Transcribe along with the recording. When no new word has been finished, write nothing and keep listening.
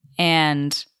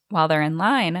And while they're in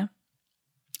line,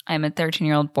 I'm a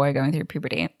 13-year-old boy going through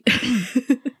puberty.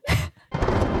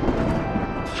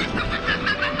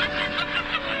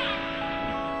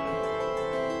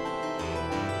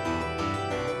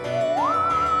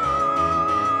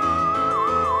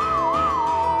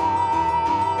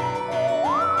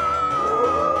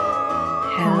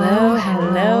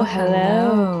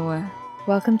 Hello.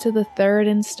 Welcome to the third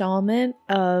installment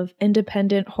of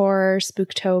Independent Horror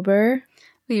Spooktober.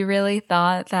 We really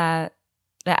thought that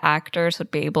the actors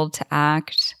would be able to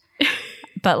act.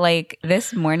 But like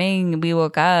this morning we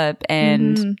woke up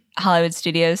and Hollywood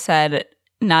Studios said,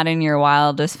 not in your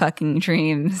wildest fucking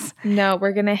dreams. No,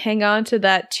 we're going to hang on to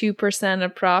that 2%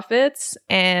 of profits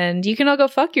and you can all go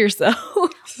fuck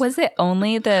yourselves. Was it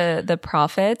only the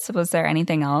profits? Was there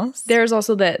anything else? There's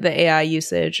also the AI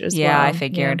usage as well. Yeah, I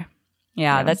figured.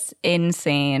 Yeah, that's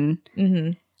insane.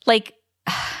 Mm-hmm. Like,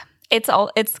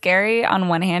 it's scary on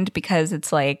one hand because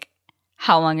it's like,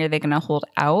 how long are they going to hold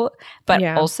out? But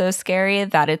also scary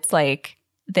that it's like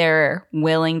they're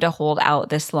willing to hold out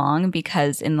this long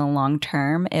because in the long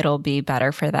term, it'll be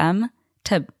better for them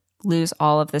to lose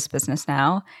all of this business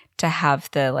now to have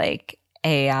the like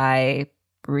AI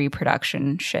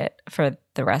reproduction shit for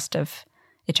the rest of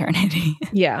eternity.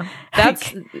 Yeah.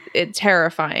 That's it's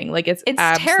terrifying. Like it's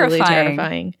absolutely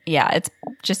terrifying. Yeah, it's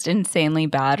just insanely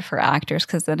bad for actors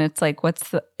because then it's like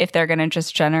if they're going to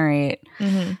just generate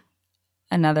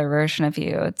another version of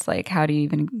you, it's like how do you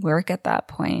even work at that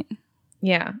point?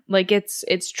 Yeah, like it's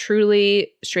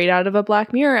truly straight out of a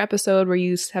Black Mirror episode where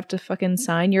you have to fucking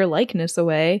sign your likeness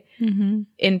away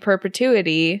in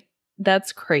perpetuity.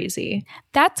 That's crazy.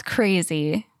 That's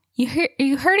crazy.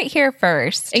 You heard it here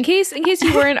first. In case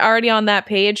you weren't already on that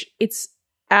page, it's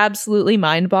absolutely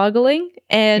mind-boggling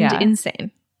and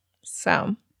insane.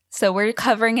 So we're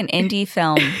covering an indie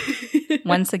film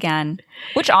once again,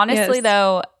 which honestly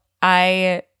though,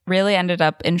 I really ended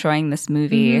up enjoying this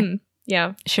movie.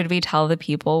 Yeah. Should we tell the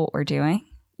people what we're doing?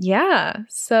 Yeah.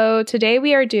 So today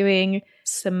we are doing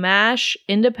smash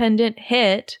independent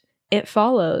hit It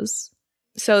Follows.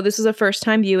 So this is a first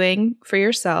time viewing for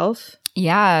yourself.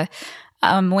 Yeah.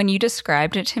 When you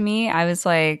described it to me, I was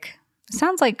like,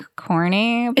 sounds like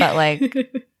corny, but like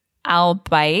I'll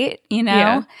bite, you know?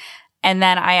 Yeah. And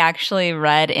then I actually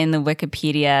read in the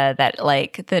Wikipedia that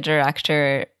like the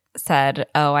director said,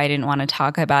 oh, I didn't want to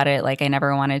talk about it. Like I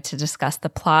never wanted to discuss the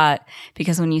plot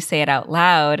because when you say it out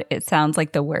loud, it sounds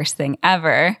like the worst thing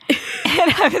ever.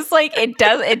 And I was like, it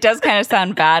does kind of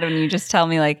sound bad when you just tell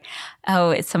me like,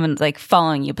 oh, it's someone's like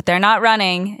following you, but they're not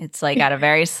running. It's like at a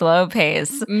very slow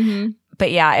pace.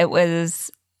 But yeah, it was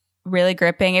really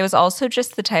gripping. It was also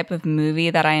just the type of movie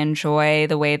that I enjoy,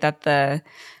 the way that the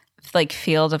like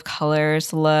field of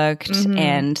colors looked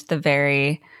and the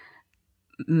very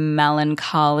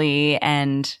melancholy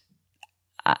and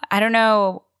I don't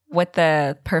know what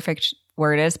the perfect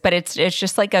word is, but it's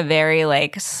just like a very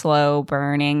like slow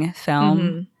burning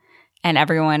film and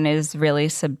everyone is really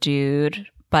subdued,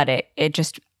 but it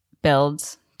just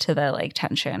builds to the like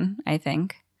tension, I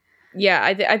think. Yeah,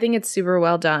 I think it's super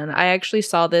well done. I actually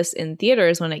saw this in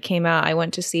theaters when it came out. I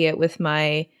went to see it with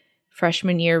my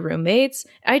freshman year roommates.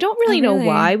 I don't really know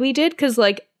why we did because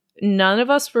like none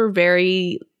of us were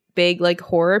very big like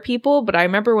horror people, but I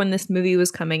remember when this movie was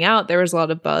coming out, there was a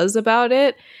lot of buzz about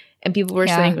it and people were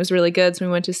saying it was really good, so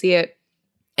we went to see it.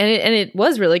 And it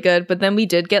was really good, but then we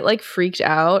did get like freaked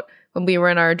out when we were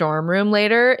in our dorm room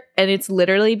later, and it's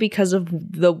literally because of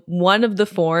the one of the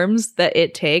forms that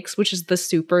it takes, which is the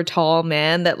super tall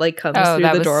man that like comes through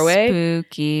the doorway.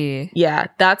 Spooky. Yeah,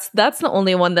 that's the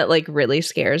only one that like really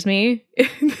scares me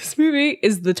in this movie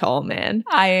is the tall man.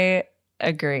 I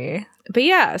agree. But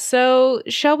yeah, so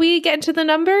shall we get into the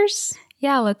numbers?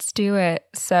 Yeah, let's do it.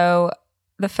 So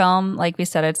the film, like we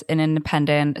said, it's an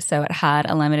independent, so it had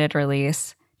a limited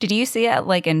release. Did you see it at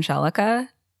like Angelica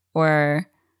or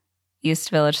East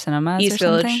Village Cinemas East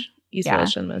or something?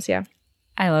 Village Cinemas, yeah.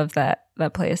 I love that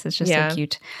place. It's just so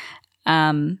cute.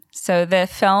 So the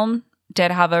film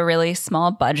did have a really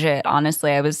small budget,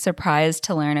 honestly. I was surprised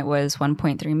to learn it was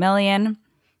 $1.3 million.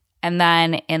 And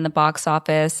then in the box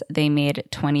office, they made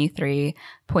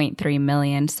 $23.3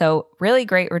 million. So really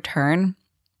great return.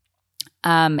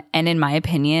 And in my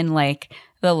opinion, like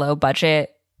the low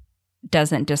budget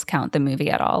doesn't discount the movie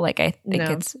at all. Like I think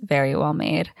it's very well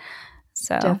made.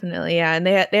 So definitely, yeah. And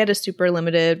they had a super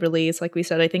limited release. Like we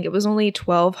said, I think it was only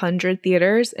 1,200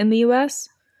 theaters in the US.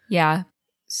 Yeah.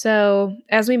 So,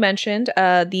 as we mentioned,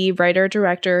 the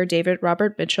writer-director David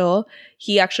Robert Mitchell,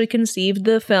 he actually conceived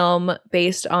the film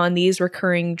based on these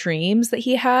recurring dreams that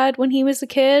he had when he was a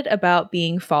kid about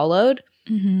being followed.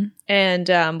 Mm-hmm.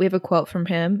 And we have a quote from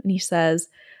him, and he says,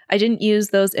 "I didn't use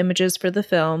those images for the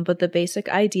film, but the basic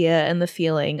idea and the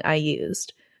feeling I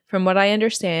used. From what I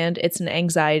understand, it's an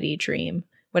anxiety dream.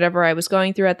 Whatever I was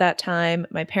going through at that time,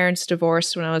 my parents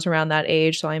divorced when I was around that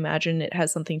age, so I imagine it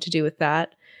has something to do with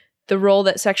that. The role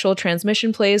that sexual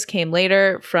transmission plays came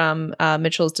later from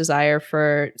Mitchell's desire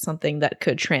for something that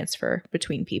could transfer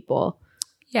between people."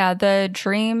 Yeah, the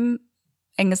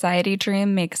anxiety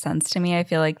dream makes sense to me. I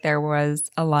feel like there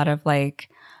was a lot of like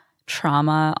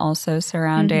trauma also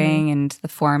surrounding and the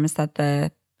forms that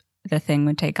the thing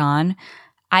would take on.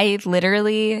 I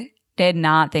literally did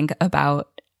not think about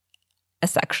a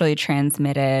sexually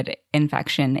transmitted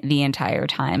infection the entire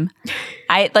time.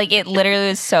 It literally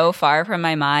was so far from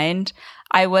my mind.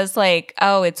 I was like,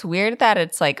 oh, it's weird that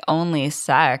it's like only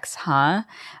sex, huh?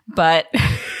 But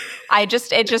it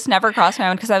just never crossed my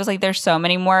mind because I was like, there's so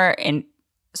many more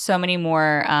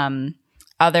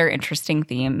other interesting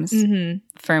themes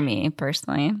for me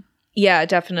personally. Yeah,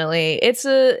 definitely. It's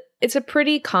a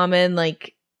pretty common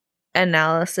like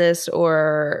analysis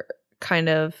or kind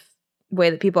of way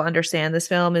that people understand this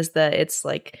film is that it's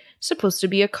like supposed to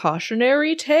be a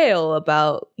cautionary tale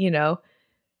about,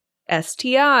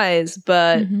 STIs,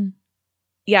 but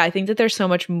yeah, I think that there's so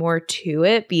much more to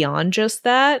it beyond just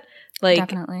that. Like,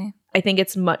 definitely. I think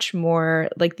it's much more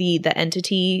like the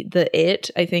entity,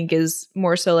 I think is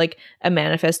more so like a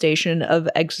manifestation of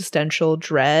existential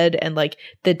dread and like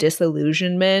the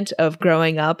disillusionment of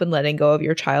growing up and letting go of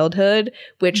your childhood,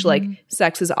 which like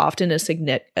sex is often a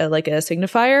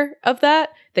signifier of that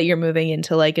you're moving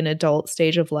into like an adult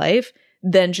stage of life.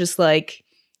 Then just like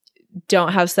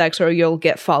don't have sex or you'll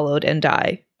get followed and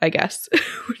die, I guess.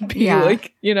 Would be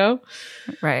like,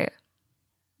 Right.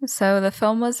 So the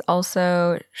film was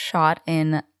also shot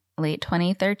in late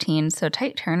 2013, so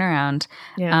tight turnaround,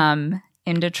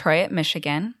 in Detroit,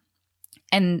 Michigan.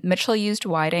 And Mitchell used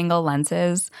wide-angle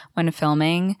lenses when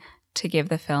filming to give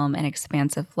the film an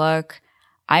expansive look.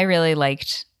 I really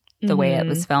liked the way it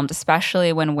was filmed,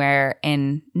 especially when we're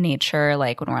in nature,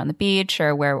 like when we're on the beach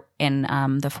or we're in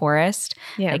the forest.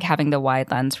 Yeah. Like having the wide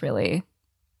lens really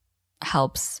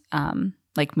helps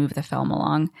like move the film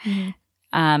along.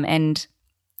 And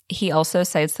he also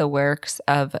cites the works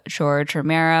of George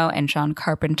Romero and John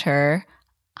Carpenter,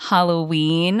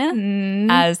 Halloween,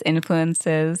 as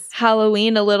influences.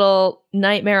 Halloween, a little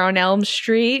Nightmare on Elm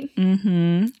Street.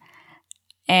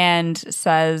 And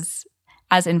says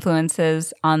as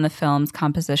influences on the film's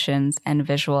compositions and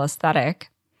visual aesthetic.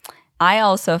 I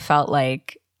also felt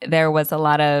like there was a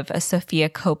lot of Sofia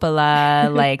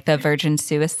Coppola, like the Virgin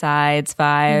Suicides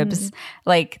vibes,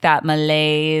 like that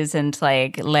malaise and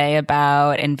like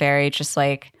layabout and very just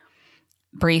like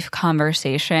brief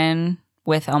conversation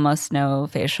with almost no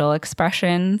facial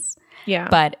expressions. Yeah.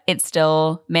 But it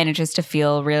still manages to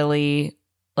feel really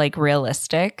like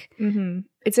realistic.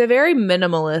 It's a very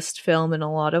minimalist film in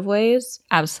a lot of ways.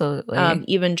 Absolutely.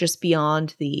 Even just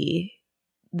beyond the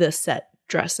set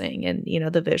dressing and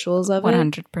the visuals of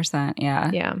 100%.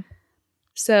 Yeah.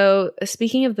 So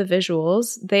speaking of the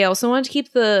visuals, they also want to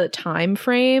keep the time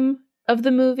frame of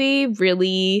the movie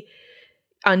really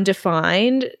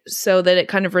undefined so that it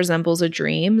kind of resembles a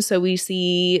dream. So we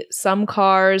see some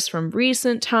cars from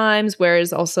recent times,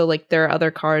 whereas also like there are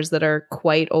other cars that are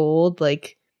quite old,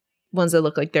 like ones that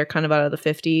look like they're kind of out of the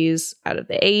 50s, out of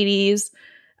the 80s.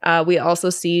 We also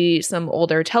see some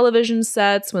older television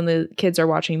sets when the kids are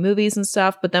watching movies and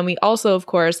stuff. But then we also, of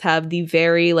course, have the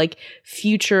very like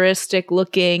futuristic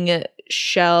looking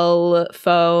shell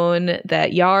phone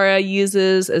that Yara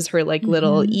uses as her like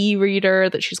little e-reader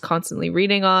that she's constantly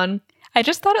reading on. I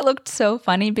just thought it looked so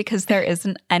funny because there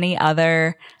isn't any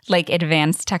other like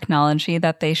advanced technology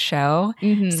that they show.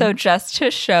 So just to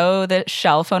show the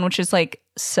shell phone, which is like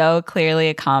so clearly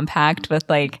a compact with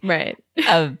like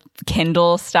a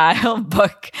Kindle style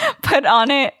book put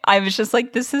on it, I was just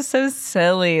like, this is so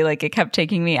silly. Like it kept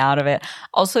taking me out of it.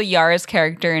 Also, Yara's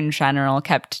character in general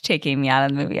kept taking me out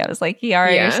of the movie. I was like,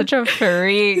 Yara, you're such a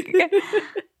freak.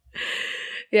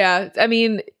 Yeah, I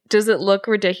mean, does it look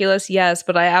ridiculous? Yes,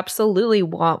 but I absolutely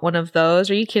want one of those.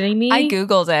 Are you kidding me? I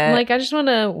Googled it. I'm like, I just want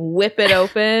to whip it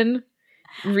open,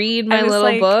 read my little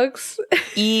like, books.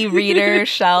 E-reader,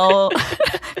 shell,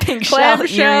 pink shell,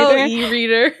 e-reader.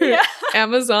 E-reader. Yeah.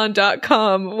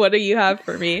 Amazon.com. What do you have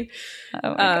for me? Oh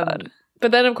my God.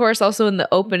 But then, of course, also in the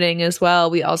opening as well,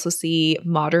 we also see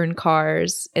modern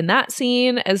cars in that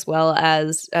scene, as well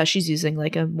as she's using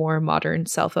like a more modern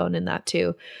cell phone in that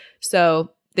too.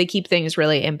 So they keep things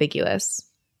really ambiguous.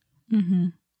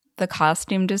 The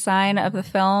costume design of the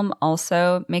film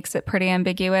also makes it pretty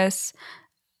ambiguous.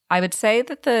 I would say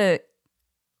that the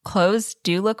clothes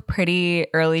do look pretty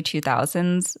early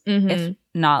 2000s, if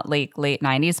not late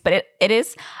 90s. But it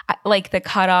is like the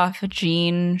cutoff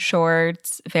jean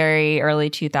shorts, very early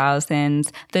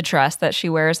 2000s. The dress that she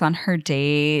wears on her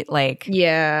date, like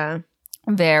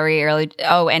very early.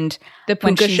 Oh, and the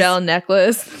puka shell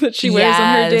necklace that she wears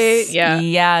on her date. Yeah.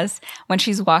 Yes. When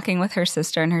she's walking with her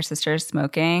sister and her sister is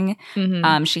smoking,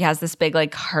 she has this big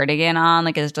like cardigan on,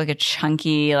 like it's like a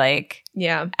chunky, like,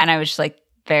 and I was just like,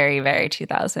 very, very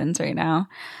 2000s right now.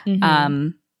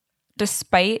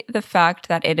 Despite the fact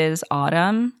that it is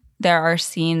autumn, there are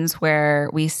scenes where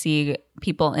we see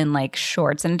people in like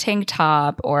shorts and a tank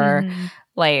top or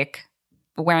like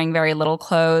wearing very little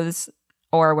clothes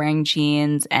or wearing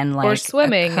jeans and like or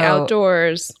swimming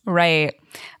outdoors. Right.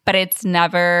 But it's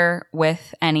never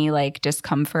with any like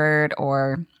discomfort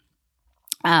or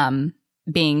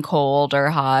being cold or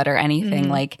hot or anything.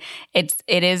 Like it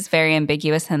is very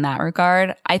ambiguous in that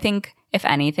regard. I think if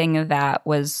anything, that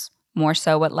was more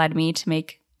so what led me to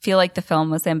feel like the film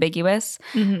was ambiguous,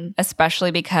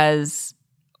 especially because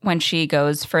when she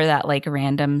goes for that like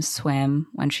random swim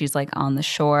when she's like on the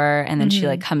shore and then she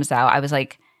like comes out, I was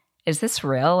like, is this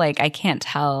real? Like I can't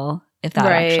tell if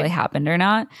that actually happened or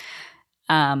not.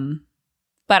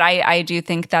 But I do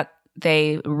think that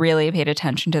they really paid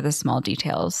attention to the small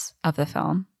details of the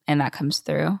film, and that comes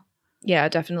through. Yeah,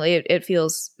 definitely. It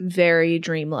feels very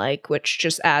dreamlike, which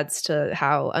just adds to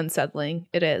how unsettling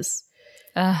it is.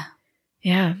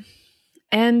 Yeah.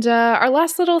 And our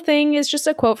last little thing is just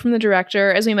a quote from the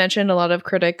director. As we mentioned, a lot of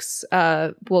critics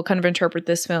will kind of interpret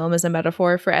this film as a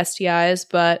metaphor for STIs,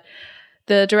 but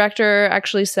the director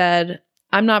actually said,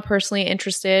 "I'm not personally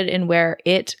interested in where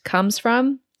it comes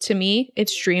from. To me,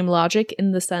 it's dream logic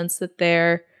in the sense that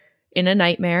they're in a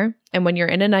nightmare. And when you're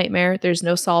in a nightmare, there's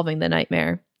no solving the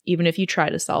nightmare, even if you try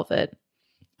to solve it."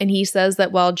 And he says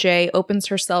that while Jay opens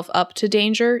herself up to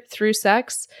danger through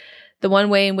sex, the one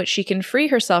way in which she can free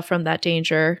herself from that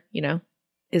danger,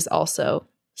 is also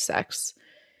sex.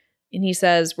 And he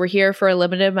says, "We're here for a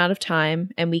limited amount of time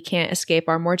and we can't escape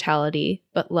our mortality,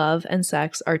 but love and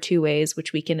sex are two ways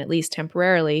which we can at least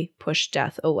temporarily push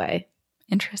death away."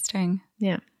 Interesting.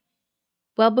 Yeah.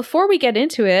 Well, before we get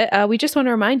into it, we just want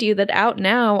to remind you that out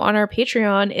now on our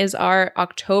Patreon is our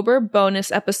October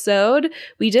bonus episode.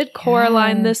 We did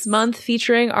Coraline this month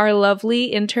featuring our lovely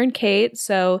intern, Kate.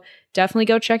 So definitely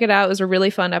go check it out. It was a really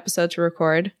fun episode to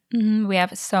record. We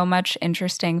have so much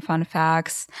interesting fun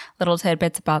facts, little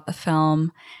tidbits about the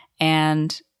film.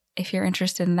 And if you're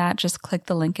interested in that, just click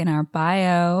the link in our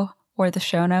bio or the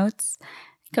show notes.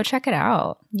 Go check it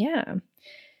out. Yeah.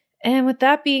 And with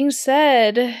that being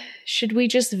said, should we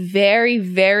just very,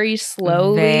 very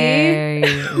slowly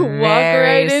walk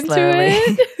right into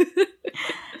it?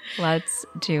 Let's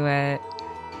do it.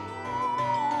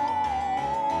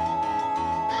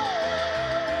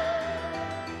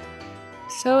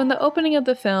 So in the opening of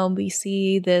the film, we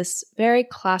see this very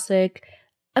classic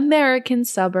American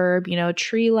suburb,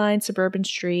 tree-lined suburban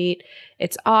street.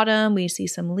 It's autumn. We see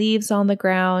some leaves on the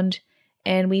ground.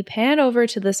 And we pan over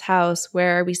to this house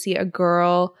where we see a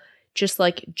girl just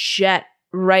like jet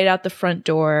right out the front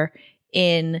door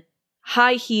in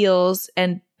high heels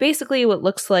and basically what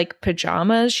looks like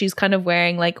pajamas. She's kind of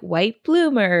wearing like white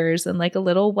bloomers and like a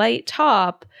little white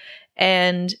top.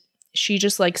 And she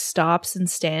just like stops and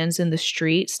stands in the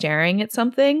street staring at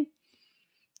something.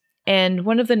 And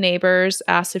one of the neighbors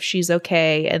asks if she's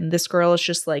okay. And this girl is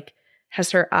just like has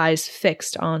her eyes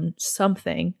fixed on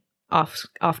something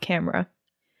off camera.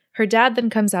 Her dad then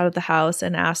comes out of the house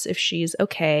and asks if she's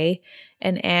okay.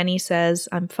 And Annie says,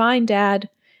 "I'm fine, Dad."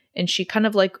 And she kind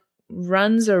of like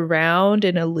runs around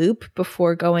in a loop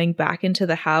before going back into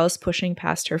the house, pushing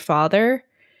past her father.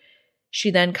 She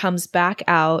then comes back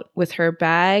out with her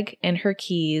bag and her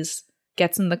keys,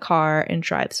 gets in the car, and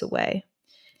drives away.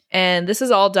 And this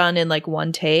is all done in like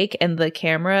one take, and the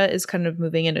camera is kind of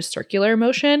moving in a circular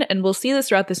motion. And we'll see this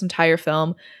throughout this entire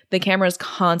film. The camera is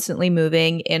constantly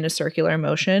moving in a circular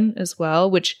motion as well,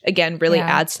 which again really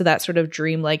adds to that sort of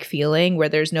dreamlike feeling where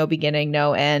there's no beginning,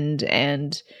 no end,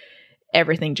 and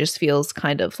everything just feels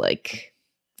kind of like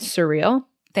surreal.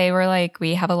 They were like,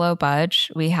 "We have a low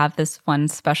budge. We have this one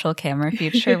special camera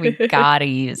feature. We gotta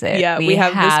use it. Yeah, we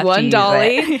have this one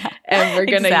dolly, and we're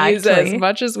gonna use it as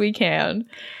much as we can."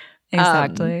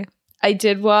 Exactly. I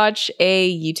did watch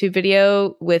a YouTube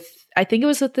video with, I think it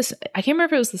was with this, I can't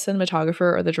remember if it was the cinematographer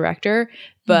or the director,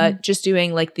 but just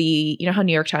doing like the, how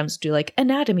New York Times do like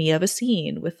anatomy of a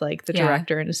scene with like the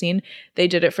director in a scene. They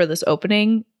did it for this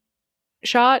opening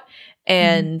shot.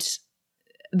 And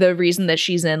the reason that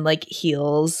she's in like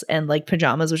heels and like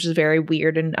pajamas, which is a very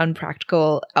weird and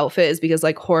unpractical outfit, is because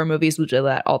like horror movies will do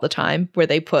that all the time, where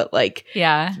they put like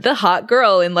the hot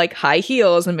girl in like high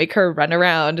heels and make her run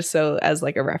around. So as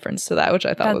like a reference to that, which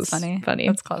I thought was funny.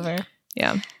 That's clever.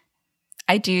 Yeah.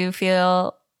 I do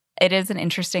feel it is an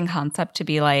interesting concept to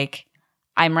be like,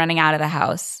 I'm running out of the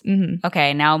house. Mm-hmm.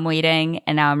 Okay, now I'm waiting,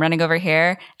 and now I'm running over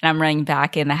here, and I'm running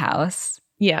back in the house.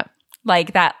 Yeah.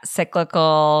 Like that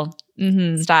cyclical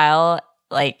style.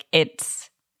 Like it's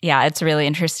really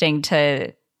interesting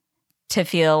to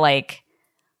feel like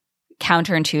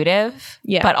counterintuitive,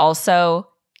 but also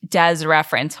does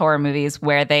reference horror movies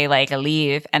where they like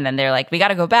leave and then they're like, we got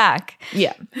to go back.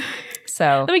 Yeah.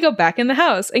 So let me go back in the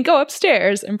house and go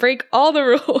upstairs and break all the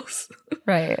rules.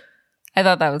 Right. I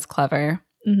thought that was clever.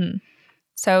 Mm-hmm.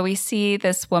 So we see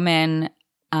this woman,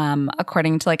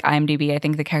 according to like IMDb, I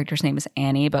think the character's name is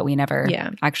Annie, but we never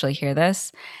actually hear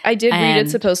this. I did read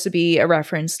it's supposed to be a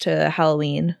reference to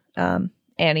Halloween,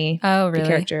 Annie, the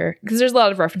character. Because there's a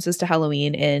lot of references to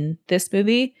Halloween in this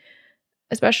movie.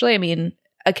 Especially, I mean,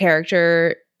 a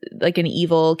character, like an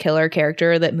evil killer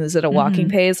character that moves at a walking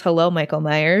pace. Hello, Michael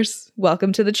Myers.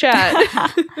 Welcome to the chat.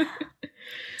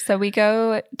 So we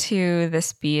go to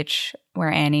this beach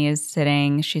where Annie is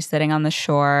sitting. She's sitting on the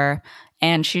shore,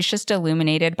 and she's just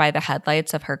illuminated by the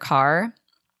headlights of her car.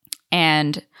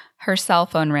 And her cell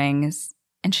phone rings,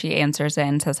 and she answers it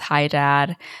and says, "Hi,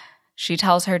 Dad." She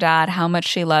tells her dad how much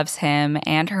she loves him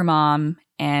and her mom,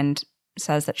 and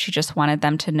says that she just wanted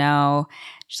them to know.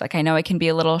 She's like, "I know I can be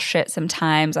a little shit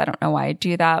sometimes. I don't know why I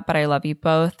do that, but I love you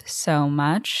both so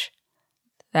much."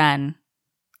 Then,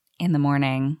 in the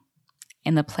morning,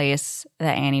 in the place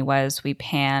that Annie was, we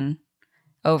pan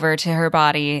over to her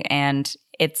body, and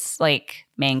it's like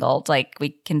mangled. Like we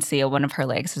can see one of her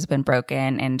legs has been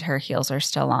broken and her heels are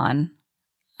still on.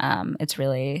 It's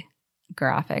really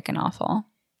graphic and awful.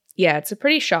 Yeah, it's a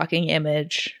pretty shocking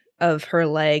image of her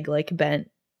leg like bent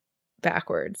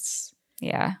backwards.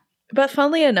 Yeah. But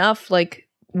funnily enough, like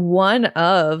one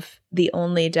of the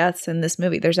only deaths in this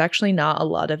movie, there's actually not a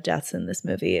lot of deaths in this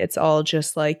movie. It's all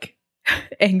just like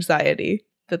anxiety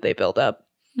that they build up.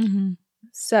 Mm-hmm.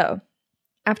 So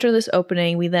after this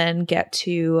opening, we then get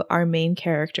to our main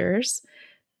characters.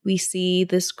 We see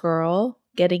this girl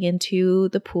getting into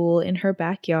the pool in her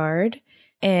backyard.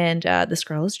 And this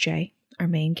girl is Jay, our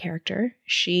main character.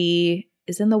 She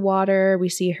is in the water. We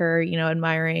see her,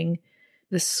 admiring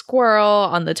the squirrel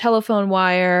on the telephone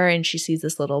wire. And she sees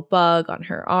this little bug on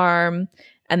her arm.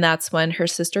 And that's when her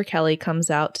sister Kelly comes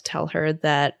out to tell her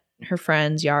that her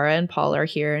friends Yara and Paul are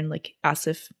here and like asks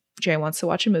if Jay wants to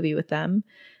watch a movie with them.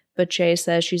 But Jay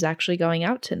says she's actually going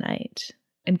out tonight.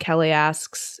 And Kelly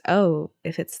asks, "Oh,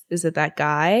 is it that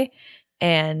guy?"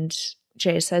 And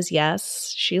Jay says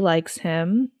yes, she likes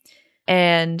him.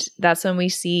 And that's when we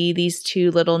see these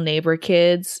two little neighbor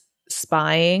kids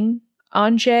spying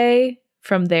on Jay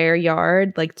from their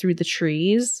yard, like through the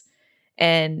trees.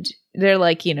 And they're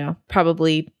like,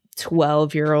 probably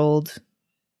 12-year-old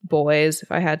boys,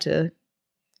 if I had to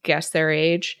guess their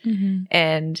age. Mm-hmm.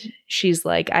 And she's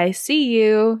like, "I see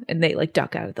you." And they like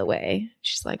duck out of the way.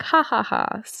 She's like, "Ha ha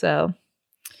ha." So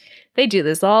they do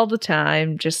this all the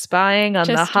time, just spying on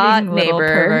the hot neighbor.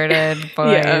 Perverted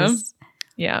boys.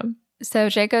 Yeah. So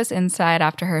Jay goes inside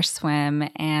after her swim,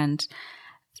 and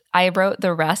I wrote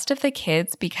the rest of the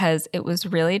kids because it was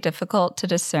really difficult to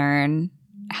discern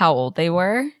how old they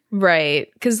were. Right.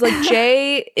 Because like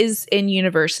Jay is in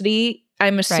university.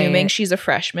 I'm assuming she's a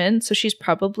freshman. So she's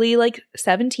probably like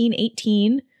 17,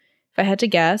 18, if I had to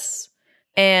guess.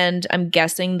 And I'm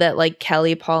guessing that like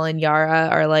Kelly, Paul, and Yara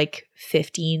are like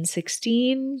 15,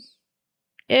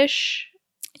 16-ish.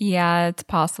 Yeah, it's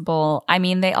possible. I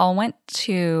mean, I think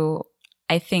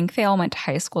they all went to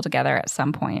high school together at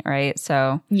some point, right?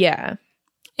 So yeah,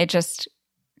 it just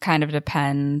kind of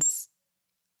depends.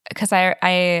 Because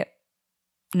I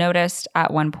noticed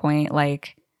at one point,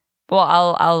 like,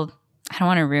 well, I don't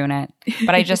want to ruin it,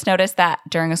 but I just noticed that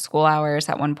during school hours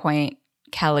at one point,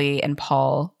 Kelly and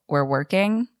Paul were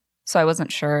working. So I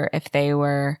wasn't sure if they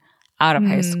were out of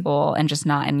high school and just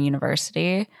not in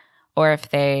university, or if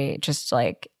they just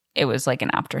like, it was like an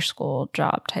after school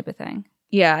job type of thing.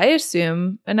 Yeah, I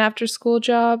assume an after school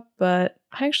job, but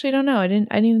I actually don't know. I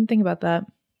didn't even think about that.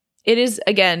 It is,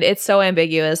 again, it's so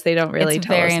ambiguous. They don't really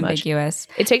tell us much. It's very ambiguous.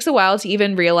 It takes a while to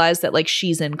even realize that like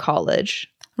she's in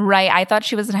college. Right. I thought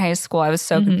she was in high school. I was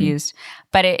so confused.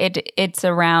 But it's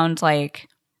around like,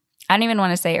 I don't even want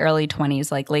to say early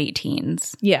 20s, like late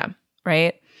teens. Yeah.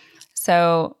 Right?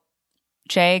 So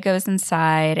Jay goes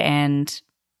inside, and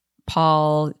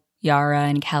Paul, Yara,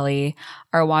 and Kelly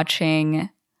are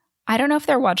watching, I don't know if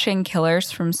they're watching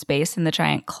Killers from Space and the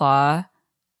Giant Claw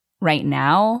right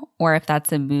now, or if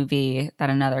that's a movie that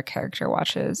another character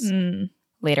watches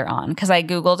later on. Because I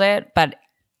Googled it, but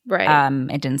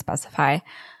it didn't specify.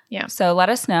 Yeah. So let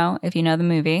us know if you know the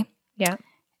movie. Yeah.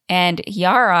 And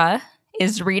Yara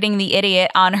is reading The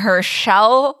Idiot on her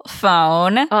shell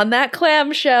phone. On that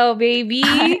clamshell, baby.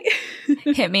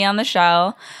 Hit me on the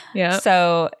shell. Yeah.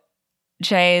 So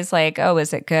Jay's like, oh,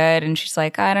 is it good? And she's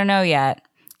like, I don't know yet.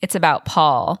 It's about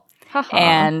Paul.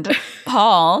 And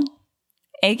Paul,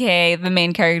 aka the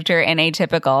main character in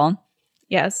Atypical.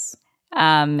 Yes.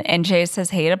 And Jay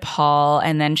says hey to Paul,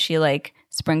 and then she like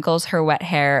sprinkles her wet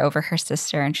hair over her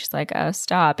sister, and she's like, oh,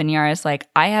 stop. And Yara's like,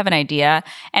 I have an idea,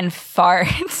 and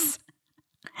farts.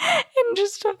 And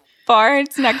just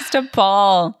farts next to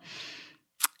Paul.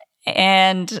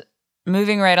 And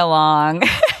moving right along.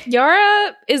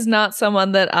 Yara is not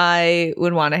someone that I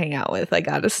would want to hang out with, I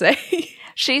gotta say.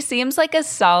 She seems like a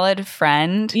solid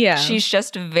friend. Yeah. She's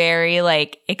just very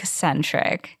like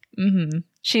eccentric. Mm-hmm.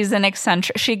 She's an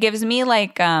eccentric. She gives me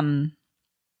like,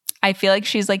 I feel like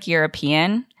she's like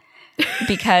European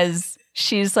because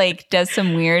she's like does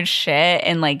some weird shit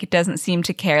and like doesn't seem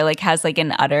to care, like has like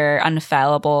an utter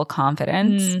unfallible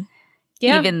confidence.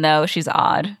 Yeah. Even though she's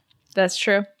odd. That's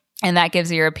true. And that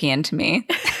gives European to me.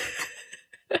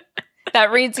 That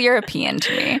reads European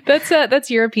to me. That's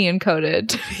European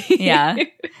coded. Yeah.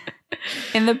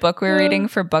 In the book we're reading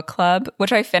for book club,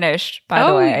 which I finished, by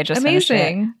the way. I just amazing.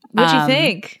 finished it. What'd you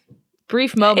think?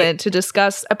 Brief moment to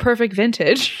discuss A Perfect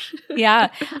Vintage. Yeah.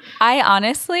 I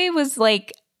honestly was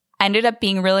like, ended up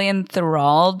being really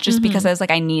enthralled just because I was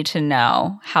like, I need to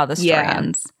know how the story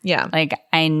ends. Yeah. Like,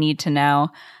 I need to know.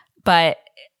 But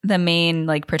the main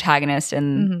like protagonist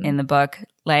in the book,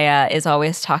 Leia, is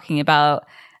always talking about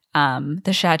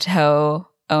the chateau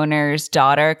owner's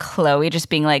daughter, Chloe, just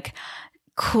being like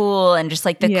cool and just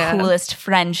like the coolest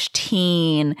French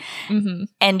teen.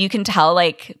 And you can tell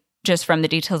like just from the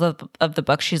details of the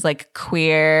book, she's like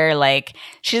queer. Like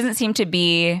she doesn't seem to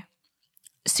be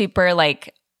super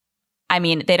like, I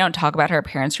mean, they don't talk about her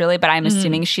appearance really, but I'm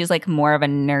assuming she's like more of a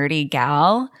nerdy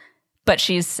gal, but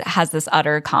has this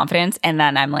utter confidence. And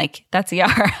then I'm like, that's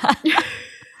Yara.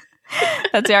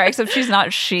 That's Yara, except she's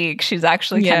not chic. She's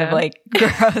actually kind of like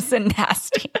gross and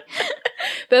nasty.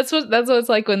 That's what it's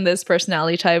like when this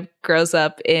personality type grows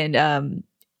up in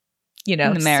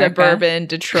suburban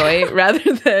Detroit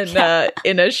rather than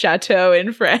in a chateau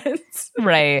in France.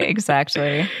 Right,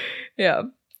 exactly. Yeah.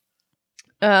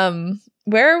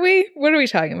 Where are we? What are we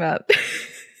talking about?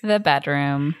 The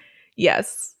bedroom.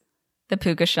 Yes. The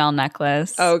puka shell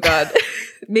necklace. Oh God.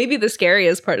 Maybe the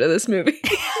scariest part of this movie.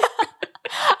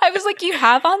 I was like, you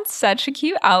have on such a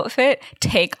cute outfit.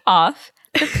 Take off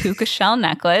the puka shell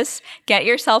necklace. Get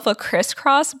yourself a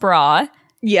crisscross bra.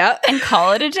 Yeah. And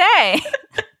call it a day.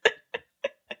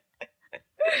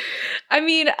 I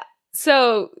mean,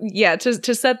 so yeah,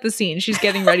 to set the scene, she's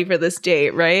getting ready for this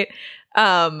date, right?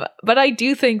 But I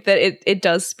do think that it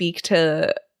does speak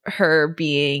to her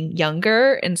being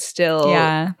younger and still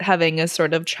having a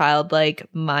sort of childlike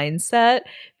mindset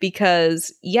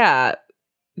because,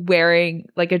 wearing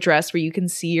like a dress where you can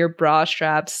see your bra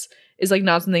straps is like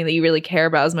not something that you really care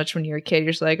about as much when you're a kid.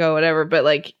 You're just like, oh, whatever. But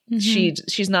like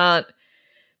she's not,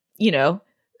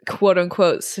 quote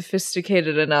unquote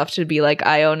sophisticated enough to be like,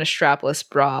 I own a strapless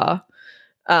bra.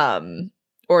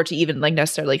 Or to even like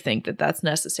necessarily think that that's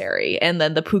necessary. And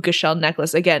then the puka shell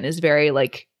necklace again is very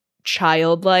like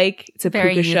childlike. It's a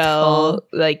very puka shell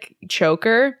like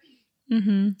choker.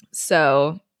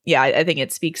 So yeah, I think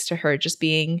it speaks to her just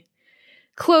being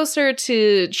closer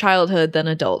to childhood than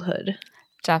adulthood.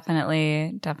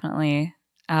 Definitely.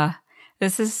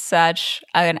 This is such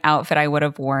an outfit I would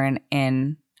have worn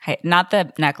in not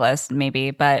the necklace maybe,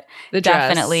 but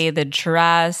definitely the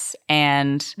dress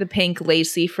and the pink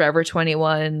lacy Forever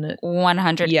 21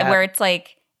 100 where it's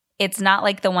like it's not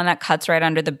like the one that cuts right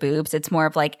under the boobs. It's more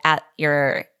of like at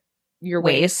your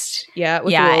waist. Yeah,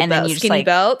 with the little and then you just skinny like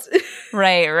belt.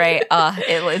 Right.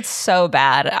 It's so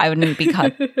bad. I wouldn't be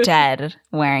caught dead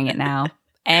wearing it now.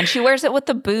 And she wears it with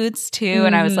the boots too.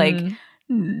 And I was like,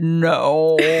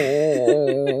 no,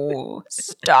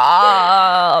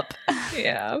 stop.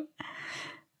 Yeah.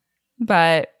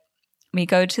 But we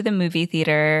go to the movie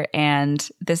theater, and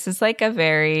this is like a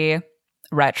very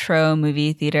retro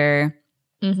movie theater.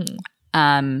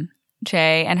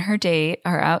 Jay and her date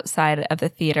are outside of the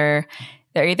theater.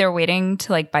 They're either waiting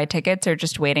to like buy tickets or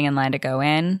just waiting in line to go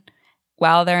in.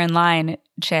 While they're in line,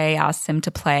 Jay asks him to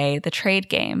play the trade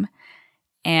game.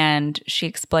 And she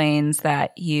explains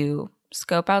that you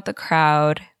scope out the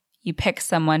crowd, you pick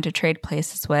someone to trade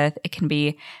places with. It can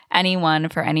be anyone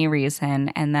for any reason.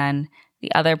 And then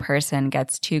the other person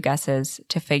gets 2 guesses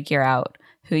to figure out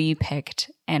who you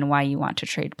picked and why you want to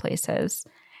trade places.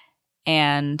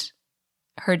 And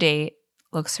her date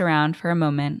looks around for a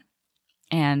moment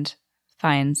and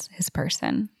finds his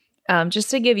person.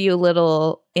 Just to give you a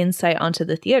little insight onto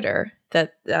the theater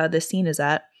that the scene is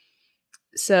at.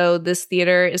 So this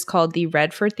theater is called the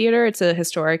Redford Theater. It's a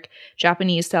historic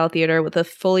Japanese-style theater with a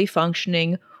fully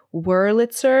functioning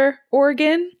Wurlitzer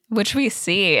organ. Which we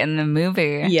see in the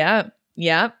movie.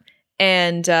 Yeah.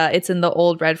 And it's in the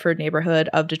old Redford neighborhood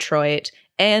of Detroit.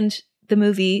 And the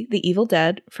movie The Evil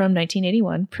Dead from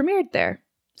 1981 premiered there.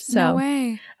 So no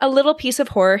way. A little piece of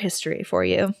horror history for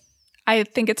you. I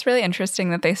think it's really interesting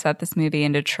that they set this movie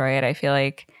in Detroit. I feel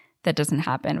like that doesn't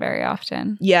happen very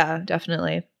often. Yeah,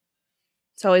 definitely.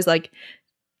 It's always like,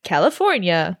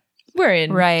 California, we're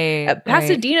in a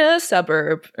Pasadena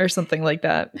suburb or something like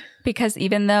that. Because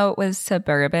even though it was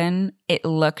suburban, it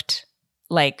looked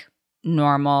like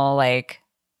normal, like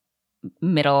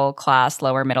middle class,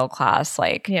 lower middle class.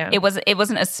 Like it wasn't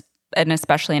an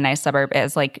especially nice suburb. It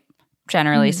was like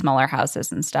generally smaller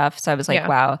houses and stuff. So I was like,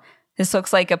 wow, this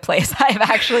looks like a place I've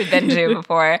actually been to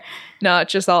before. Not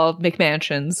just all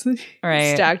McMansions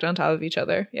right, stacked on top of each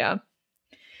other. Yeah.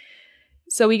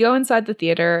 So we go inside the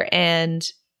theater, and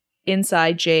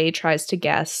inside Jay tries to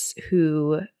guess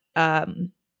who,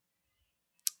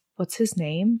 what's his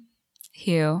name?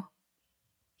 Hugh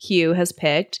has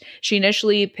picked. She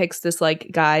initially picks this like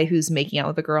guy who's making out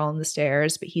with a girl on the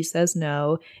stairs, but he says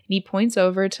no. And he points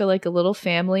over to like a little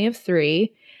family of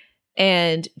 3.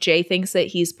 And Jay thinks that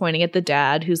he's pointing at the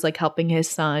dad who's like helping his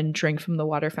son drink from the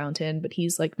water fountain. But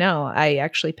he's like, no, I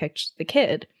actually picked the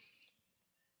kid.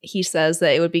 He says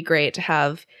that it would be great to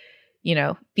have,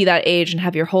 be that age and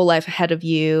have your whole life ahead of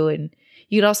you. And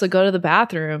you could also go to the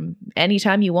bathroom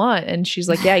anytime you want. And she's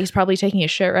like, yeah, he's probably taking a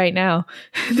shit right now.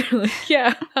 And they're like,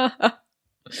 yeah.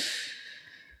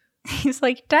 He's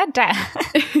like, Dad.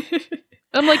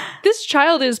 I'm like, this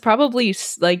child is probably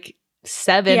like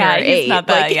 7 or 8. He's not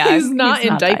that young. He's not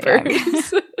in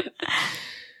diapers.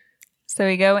 So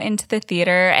we go into the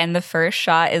theater, and the first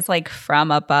shot is like from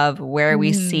above where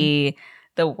we see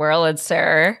the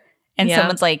Wurlitzer, and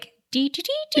someone's like, dee.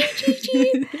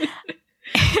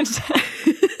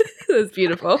 That's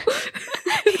beautiful.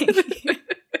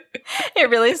 It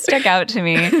really stuck out to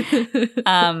me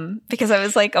because I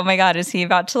was like, oh my God, is he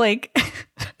about to like,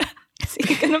 is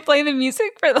he going to play the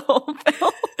music for the whole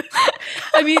film?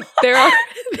 I mean, there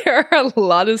are a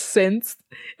lot of synths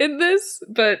in this,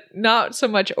 but not so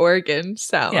much organ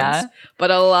sounds,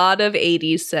 but a lot of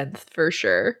 80s synth for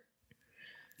sure.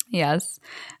 Yes.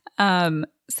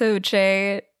 So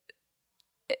Jay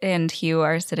and Hugh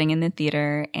are sitting in the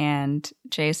theater, and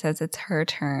Jay says it's her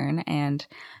turn, and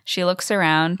she looks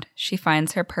around. She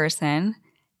finds her person,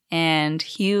 and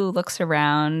Hugh looks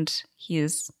around.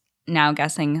 He's now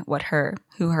guessing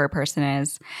who her person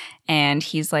is, and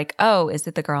he's like, oh, is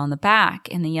it the girl in the back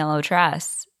in the yellow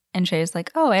dress? And Jay's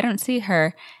like, oh, I don't see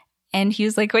her. And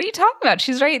Hugh's like, what are you talking about?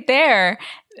 She's right there.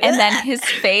 And then his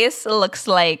face looks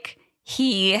like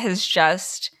he has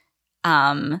just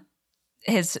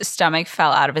his stomach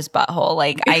fell out of his butthole.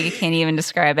 Like, I can't even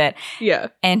describe it. Yeah.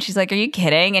 And she's like, are you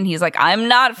kidding? And he's like, I'm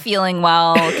not feeling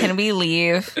well. Can we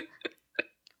leave?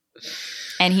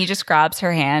 And he just grabs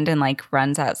her hand and like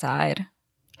runs outside.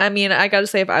 I mean, I gotta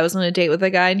say, if I was on a date with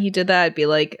a guy and he did that, I'd be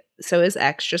like, so his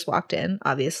ex just walked in,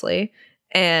 obviously.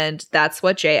 And that's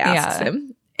what Jay asks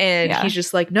him. And he's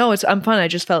just like, no, I'm fine. I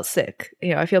just felt sick.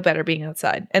 I feel better being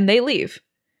outside. And they leave.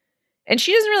 And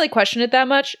she doesn't really question it that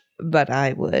much, but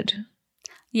I would.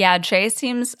 Yeah, Jay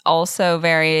seems also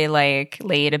very like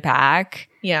laid back.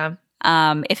 Yeah.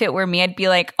 If it were me, I'd be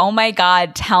like, oh my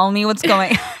God, tell me what's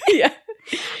going on. Yeah.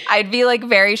 I'd be like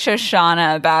very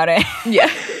Shoshana about it. Yeah.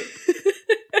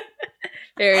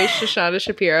 Very Shoshana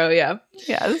Shapiro, yeah.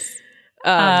 Yes.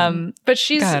 But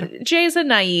Jay's a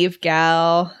naive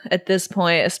gal at this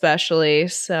point, especially,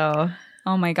 so.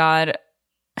 Oh my God.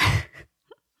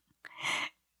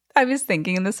 I was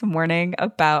thinking this morning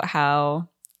about how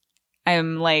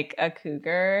I'm like a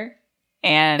cougar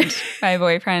and my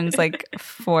boyfriend's like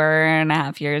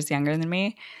 4.5 years younger than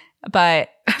me. But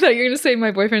I thought you were going to say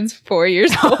my boyfriend's 4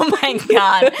 years old. Oh my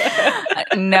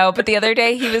God. No, but the other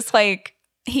day he was like,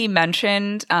 he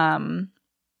mentioned,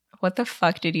 what the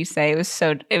fuck did he say?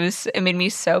 It made me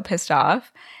so pissed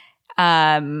off.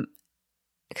 Because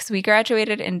we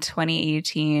graduated in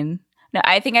 2018. No,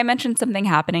 I think I mentioned something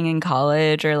happening in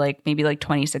college or like maybe like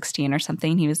 2016 or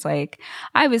something. He was like,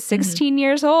 I was 16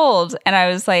 years old. And I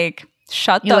was like,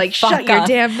 shut the fuck up. Shut your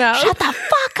damn mouth. Shut the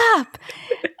fuck up.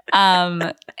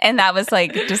 And that was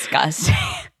like disgusting.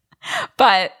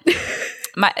 But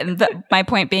my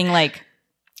point being, like,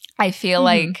 I feel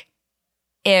like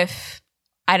if,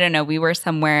 I don't know, we were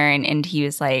somewhere and he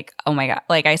was like, oh my God,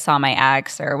 like I saw my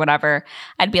ex or whatever,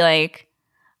 I'd be like,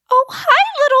 oh, hi,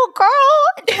 little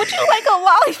girl. Would you like a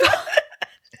lollipop?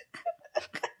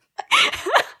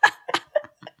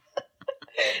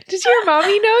 Does your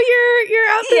mommy know you're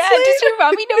out this late? Does your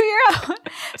mommy know you're out?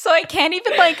 So I can't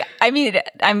even, like, I mean,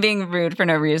 I'm being rude for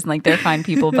no reason. Like, they're fine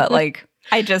people, but like,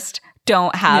 I just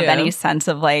don't have any sense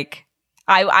of like,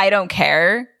 I don't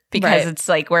care because it's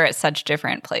like we're at such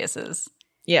different places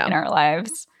in our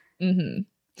lives. Mm-hmm.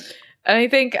 And I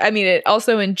think, I mean, it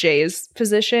also in Jay's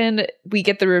position, we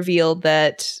get the reveal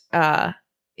that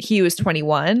he was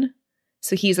 21.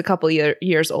 So he's a couple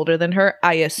years older than her,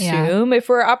 I assume, if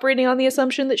we're operating on the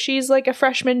assumption that she's like a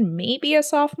freshman, maybe a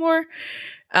sophomore.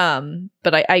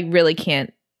 But I really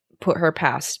can't put her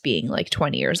past being like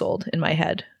 20 years old in my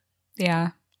head.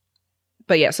 Yeah.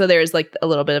 But yeah, so there's like a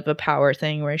little bit of a power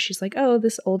thing where she's like, oh,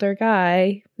 this older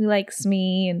guy who likes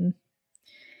me and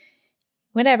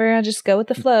whatever, I'll just go with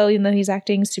the flow, even though he's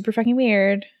acting super fucking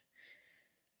weird.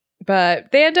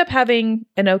 But they end up having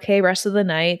an okay rest of the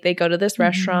night. They go to this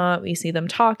restaurant. We see them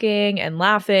talking and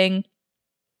laughing.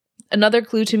 Another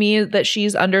clue to me that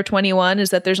she's under 21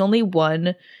 is that there's only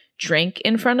one drink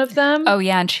in front of them. Oh,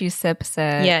 yeah, and she sips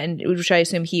it. Yeah, and which I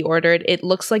assume he ordered. It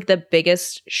looks like the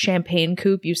biggest champagne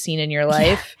coupe you've seen in your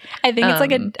life. Yeah. I think it's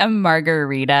like a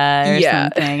margarita or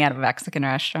something at a Mexican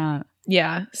restaurant.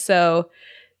 Yeah, so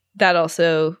that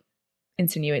also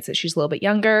insinuates that she's a little bit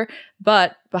younger.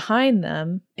 But behind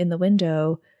them in the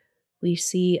window, we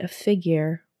see a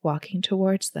figure walking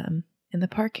towards them in the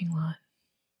parking lot.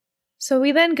 So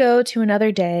we then go to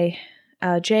another day.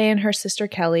 Jay and her sister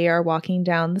Kelly are walking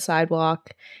down the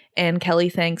sidewalk, and Kelly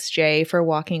thanks Jay for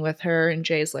walking with her. And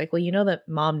Jay's like, well, you know that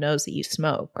mom knows that you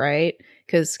smoke, right?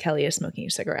 Because Kelly is smoking a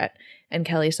cigarette. And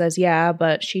Kelly says, yeah,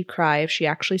 but she'd cry if she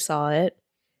actually saw it.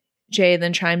 Jay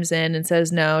then chimes in and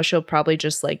says, no, she'll probably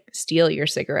just like steal your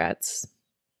cigarettes.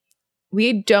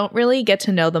 We don't really get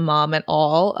to know the mom at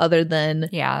all other than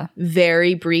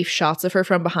very brief shots of her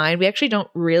from behind. We actually don't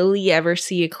really ever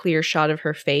see a clear shot of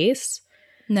her face.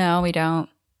 No, we don't.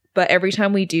 But every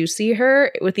time we do see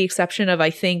her, with the exception of, I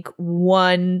think,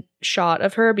 one shot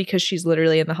of her because she's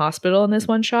literally in the hospital in this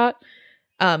one shot,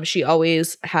 she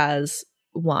always has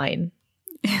wine.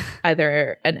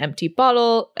 Either an empty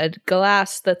bottle, a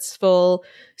glass that's full.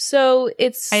 So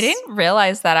it's... I didn't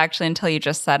realize that actually until you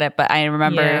just said it, but I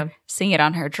remember seeing it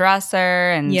on her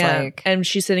dresser and like... And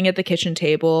she's sitting at the kitchen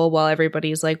table while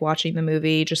everybody's like watching the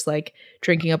movie, just like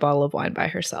drinking a bottle of wine by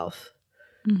herself.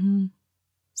 Mm-hmm.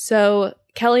 So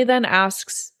Kelly then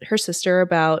asks her sister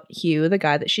about Hugh, the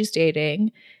guy that she's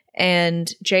dating.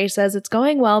 And Jay says it's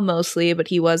going well mostly, but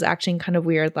he was acting kind of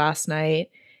weird last night.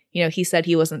 You know, he said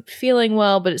he wasn't feeling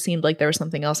well, but it seemed like there was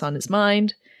something else on his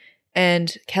mind.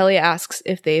 And Kelly asks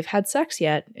if they've had sex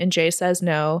yet. And Jay says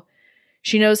no.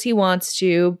 She knows he wants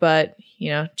to, but, you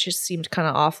know, just seemed kind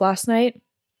of off last night.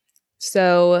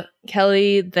 So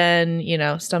Kelly then, you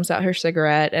know, stumps out her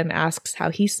cigarette and asks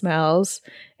how he smells.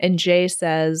 And Jay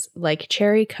says, like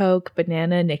cherry Coke,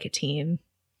 banana, nicotine.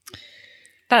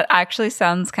 That actually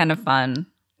sounds kind of fun.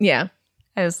 Yeah.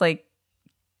 I was like,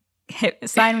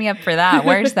 sign me up for that.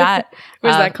 Where's that?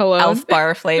 Where's that cologne? Elf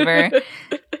bar flavor.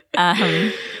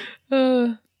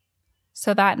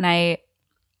 So that night,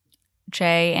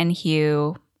 Jay and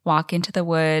Hugh walk into the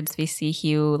woods. We see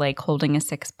Hugh like holding a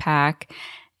 6-pack,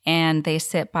 and they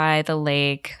sit by the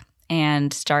lake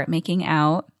and start making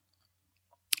out.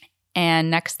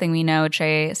 And next thing we know,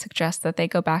 Jay suggests that they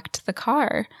go back to the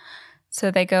car.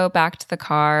 So they go back to the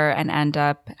car and end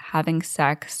up having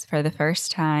sex for the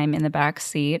first time in the back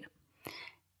seat.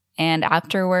 And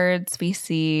afterwards, we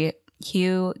see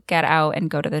Hugh get out and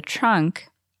go to the trunk.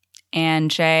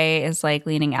 And Jay is like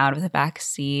leaning out of the back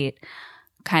seat,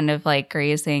 kind of like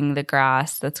grazing the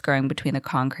grass that's growing between the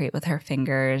concrete with her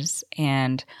fingers.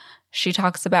 And she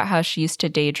talks about how she used to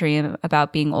daydream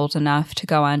about being old enough to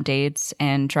go on dates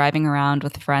and driving around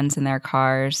with friends in their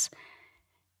cars.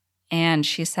 And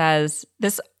she says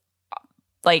this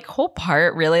like whole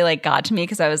part really like got to me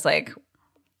because I was like,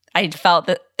 I felt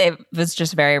that it was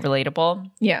just very relatable.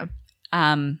 Yeah.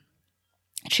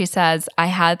 She says, I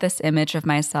had this image of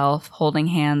myself holding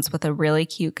hands with a really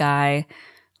cute guy,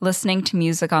 listening to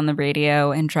music on the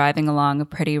radio and driving along a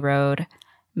pretty road,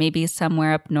 maybe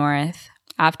somewhere up north,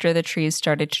 after the trees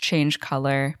started to change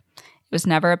color. It was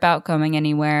never about going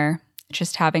anywhere,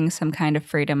 just having some kind of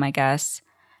freedom, I guess.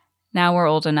 Now we're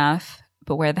old enough,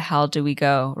 but where the hell do we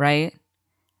go, right?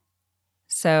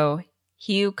 So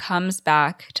Hugh comes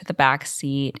back to the back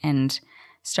seat and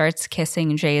starts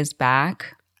kissing Jay's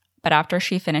back. But after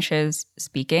she finishes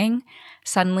speaking,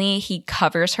 suddenly he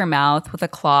covers her mouth with a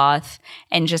cloth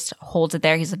and just holds it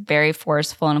there. He's very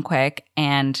forceful and quick,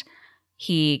 and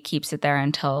he keeps it there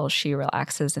until she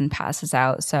relaxes and passes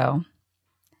out. So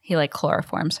he like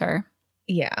chloroforms her.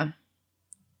 Yeah.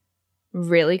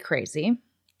 Really crazy.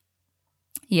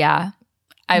 Yeah.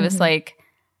 I was like,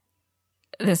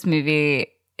 this movie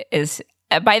is,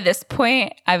 by this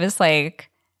point, I was like,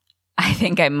 I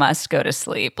think I must go to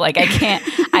sleep. Like, I can't,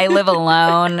 I live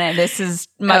alone. This is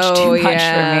much too much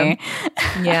for me.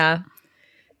 Yeah.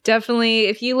 Definitely,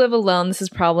 if you live alone, this is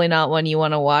probably not one you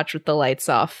want to watch with the lights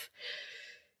off.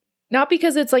 Not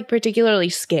because it's like particularly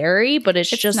scary, but it's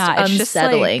just not. It's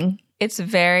unsettling. Just, like, it's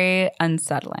very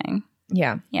unsettling.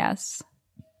 Yeah. Yes.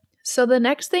 So the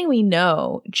next thing we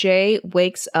know, Jay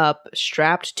wakes up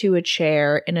strapped to a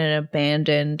chair in an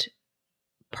abandoned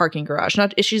parking garage.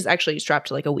 She's actually strapped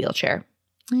to like a wheelchair.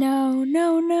 No.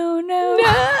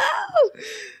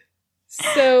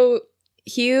 So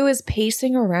Hugh is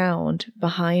pacing around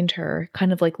behind her,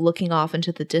 kind of like looking off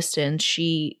into the distance.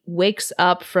 She wakes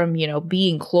up from,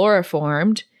 being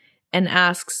chloroformed and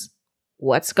asks,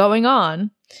 "What's going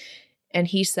on?" And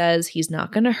he says he's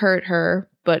not going to hurt her,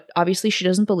 but obviously she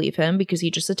doesn't believe him because he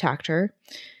just attacked her.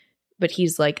 But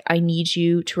he's like, "I need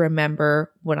you to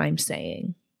remember what I'm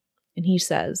saying." And he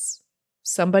says,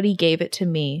 "Somebody gave it to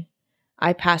me.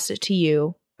 I passed it to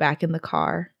you back in the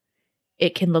car.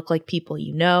 It can look like people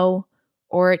you know,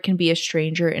 or it can be a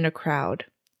stranger in a crowd.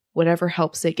 Whatever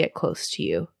helps it get close to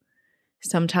you.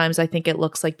 Sometimes I think it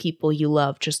looks like people you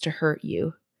love just to hurt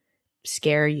you,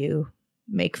 scare you,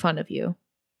 make fun of you."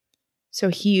 So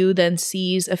Hugh then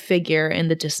sees a figure in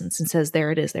the distance and says, "There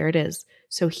it is, there it is."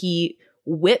 So he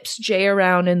whips Jay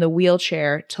around in the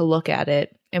wheelchair to look at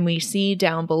it, and we see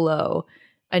down below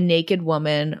a naked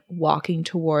woman walking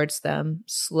towards them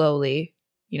slowly,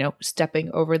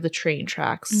 stepping over the train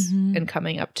tracks and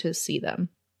coming up to see them.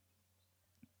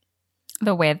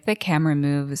 The way that the camera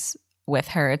moves with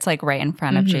her, it's like right in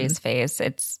front of Jay's face.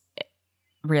 It's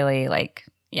really like,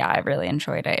 yeah, I really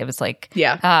enjoyed it. It was like,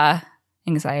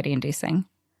 anxiety inducing.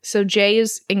 So Jay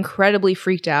is incredibly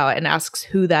freaked out and asks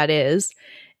who that is.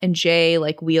 And Jay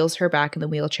like wheels her back in the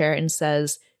wheelchair and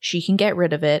says she can get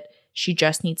rid of it. She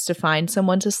just needs to find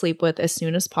someone to sleep with as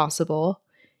soon as possible.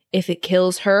 If it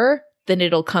kills her, then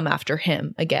it'll come after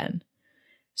him again.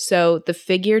 So the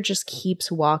figure just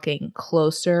keeps walking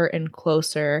closer and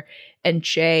closer. And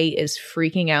Jay is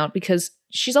freaking out because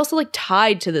she's also like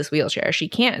tied to this wheelchair. She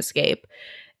can't escape.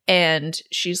 And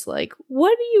she's like,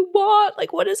 "What do you want?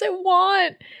 Like, what does it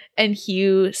want?" And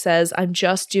Hugh says, "I'm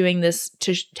just doing this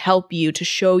to help you, to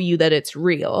show you that it's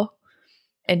real."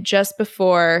 And just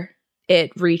before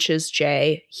it reaches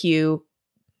Jay, Hugh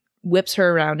whips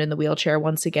her around in the wheelchair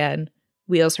once again,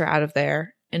 wheels her out of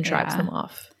there, and drives them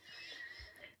off.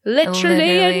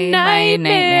 Literally a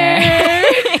nightmare.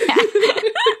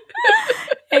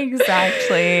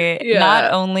 Exactly. Yeah.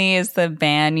 Not only is the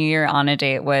man you're on a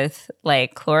date with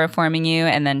like chloroforming you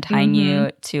and then tying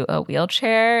you to a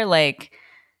wheelchair, like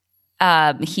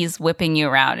he's whipping you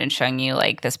around and showing you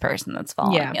like this person that's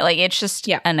following you. Like it's just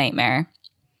a nightmare.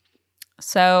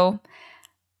 So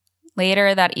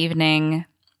later that evening,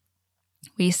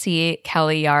 we see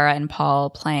Kelly, Yara, and Paul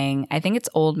playing, I think it's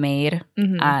Old Maid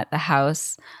at the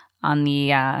house on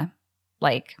the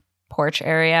like porch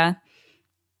area.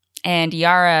 And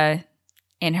Yara,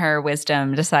 in her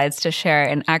wisdom, decides to share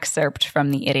an excerpt from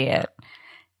The Idiot.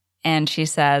 And she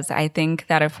says, "I think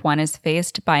that if one is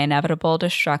faced by inevitable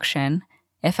destruction,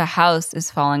 if a house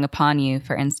is falling upon you,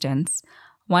 for instance,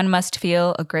 one must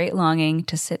feel a great longing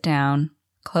to sit down,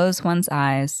 close one's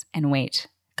eyes, and wait,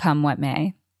 come what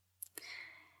may."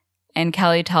 And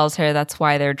Kelly tells her that's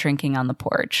why they're drinking on the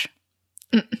porch.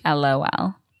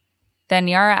 LOL. Then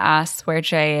Yara asks where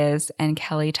Jay is, and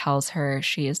Kelly tells her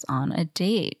she is on a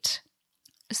date.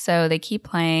 So they keep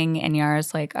playing, and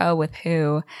Yara's like, "Oh, with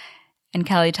who?" And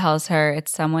Kelly tells her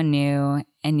it's someone new,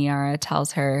 and Yara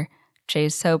tells her,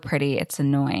 "Jay's so pretty, it's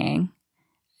annoying."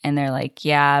 And they're like,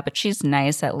 "Yeah, but she's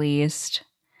nice at least."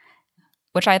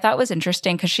 Which I thought was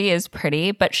interesting because she is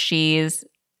pretty, but she's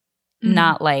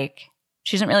not like,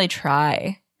 she doesn't really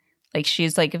try. Like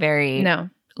she's like very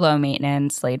low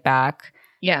maintenance, laid back.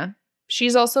 Yeah.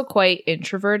 She's also quite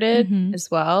introverted as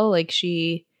well. Like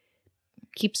she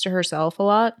keeps to herself a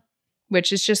lot,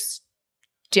 which is just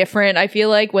different. I feel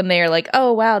like when they're like,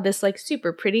 "Oh wow, this like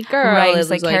super pretty girl," right? It's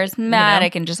like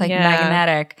charismatic and just like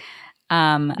magnetic.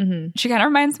 She kind of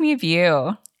reminds me of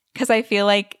you because I feel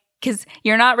like because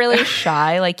you're not really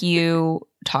shy. Like you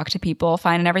talk to people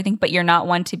fine and everything, but you're not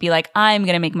one to be like, I'm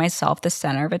going to make myself the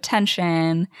center of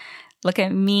attention. Look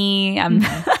at me. I'm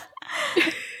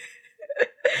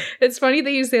It's funny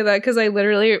that you say that because I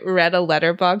literally read a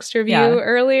Letterboxd review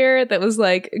earlier that was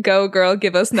like, go girl,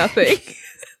 give us nothing.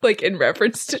 Like in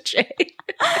reference to Jay.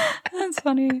 That's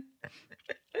funny.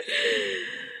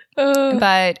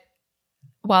 But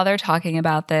while they're talking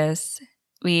about this,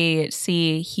 we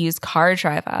see Hugh's car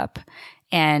drive up,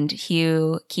 and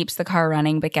Hugh keeps the car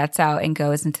running but gets out and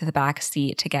goes into the back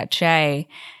seat to get Jay.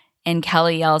 And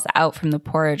Kelly yells out from the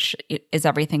porch, is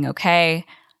everything okay?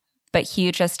 But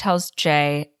Hugh just tells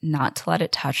Jay not to let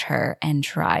it touch her and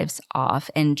drives off.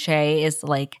 And Jay is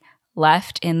like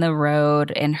left in the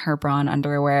road in her bra and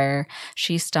underwear.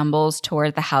 She stumbles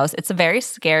toward the house. It's a very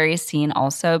scary scene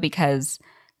also because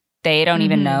they don't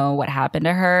even know what happened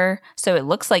to her. So it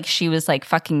looks like she was like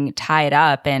fucking tied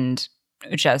up and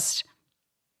just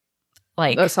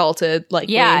like assaulted. Like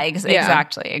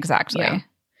exactly.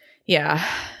 Yeah.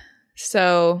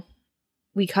 So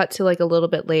we cut to like a little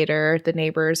bit later. The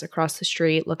neighbors across the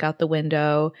street look out the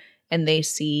window and they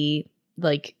see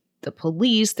like the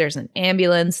police. There's an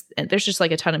ambulance and there's just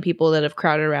like a ton of people that have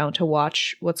crowded around to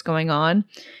watch what's going on.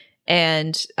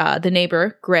 And the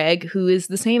neighbor, Greg, who is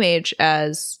the same age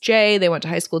as Jay, they went to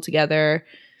high school together.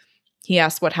 He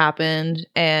asked what happened.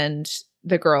 And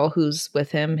the girl who's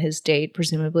with him, his date,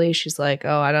 presumably, she's like,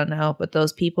 oh, I don't know, but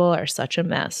those people are such a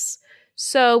mess.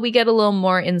 So we get a little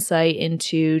more insight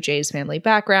into Jay's family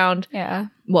background. Yeah.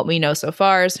 What we know so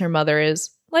far is her mother is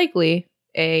likely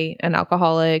an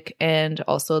alcoholic, and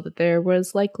also that there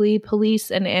was likely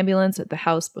police and ambulance at the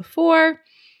house before.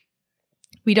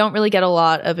 We don't really get a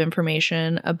lot of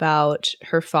information about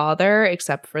her father,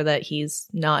 except for that he's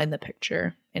not in the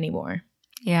picture anymore.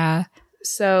 Yeah.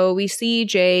 So we see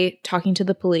Jay talking to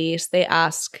the police. They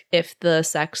ask if the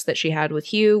sex that she had with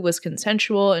Hugh was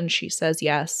consensual, and she says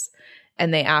yes.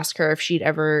 And they ask her if she'd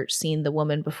ever seen the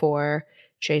woman before.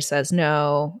 Jay says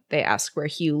no. They ask where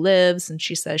Hugh lives, and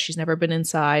she says she's never been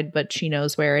inside, but she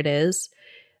knows where it is.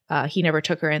 He never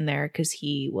took her in there because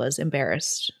he was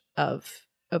embarrassed of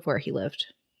where he lived.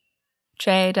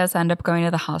 Jay does end up going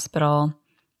to the hospital.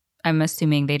 I'm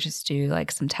assuming they just do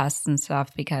like some tests and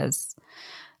stuff because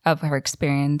of her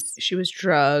experience. She was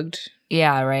drugged.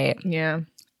 Yeah, right. Yeah.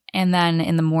 And then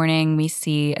in the morning, we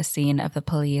see a scene of the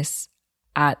police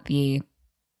at the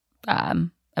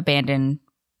abandoned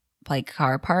like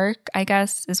car park, I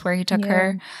guess, is where he took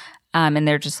her. And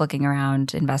they're just looking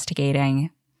around,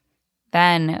 investigating.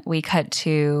 Then we cut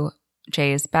to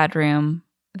Jay's bedroom.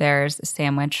 There's a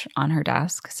sandwich on her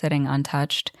desk sitting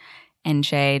untouched. And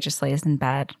Jay just lays in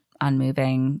bed,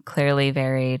 unmoving, clearly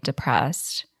very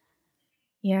depressed.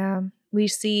 Yeah. We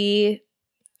see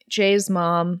Jay's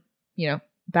mom,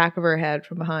 back of her head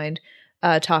from behind,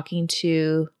 talking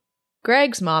to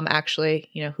Greg's mom, actually,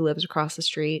 who lives across the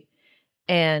street.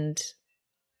 And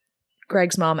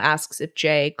Greg's mom asks if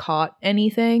Jay caught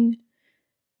anything.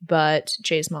 But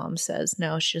Jay's mom says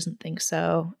no, she doesn't think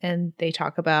so. And they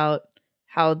talk about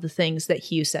how the things that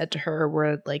Hugh said to her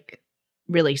were like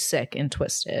really sick and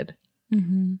twisted.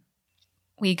 Mm-hmm.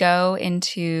 We go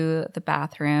into the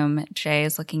bathroom. Jay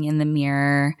is looking in the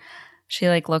mirror. She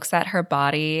like looks at her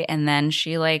body, and then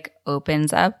she like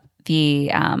opens up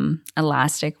the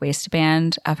elastic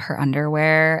waistband of her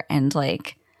underwear and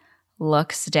like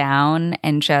looks down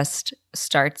and just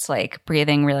starts like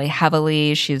breathing really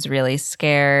heavily. She's really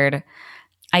scared.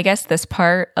 I guess this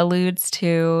part alludes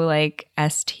to like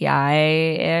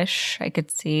STI-ish, I could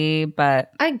see,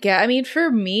 but I mean, for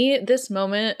me, this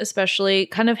moment especially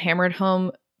kind of hammered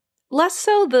home less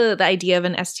so the idea of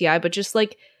an STI, but just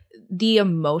like the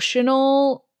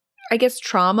emotional, I guess,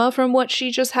 trauma from what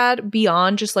she just had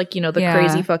beyond just like, the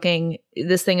crazy fucking,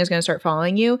 this thing is going to start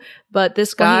following you. But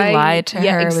this guy he lied to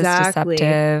her, exactly. Was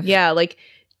deceptive. Yeah, like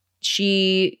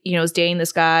she, is dating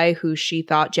this guy who she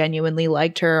thought genuinely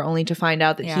liked her, only to find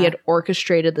out that he had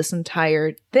orchestrated this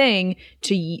entire thing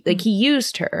to, like, he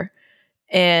used her.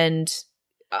 And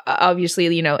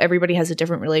obviously, everybody has a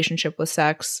different relationship with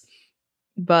sex.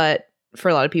 But for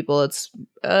a lot of people, it's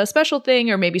a special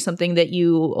thing, or maybe something that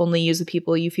you only use with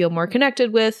people you feel more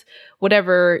connected with,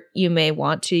 whatever you may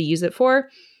want to use it for.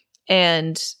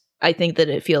 And I think that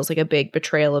it feels like a big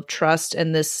betrayal of trust.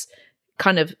 And this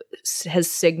kind of has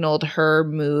signaled her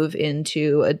move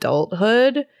into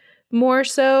adulthood more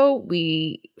so.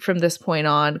 We, from this point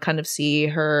on, kind of see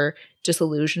her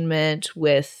disillusionment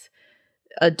with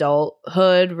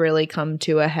adulthood really come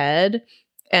to a head.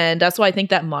 And that's why I think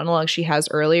that monologue she has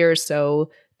earlier is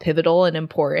so pivotal and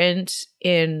important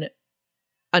in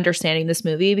understanding this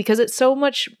movie, because it's so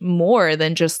much more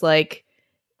than just like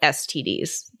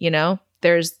STDs,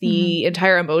 there's the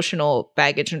entire emotional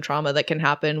baggage and trauma that can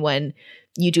happen when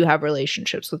you do have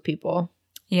relationships with people.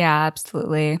 Yeah,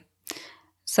 absolutely.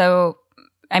 So,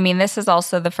 I mean, this is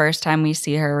also the first time we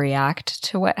see her react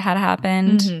to what had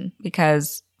happened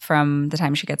because from the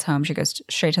time she gets home, she goes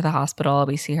straight to the hospital.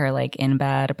 We see her like in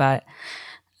bed, but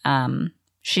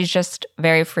she's just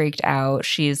very freaked out.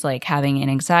 She's like having an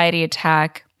anxiety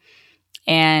attack.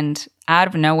 And out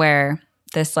of nowhere,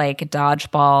 this like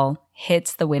dodgeball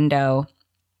hits the window.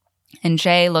 And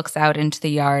Jay looks out into the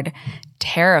yard,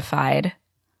 terrified,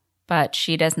 but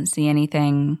she doesn't see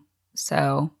anything.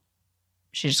 So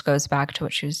she just goes back to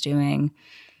what she was doing.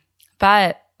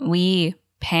 But we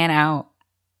pan out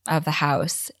of the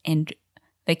house and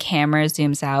the camera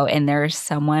zooms out and there's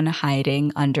someone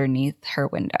hiding underneath her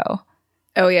window.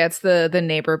 Oh, yeah. It's the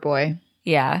neighbor boy.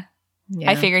 Yeah.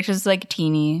 I figured it was like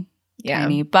tiny,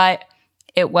 tiny, but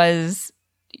it was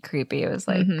creepy. It was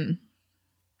like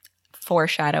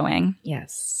foreshadowing.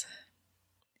 Yes.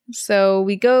 So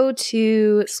we go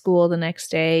to school the next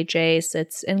day. Jay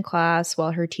sits in class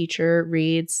while her teacher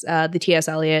reads the T.S.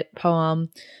 Eliot poem,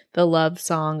 The Love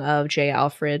Song of J.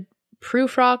 Alfred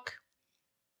Prufrock.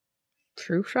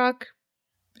 Prufrock?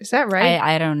 Is that right?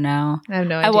 I don't know. I have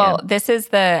no idea. Well, this is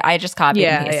I just copied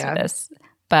and pasted this.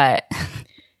 But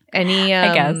any,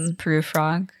 I guess,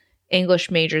 Prufrock.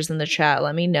 English majors in the chat,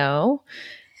 let me know.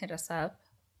 Hit us up.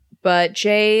 But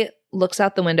Jay looks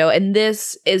out the window, and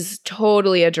this is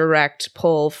totally a direct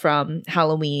pull from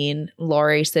Halloween.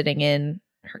 Laurie sitting in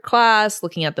her class,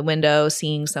 looking out the window,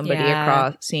 seeing somebody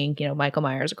seeing, Michael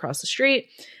Myers across the street.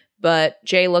 But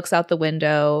Jay looks out the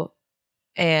window,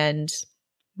 and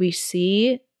we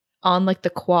see on like the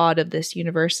quad of this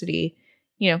university,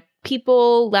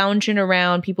 people lounging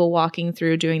around, people walking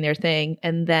through, doing their thing.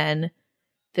 And then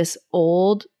this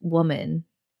old woman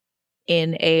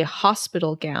in a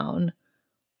hospital gown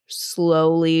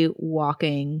slowly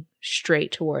walking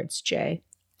straight towards Jay.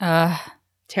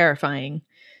 Terrifying.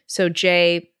 So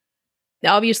Jay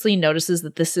obviously notices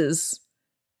that this is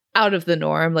out of the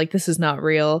norm, like this is not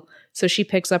real. So she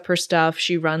picks up her stuff,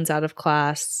 she runs out of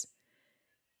class.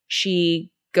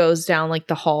 She goes down like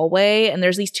the hallway, and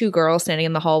there's these two girls standing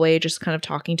in the hallway just kind of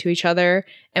talking to each other.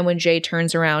 And when Jay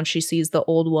turns around, she sees the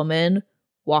old woman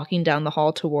walking down the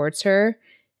hall towards her.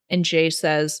 And Jay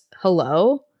says,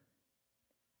 "Hello."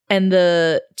 And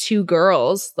the two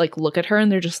girls like look at her and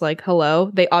they're just like,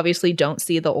 "Hello." They obviously don't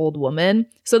see the old woman.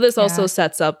 So this also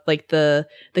sets up like the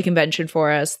convention for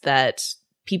us that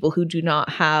people who do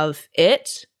not have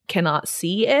it cannot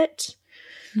see it.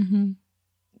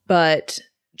 But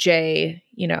Jay,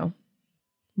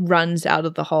 runs out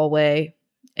of the hallway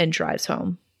and drives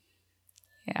home.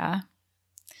 Yeah.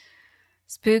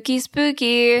 Spooky,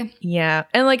 spooky. Yeah.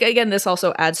 And like, again, this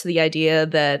also adds to the idea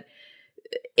that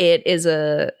it is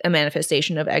a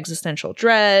manifestation of existential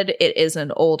dread. It is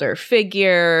an older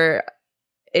figure.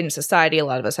 In society, a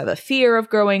lot of us have a fear of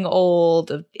growing old,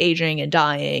 of aging and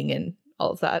dying and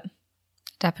all of that.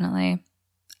 Definitely.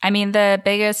 I mean, the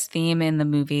biggest theme in the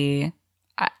movie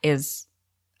is,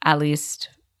 at least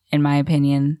in my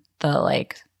opinion, the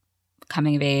like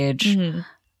coming of age,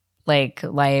 like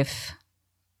life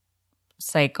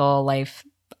cycle, life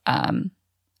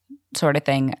sort of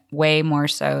thing, way more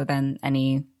so than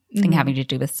anything having to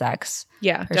do with sex.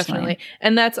 Yeah, personally. Definitely.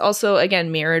 And that's also,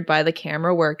 again, mirrored by the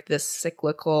camera work, this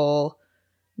cyclical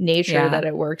nature that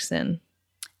it works in.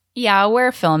 Yeah,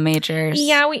 we're film majors.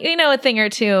 Yeah, we know a thing or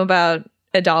two about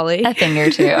a dolly. A thing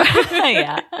or two.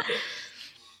 Yeah.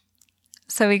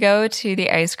 So we go to the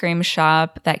ice cream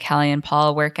shop that Kelly and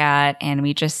Paul work at, and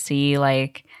we just see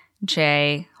like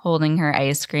Jay holding her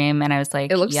ice cream, and I was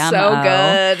like, it looks Yum-o. so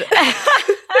good.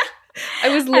 I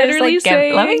was literally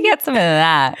saying, let me get some of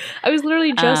that. I was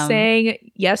literally just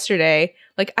saying yesterday,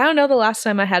 like, I don't know the last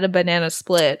time I had a banana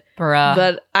split,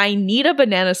 but I need a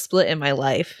banana split in my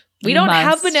life. We don't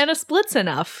have banana splits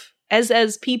enough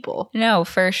as people. No,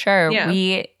 for sure.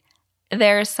 Yeah.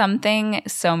 There's something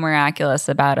so miraculous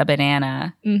about a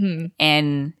banana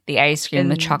and the ice cream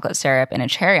with chocolate syrup and a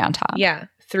cherry on top. Yeah.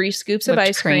 3 scoops of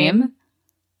ice cream,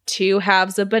 2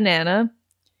 halves of banana,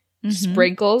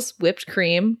 sprinkles, whipped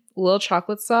cream, a little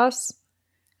chocolate sauce.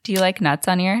 Do you like nuts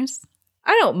on yours?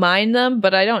 I don't mind them,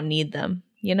 but I don't need them,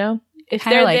 If Kinda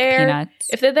they're like there, peanuts.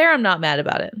 If they're there, I'm not mad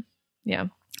about it. Yeah.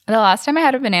 The last time I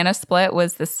had a banana split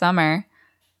was this summer.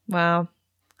 Wow.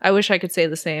 I wish I could say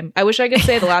the same. I wish I could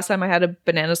say the last time I had a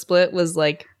banana split was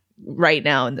like right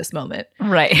now in this moment.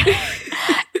 Right.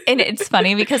 And it's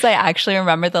funny because I actually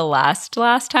remember the last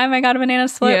time I got a banana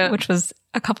split, which was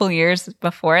a couple years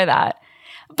before that.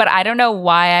 But I don't know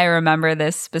why I remember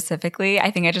this specifically.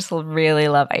 I think I just really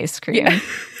love ice cream.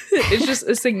 It's just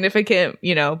a significant,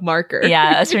 marker.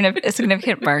 Yeah, a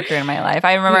significant marker in my life.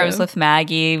 I remember I was with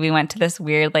Maggie. We went to this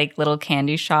weird, like, little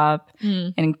candy shop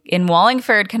in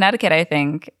Wallingford, Connecticut, I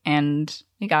think. And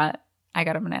I got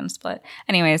a banana split.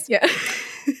 Anyways. Yeah.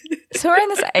 So we're in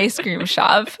this ice cream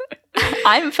shop.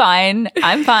 I'm fine.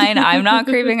 I'm not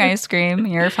craving ice cream.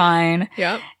 You're fine.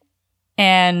 Yeah.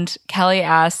 And Kelly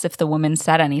asks if the woman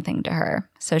said anything to her.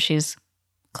 So she's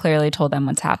clearly told them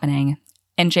what's happening.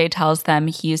 And Jay tells them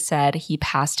he said he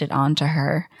passed it on to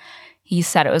her. He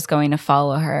said it was going to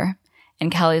follow her.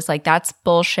 And Kelly's like, that's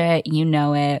bullshit. You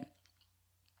know it.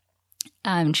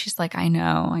 She's like, I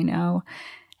know.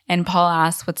 And Paul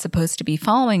asks what's supposed to be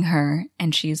following her.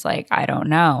 And she's like, I don't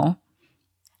know.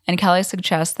 And Kelly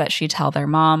suggests that she tell their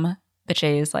mom. But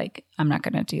Jay is like, I'm not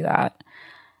going to do that.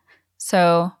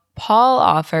 So Paul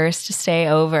offers to stay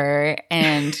over,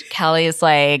 and Kelly's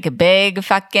like, big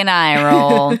fucking eye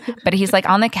roll. But he's like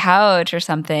on the couch or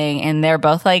something, and they're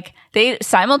both like, they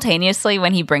simultaneously,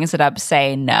 when he brings it up,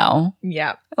 say no.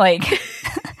 Yeah. Like,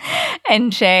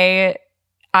 and Jay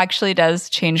actually does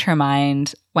change her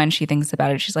mind when she thinks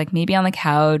about it. She's like, maybe on the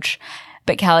couch.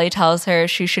 But Kelly tells her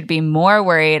she should be more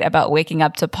worried about waking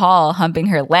up to Paul humping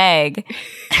her leg.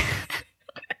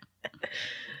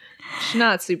 She's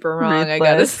not super wrong, I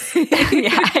gotta say.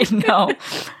 Yeah,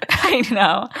 I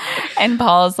know. And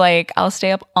Paul's like, I'll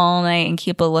stay up all night and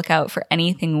keep a lookout for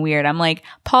anything weird. I'm like,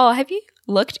 Paul, have you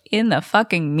looked in the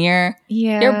fucking mirror?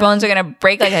 Yeah. Your bones are going to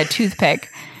break like a toothpick.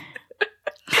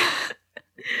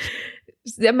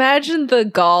 Imagine the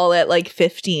gall at like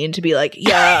 15 to be like,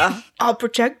 yeah, I'll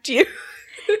protect you.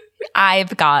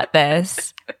 I've got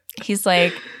this. He's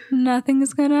like,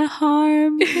 nothing's going to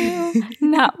harm you.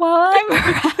 Not while I'm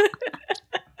around.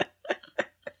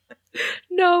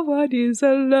 No one is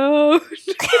alone.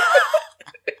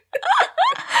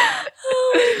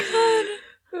 Oh my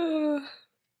God.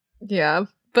 Yeah,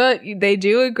 but they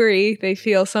do agree. They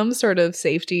feel some sort of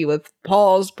safety with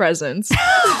Paul's presence.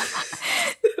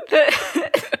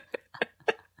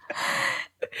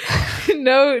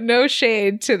 No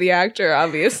shade to the actor,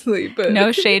 obviously, but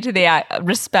no shade to the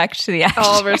respect to the actor.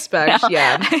 All respect,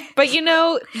 yeah. But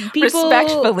people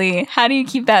respectfully, how do you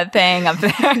keep that thing up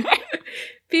there?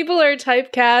 People are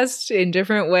typecast in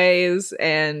different ways,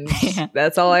 and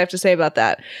that's all I have to say about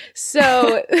that.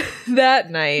 So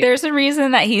that night, there's a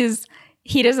reason that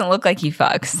he doesn't look like he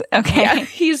fucks. Okay, yeah,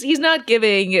 he's not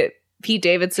giving Pete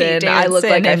Davidson I look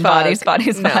like I fuck.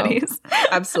 Bodies.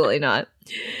 Absolutely not.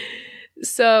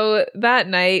 So that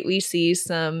night, we see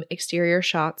some exterior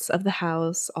shots of the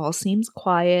house. All seems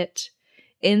quiet.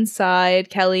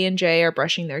 Inside, Kelly and Jay are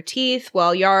brushing their teeth,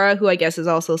 while Yara, who I guess is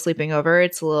also sleeping over,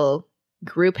 it's a little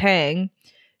group hang.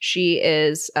 She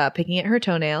is picking at her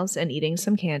toenails and eating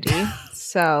some candy.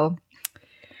 So,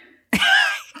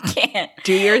 can't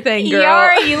do your thing, girl.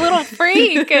 Yara, you little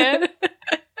freak.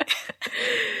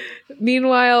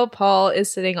 Meanwhile, Paul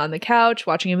is sitting on the couch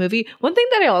watching a movie. One thing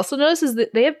that I also noticed is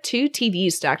that they have two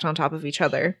TVs stacked on top of each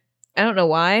other. I don't know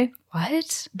why.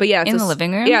 What? But yeah, it's in the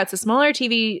living room? Yeah, it's a smaller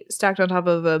TV stacked on top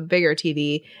of a bigger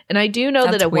TV. And I do know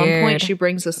that at one point she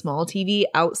brings a small TV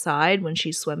outside when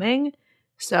she's swimming.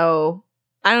 So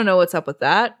I don't know what's up with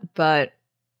that, but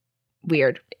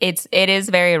weird. It is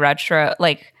very retro.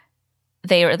 Like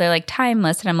they're like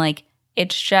timeless, and I'm like,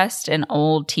 it's just an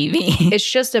old TV. It's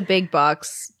just a big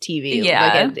box TV.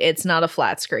 Yeah. Like it's not a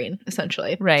flat screen,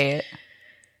 essentially. Right.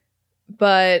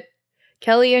 But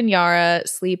Kelly and Yara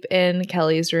sleep in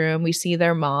Kelly's room. We see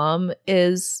their mom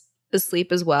is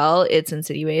asleep as well. It's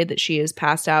insinuated that she is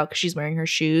passed out because she's wearing her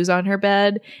shoes on her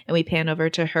bed. And we pan over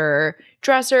to her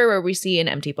dresser where we see an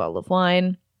empty bottle of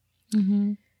wine.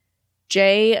 Mm-hmm.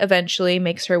 Jay eventually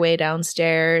makes her way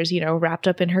downstairs, wrapped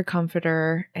up in her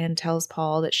comforter, and tells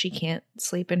Paul that she can't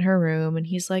sleep in her room. And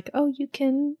he's like, oh, you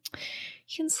can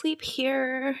sleep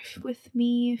here with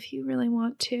me if you really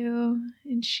want to.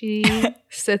 And she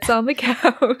sits on the couch.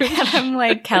 And I'm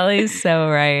like, Kelly's so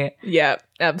right. Yeah,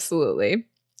 absolutely.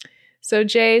 So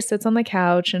Jay sits on the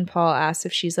couch and Paul asks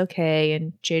if she's okay.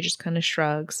 And Jay just kind of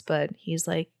shrugs, but he's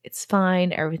like, it's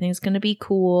fine. Everything's going to be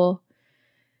cool.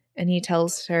 And he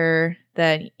tells her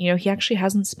that, he actually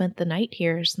hasn't spent the night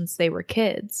here since they were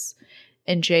kids.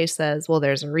 And Jay says, well,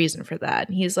 there's a reason for that.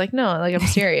 And he's like, no, like, I'm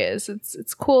serious.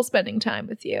 It's cool spending time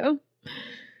with you.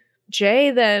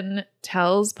 Jay then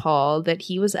tells Paul that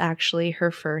he was actually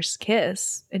her first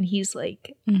kiss. And he's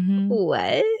like,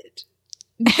 what?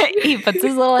 He puts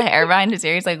his little hair behind his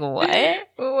ear. He's like, what?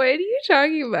 What are you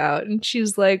talking about? And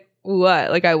she's like,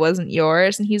 what? Like, I wasn't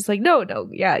yours? And he's like, no,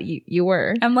 yeah, you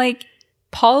were. I'm like,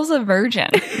 Paul's a virgin.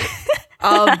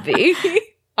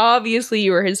 Obviously,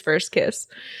 you were his first kiss.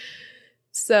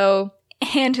 So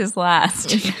And his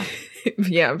last.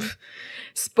 Yeah.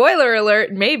 Spoiler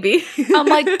alert, maybe. I'm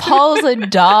like, Paul's a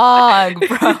dog,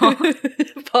 bro.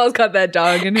 Paul's got that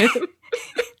dog in him.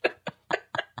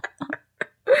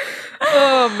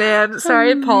 Oh, man.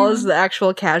 Sorry, Paul is the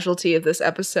actual casualty of this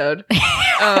episode.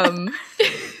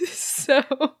 So...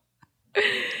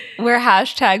 We're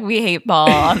hashtag we hate Paul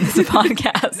on this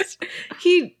podcast.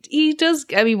 He does,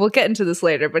 I mean, we'll get into this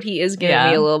later, but he is giving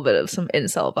me a little bit of some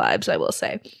incel vibes, I will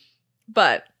say.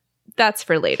 But that's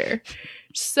for later.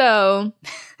 So,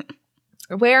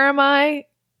 where am I?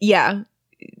 Yeah,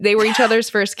 they were each other's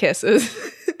first kisses.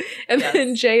 And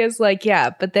then Jay is like,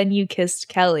 yeah, but then you kissed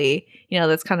Kelly. You know,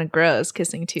 that's kind of gross,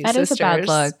 kissing two sisters. That is a bad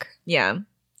look. Yeah,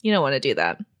 you don't want to do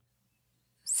that.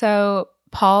 So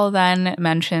Paul then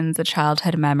mentions a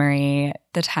childhood memory,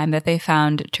 the time that they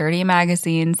found dirty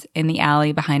magazines in the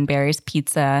alley behind Barry's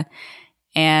Pizza.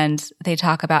 And they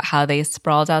talk about how they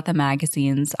sprawled out the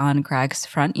magazines on Greg's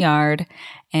front yard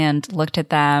and looked at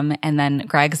them. And then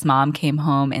Greg's mom came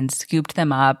home and scooped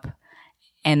them up.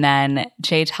 And then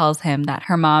Jay tells him that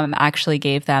her mom actually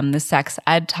gave them the sex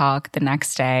ed talk the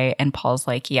next day. And Paul's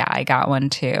like, yeah, I got one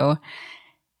too.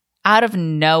 Out of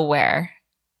nowhere,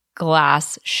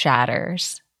 glass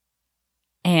shatters.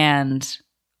 And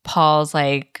Paul's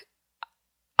like,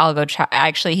 I'll go check.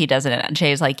 Actually, he doesn't.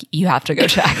 Jay's like, you have to go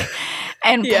check.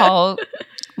 And Paul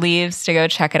leaves to go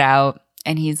check it out.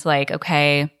 And he's like,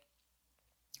 okay,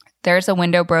 there's a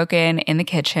window broken in the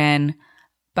kitchen,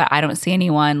 but I don't see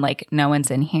anyone. Like, no one's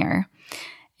in here.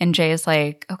 And Jay's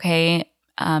like, okay,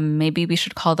 maybe we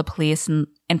should call the police.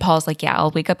 And Paul's like, yeah, I'll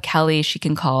wake up Kelly. She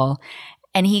can call.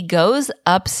 And he goes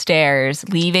upstairs,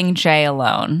 leaving Jay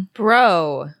alone.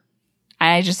 Bro.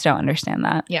 I just don't understand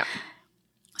that. Yeah.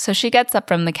 So she gets up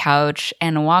from the couch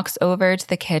and walks over to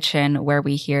the kitchen where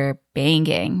we hear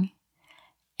banging.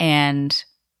 And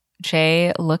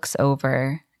Jay looks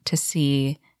over to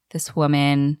see this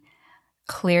woman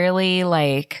clearly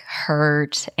like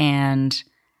hurt, and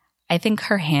I think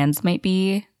her hands might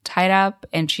be tied up,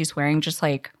 and she's wearing just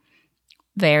like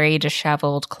very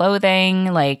disheveled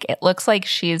clothing. Like it looks like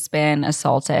she's been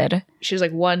assaulted. She's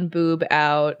like one boob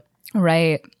out.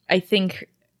 Right. I think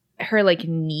her like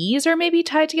knees are maybe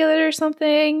tied together or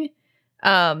something.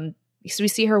 So we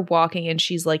see her walking and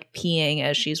she's like peeing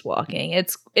as she's walking.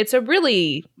 It's a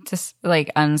really just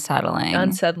like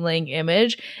unsettling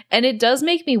image. And it does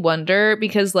make me wonder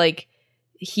because like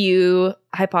Hugh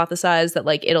hypothesized that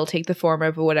like it'll take the form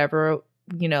of whatever,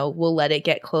 you know, will let it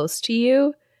get close to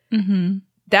you. Mm-hmm.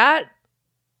 That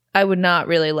I would not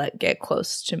really let get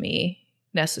close to me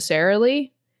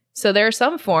necessarily. So there are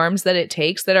some forms that it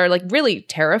takes that are like really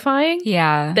terrifying.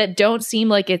 Yeah. That don't seem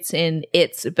like it's in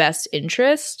its best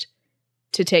interest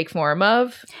to take form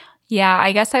of. Yeah,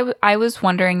 I guess I was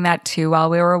wondering that too while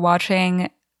we were watching.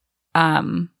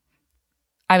 I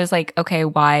was like, okay,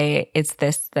 why is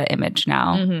this the image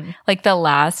now? Mm-hmm. Like the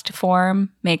last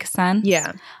form makes sense.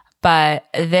 Yeah. But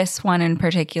this one in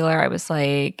particular, I was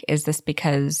like, is this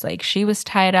because like she was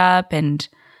tied up and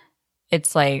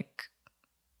it's like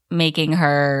making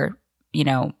her, you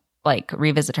know, like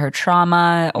revisit her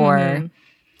trauma? Or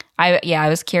I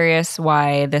was curious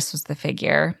why this was the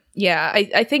figure. Yeah,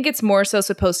 I think it's more so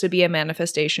supposed to be a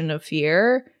manifestation of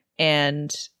fear, and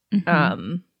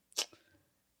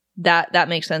that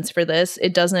makes sense for this.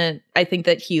 It doesn't. I think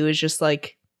that Hugh is just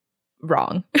like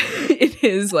wrong. It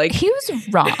is like he was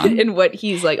wrong in what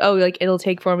he's like. Oh, like it'll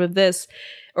take form of this,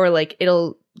 or like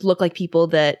it'll look like people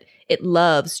that it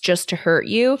loves just to hurt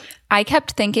you. I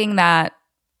kept thinking that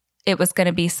it was going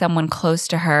to be someone close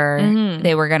to her. Mm-hmm.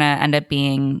 They were going to end up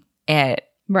being it.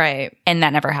 Right. And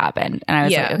that never happened. And I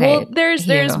was like, okay. Well,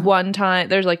 there's one time,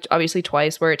 there's like obviously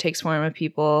twice where it takes form of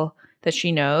people that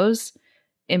she knows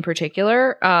in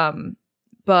particular.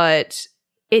 But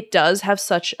it does have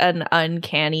such an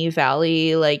uncanny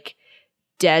valley, like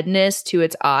deadness to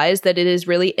its eyes that it is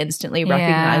really instantly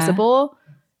recognizable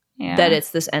that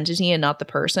it's this entity and not the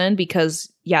person,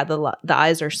 because the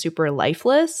eyes are super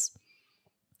lifeless.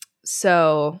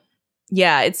 So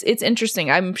yeah, it's interesting.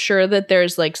 I'm sure that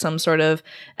there's like some sort of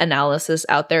analysis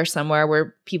out there somewhere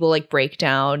where people like break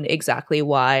down exactly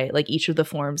why like each of the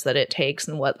forms that it takes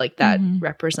and what like that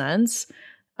represents.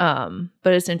 But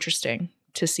it's interesting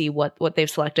to see what they've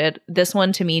selected. This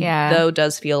one to me though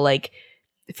does feel like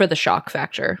for the shock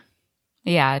factor.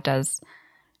 Yeah, it does.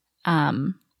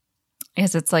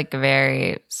 Because it's like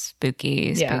very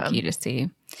spooky to see.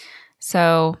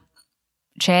 So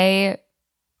Jay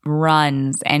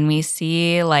runs and we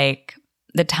see like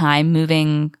the time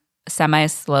moving semi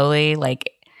slowly, like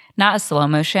not a slow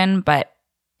motion, but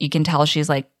you can tell she's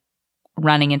like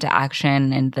running into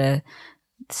action, and the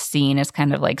scene is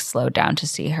kind of like slowed down to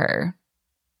see her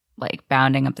like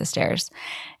bounding up the stairs.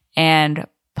 And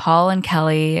Paul and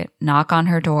Kelly knock on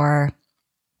her door.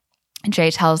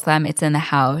 Jay tells them it's in the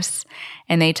house,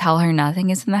 and they tell her nothing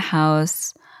is in the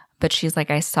house. But she's like,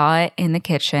 I saw it in the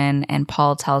kitchen. And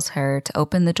Paul tells her to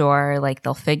open the door, like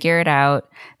they'll figure it out.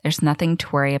 There's nothing to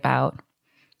worry about.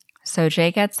 So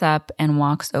Jay gets up and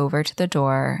walks over to the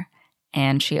door,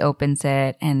 and she opens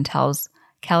it and tells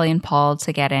Kelly and Paul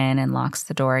to get in and locks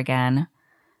the door again.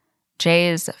 Jay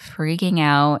is freaking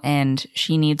out and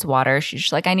she needs water. She's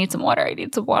just like, I need some water. I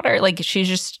need some water. Like, she's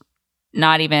just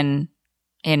not even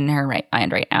in her right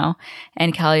mind right now.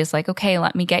 And Kelly's like, okay,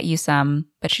 let me get you some.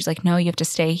 But she's like, no, you have to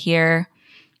stay here.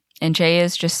 And Jay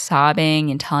is just sobbing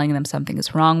and telling them something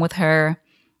is wrong with her.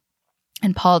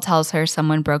 And Paul tells her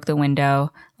someone broke the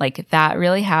window. Like, that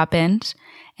really happened.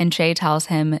 And Jay tells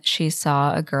him she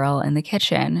saw a girl in the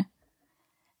kitchen.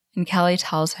 And Kelly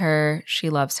tells her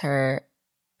she loves her.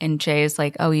 And Jay's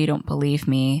like, oh, you don't believe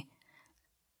me.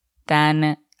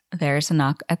 Then there's a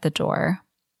knock at the door.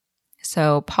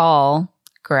 So Paul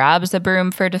grabs a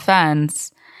broom for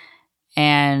defense,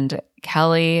 and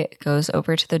Kelly goes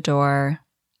over to the door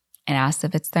and asks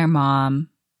if it's their mom,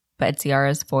 but it's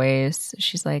Yara's voice.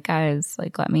 She's like, guys,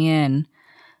 like, let me in.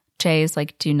 Jay's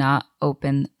like, do not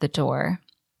open the door.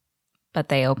 But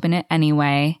they open it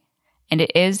anyway, and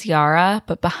it is Yara,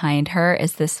 but behind her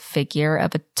is this figure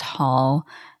of a tall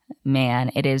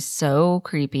man. It is so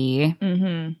creepy.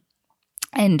 Mm-hmm.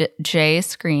 And Jay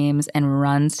screams and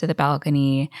runs to the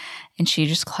balcony, and she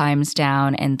just climbs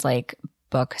down and like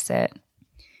books it.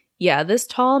 Yeah, this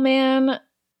tall man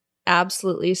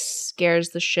absolutely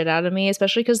scares the shit out of me,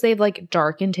 especially because they've like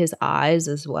darkened his eyes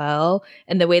as well.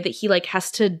 And the way that he like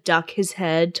has to duck his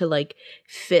head to like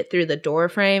fit through the door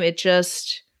frame, it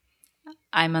just...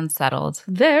 I'm unsettled.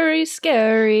 Very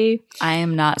scary. I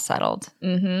am not settled.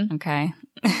 Mm-hmm. Okay.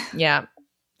 Yeah.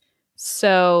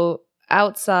 So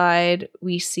outside,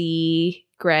 we see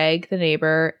Greg, the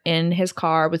neighbor, in his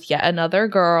car with yet another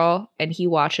girl, and he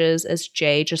watches as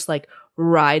Jay just like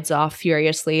rides off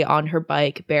furiously on her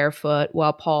bike barefoot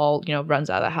while Paul, runs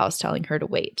out of the house telling her to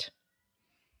wait.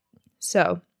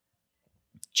 So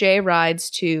Jay rides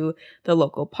to the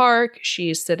local park.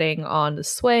 She's sitting on the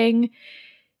swing.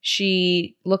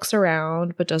 She looks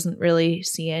around but doesn't really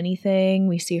see anything.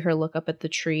 We see her look up at the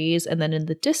trees, and then in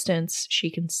the distance,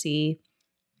 she can see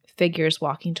figures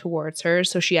walking towards her.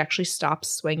 So she actually stops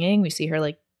swinging. We see her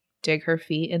like dig her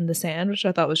feet in the sand, which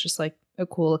I thought was just like a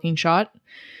cool looking shot.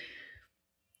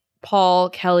 Paul,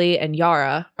 Kelly, and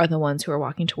Yara are the ones who are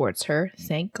walking towards her.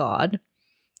 Thank God.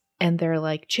 And they're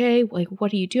like, Jay, like,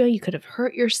 what are you doing? You could have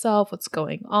hurt yourself. What's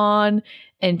going on?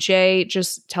 And Jay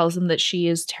just tells them that she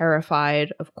is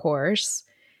terrified, of course.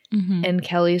 Mm-hmm. And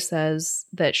Kelly says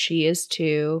that she is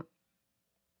too.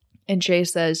 And Jay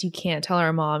says, you can't tell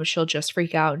our mom. She'll just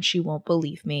freak out and she won't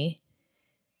believe me.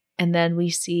 And then we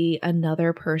see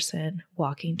another person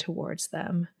walking towards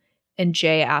them. And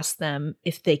Jay asks them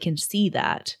if they can see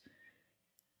that.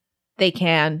 They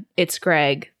can. It's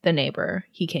Greg, the neighbor.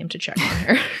 He came to check on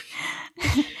her.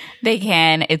 They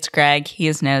can. It's Greg. He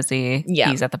is nosy. Yeah.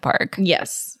 He's at the park.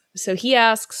 Yes. So he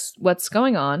asks what's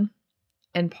going on.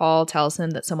 And Paul tells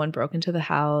him that someone broke into the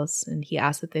house, and he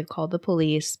asks if they've called the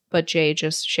police. But Jay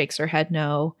just shakes her head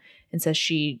no and says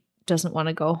she doesn't want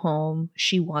to go home.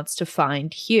 She wants to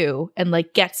find Hugh and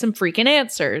like get some freaking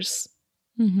answers.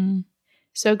 Mm-hmm.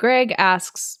 So Greg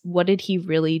asks, what did he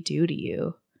really do to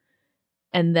you?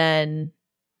 And then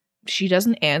she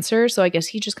doesn't answer. So I guess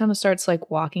he just kind of starts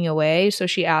like walking away. So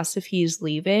she asks if he's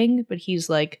leaving, but he's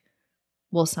like,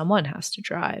 well, someone has to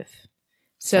drive.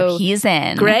 So he's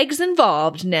in. Greg's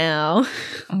involved now.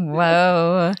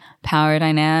 Whoa. Power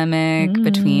dynamic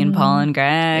between Paul and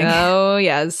Greg. Oh,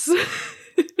 yes.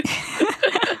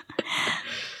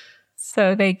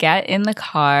 So they get in the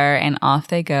car and off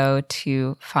they go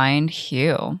to find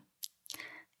Hugh.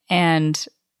 And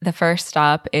the first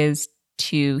stop is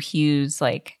to Hugh's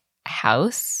like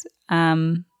house,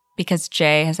 because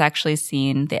Jay has actually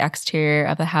seen the exterior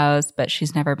of the house, but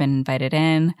she's never been invited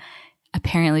in.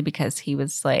 Apparently because he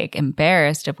was like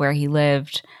embarrassed of where he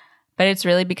lived, but it's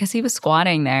really because he was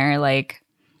squatting there. Like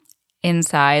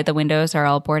inside, the windows are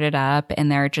all boarded up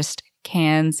and there are just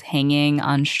cans hanging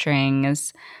on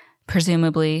strings,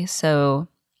 presumably so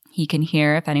he can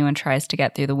hear if anyone tries to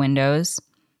get through the windows.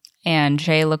 And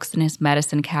Jay looks in his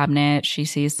medicine cabinet. She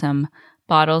sees some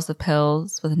bottles of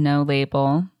pills with no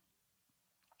label.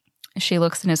 She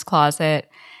looks in his closet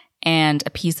and a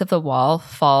piece of the wall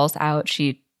falls out.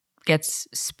 She gets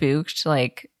spooked,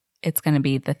 like it's going to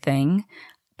be the thing,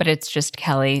 but it's just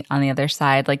Kelly on the other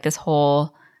side. Like this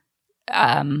whole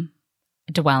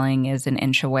dwelling is an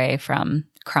inch away from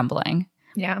crumbling.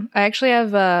 Yeah. I actually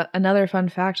have another fun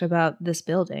fact about this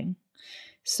building.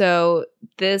 So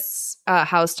this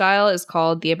house style is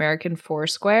called the American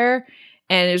Foursquare,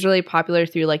 and it was really popular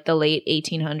through like the late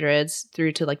 1800s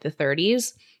through to like the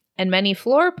 30s. And many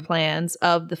floor plans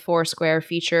of the Foursquare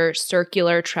feature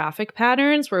circular traffic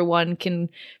patterns where one can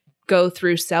go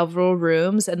through several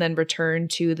rooms and then return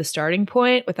to the starting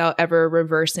point without ever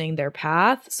reversing their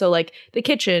path. So like the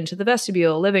kitchen to the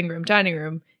vestibule, living room, dining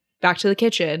room, back to the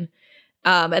kitchen.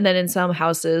 And then in some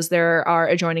houses, there are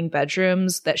adjoining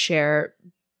bedrooms that share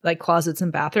like closets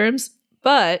and bathrooms.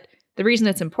 But the reason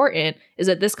it's important is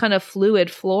that this kind of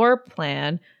fluid floor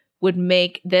plan would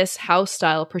make this house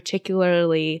style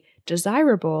particularly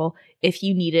desirable if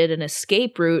you needed an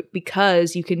escape route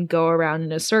because you can go around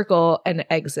in a circle and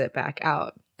exit back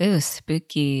out. Ooh,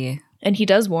 spooky. And he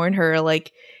does warn her,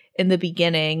 like, in the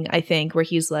beginning, I think, where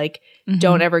he's like,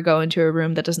 don't ever go into a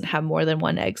room that doesn't have more than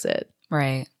one exit.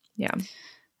 Right.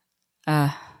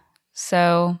 Yeah.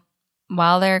 So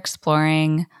while they're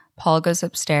exploring, Paul goes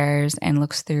upstairs and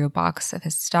looks through a box of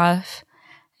his stuff.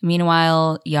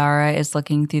 Meanwhile, Yara is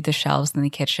looking through the shelves in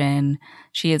the kitchen.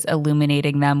 She is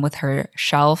illuminating them with her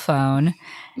shell phone.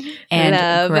 And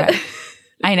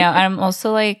I know. I'm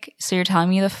also like, so you're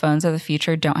telling me the phones of the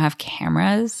future don't have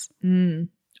cameras?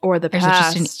 Or the past. Or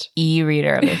is it just an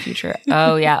e-reader of the future?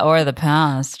 Oh, yeah, or the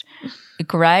past.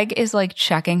 Greg is like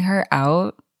checking her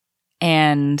out,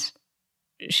 and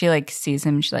she like sees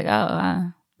him. She's like,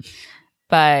 oh.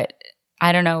 But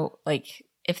I don't know, like,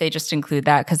 if they just include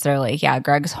that because they're like, yeah,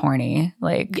 Greg's horny.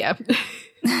 Like, yeah.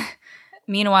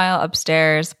 Meanwhile,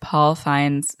 upstairs, Paul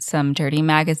finds some dirty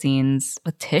magazines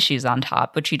with tissues on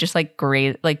top, which he just like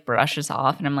brushes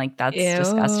off. And I'm like, that's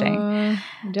disgusting.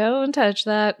 Don't touch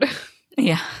that.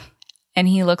 Yeah. And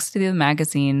he looks through the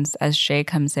magazines as Shay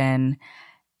comes in,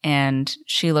 and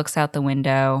she looks out the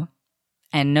window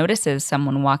and notices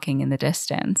someone walking in the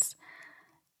distance.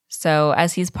 So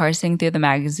as he's parsing through the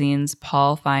magazines,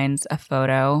 Paul finds a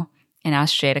photo and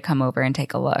asks Shay to come over and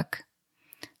take a look.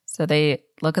 So they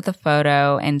look at the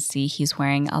photo and see he's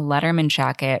wearing a Letterman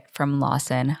jacket from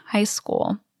Lawson High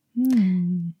School.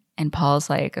 And Paul's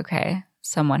like, okay,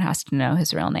 someone has to know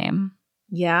his real name.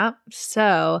 Yeah.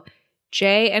 So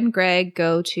Jay and Greg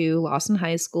go to Lawson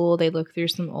High School. They look through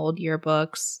some old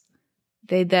yearbooks.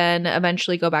 They then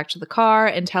eventually go back to the car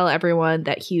and tell everyone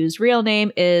that Hugh's real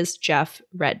name is Jeff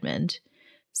Redmond.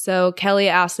 So Kelly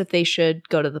asks if they should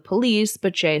go to the police,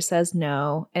 but Jay says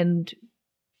no. And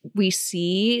we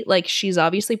see, like, she's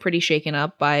obviously pretty shaken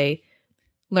up by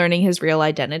learning his real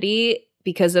identity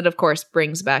because it, of course,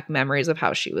 brings back memories of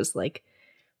how she was, like,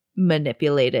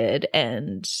 manipulated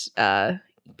and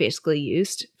basically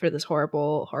used for this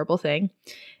horrible, horrible thing.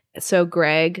 So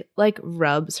Greg, like,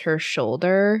 rubs her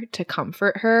shoulder to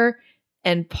comfort her,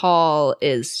 and Paul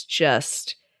is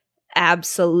just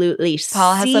absolutely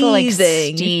Paul has little, like,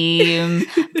 steam,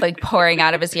 like, pouring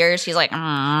out of his ears. He's like, he's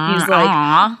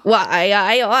like, why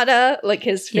I oughta. Like,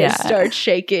 his fist starts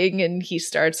shaking, and he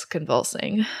starts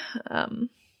convulsing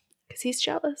because he's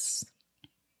jealous.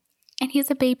 And he's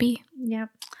a baby. Yeah.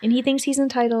 And he thinks he's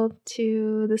entitled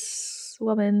to this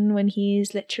woman when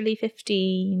he's literally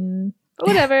 15.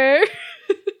 Whatever.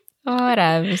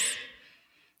 Whatevs.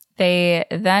 They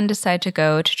then decide to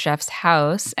go to Jeff's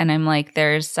house, and I'm like,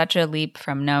 there's such a leap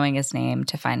from knowing his name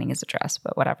to finding his address,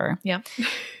 but whatever. Yeah.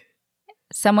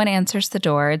 Someone answers the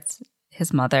door. It's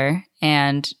his mother,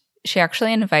 and she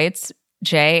actually invites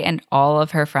Jay and all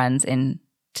of her friends into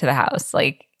the house.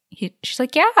 Like, she's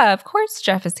like, yeah, of course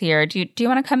Jeff is here. Do you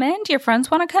want to come in? Do your friends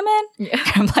want to come in?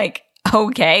 Yeah. I'm like,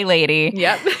 okay, lady.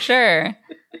 Yep. Sure.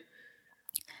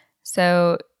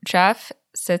 So Jeff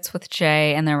sits with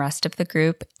Jay and the rest of the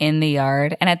group in the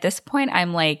yard. And at this point,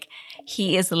 I'm like,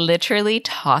 he is literally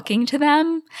talking to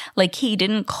them like he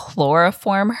didn't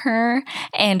chloroform her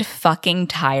and fucking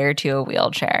tie her to a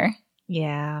wheelchair.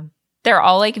 Yeah. They're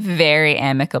all like very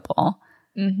amicable.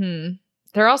 Mm-hmm.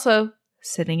 They're also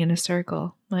sitting in a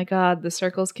circle. My God, the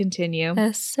circles continue.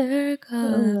 A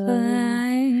circle of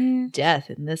life. Death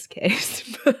in this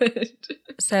case. But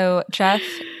So Jeff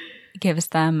gives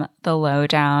them the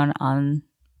lowdown on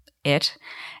it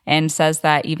and says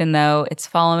that even though it's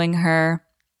following her,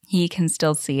 he can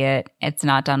still see it. It's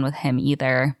not done with him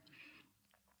either.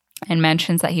 And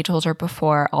mentions that he told her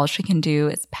before all she can do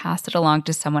is pass it along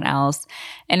to someone else,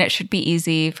 and it should be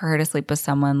easy for her to sleep with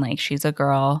someone like she's a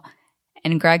girl.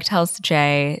 And Greg tells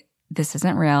Jay this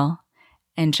isn't real,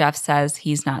 and Jeff says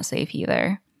he's not safe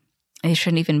either. They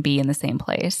shouldn't even be in the same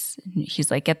place. He's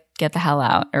like, get the hell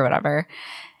out or whatever.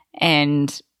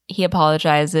 And he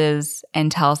apologizes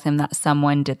and tells him that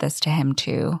someone did this to him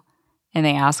too. and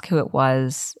they ask who it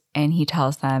was, and he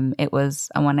tells them it was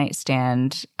a one-night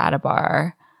stand at a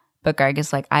bar. But Greg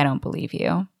is like, I don't believe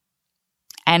you.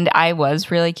 And I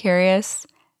was really curious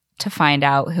to find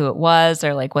out who it was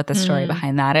or like what the story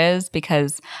behind that is,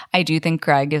 because I do think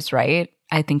Greg is right.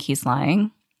 I think he's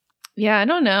lying. Yeah, I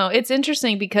don't know. It's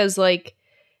interesting because like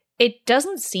it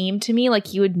doesn't seem to me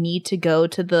like you would need to go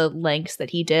to the lengths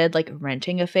that he did, like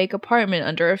renting a fake apartment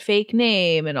under a fake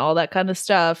name and all that kind of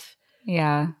stuff.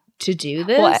 Yeah. To do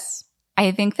this. Well,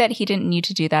 I think that he didn't need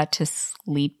to do that to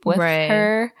sleep with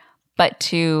her, but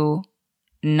to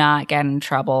not get in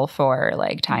trouble for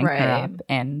like tying her up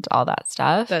and all that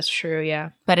stuff. That's true, yeah.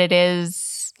 But it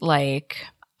is like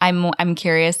I'm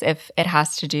curious if it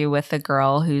has to do with the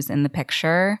girl who's in the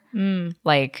picture.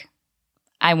 Like,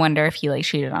 I wonder if he like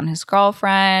cheated on his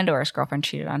girlfriend or his girlfriend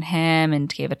cheated on him and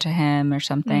gave it to him or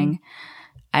something.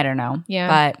 I don't know.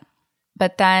 Yeah.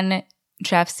 But then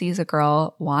Jeff sees a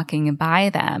girl walking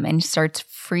by them and starts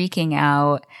freaking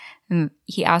out. And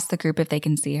he asks the group if they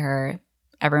can see her.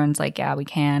 Everyone's like, yeah, we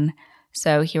can.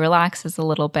 So he relaxes a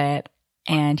little bit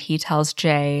and he tells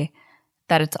Jay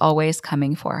that it's always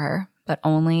coming for her, but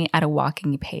only at a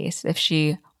walking pace. If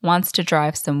she wants to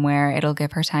drive somewhere, it'll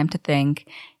give her time to think.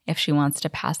 If she wants to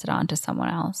pass it on to someone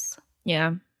else.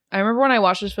 Yeah. I remember when I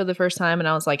watched this for the first time and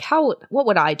I was like, what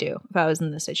would I do if I was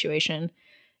in this situation?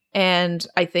 And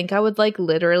I think I would like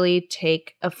literally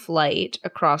take a flight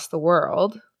across the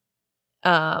world.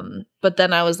 But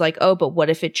then I was like, oh, but what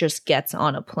if it just gets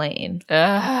on a plane?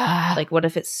 Like, what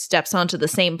if it steps onto the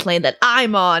same plane that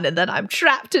I'm on and then I'm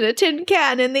trapped in a tin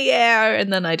can in the air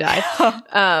and then I die?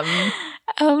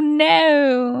 Oh,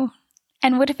 no.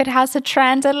 And what if it has a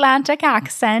transatlantic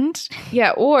accent?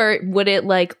 Yeah, or would it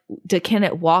like, can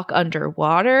it walk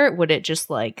underwater? Would it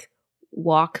just like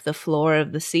walk the floor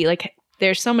of the sea? Like,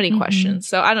 there's so many questions.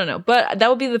 So I don't know. But that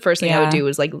would be the first thing I would do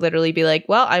is like literally be like,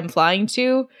 well, I'm flying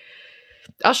to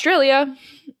Australia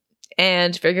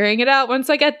and figuring it out once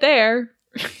I get there.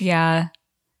 Yeah.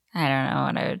 I don't know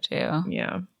what I would do.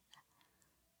 Yeah.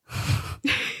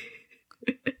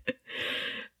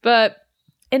 But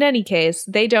in any case,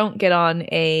 they don't get on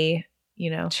a,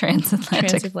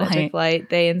 transatlantic flight.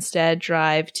 They instead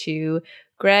drive to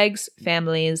Greg's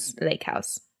family's lake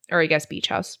house, or I guess beach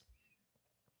house.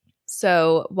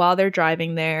 So while they're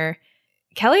driving there,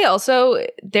 Kelly also,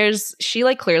 she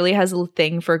like clearly has a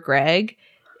thing for Greg.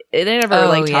 They never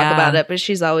talk about it, but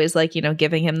she's always like,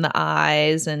 giving him the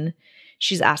eyes, and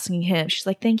she's asking him, she's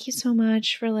like, thank you so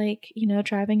much for like,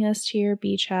 driving us to your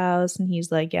beach house. And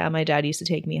he's like, yeah, my dad used to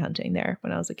take me hunting there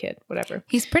when I was a kid, whatever.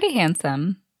 He's pretty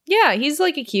handsome. Yeah, he's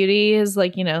like a cutie. His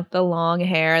like, the long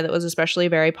hair that was especially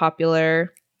very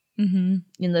popular in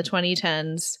the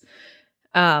 2010s.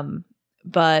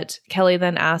 But Kelly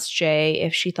then asked Jay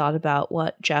if she thought about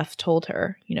what Jeff told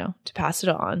her, to pass it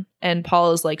on. And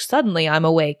Paul is like, suddenly I'm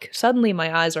awake. Suddenly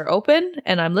my eyes are open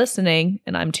and I'm listening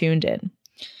and I'm tuned in.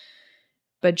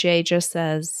 But Jay just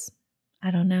says, I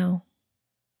don't know.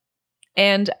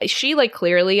 And she like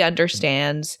clearly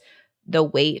understands the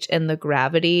weight and the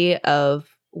gravity of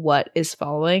what is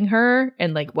following her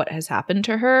and like what has happened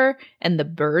to her and the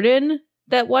burden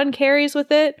that one carries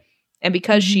with it. And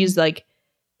because she's like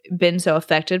been so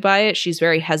affected by it, she's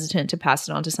very hesitant to pass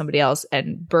it on to somebody else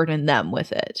and burden them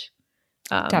with it.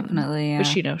 Definitely, yeah.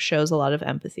 Which, shows a lot of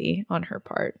empathy on her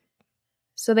part.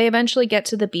 So they eventually get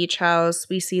to the beach house.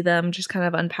 We see them just kind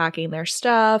of unpacking their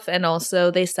stuff. And also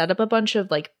they set up a bunch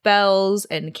of like bells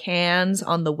and cans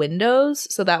on the windows.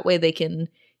 So that way they can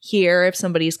hear if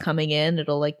somebody's coming in,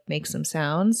 it'll like make some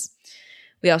sounds.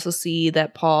 We also see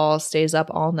that Paul stays up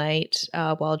all night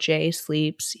while Jay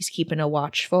sleeps. He's keeping a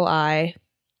watchful eye.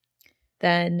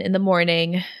 Then in the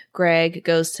morning, Greg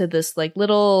goes to this like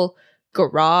little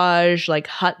garage like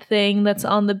hut thing that's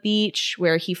on the beach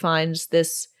where he finds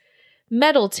this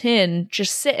metal tin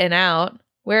just sitting out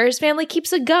where his family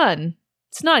keeps a gun.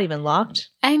 It's not even locked.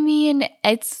 I mean,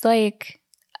 it's like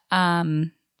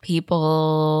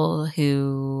people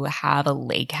who have a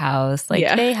lake house, like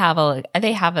they have a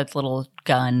little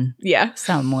gun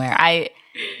somewhere.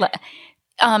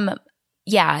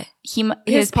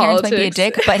 His parents might be a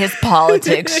dick, but his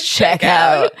politics check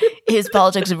out. His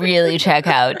politics really check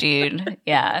out, dude.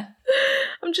 Yeah.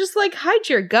 I'm just like, hide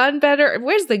your gun better.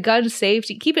 Where's the gun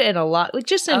safety? Keep it in a lot, like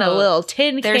just in a little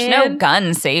tin can. There's no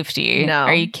gun safety. No.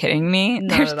 Are you kidding me?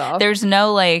 Not at all. There's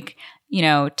no like,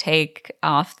 take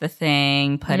off the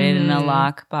thing, put it in a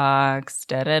lockbox,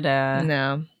 da-da-da.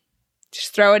 No.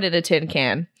 Just throw it in a tin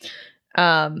can.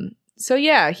 So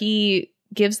yeah, he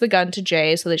gives the gun to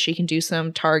Jay so that she can do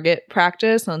some target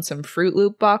practice on some Fruit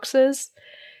Loop boxes.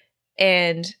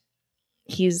 And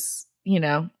he's,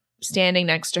 standing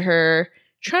next to her,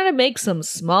 trying to make some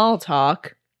small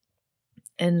talk.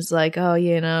 And is like, oh,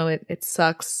 it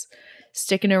sucks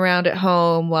sticking around at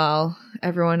home while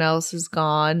everyone else is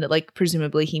gone. Like,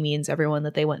 presumably he means everyone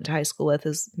that they went to high school with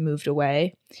has moved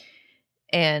away.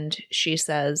 And she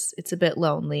says, it's a bit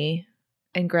lonely.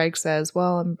 And Greg says,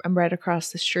 well, I'm right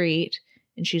across the street.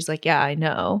 And she's like, yeah, I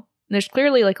know. And there's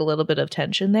clearly like a little bit of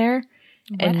tension there.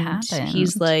 What happened?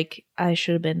 He's like, I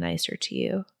should have been nicer to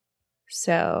you.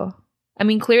 So, I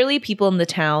mean, clearly people in the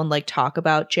town like talk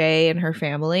about Jay and her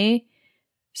family.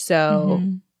 So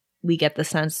we get the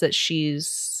sense that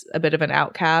she's a bit of an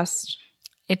outcast.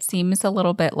 It seems a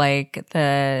little bit like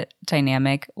the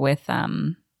dynamic with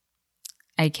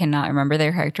I cannot remember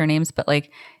their character names, but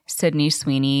like Sydney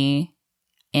Sweeney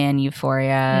in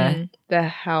Euphoria. The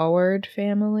Howard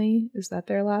family. Is that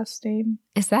their last name?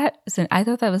 I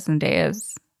thought that was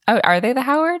Zendaya's. Oh, are they the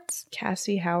Howards?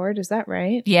 Cassie Howard, is that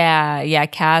right? Yeah,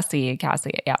 Cassie,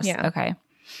 yes. Yeah. Okay.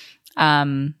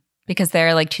 Because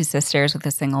they're like two sisters with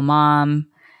a single mom,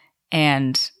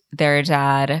 and their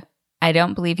dad, I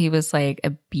don't believe he was like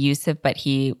abusive, but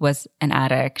he was an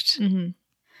addict.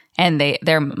 And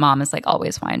their mom is like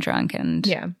always wine drunk, and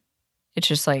it's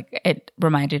just like, it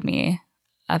reminded me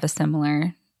of a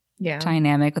similar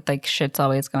dynamic with like shit's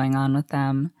always going on with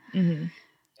them.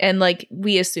 And like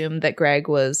we assume that Greg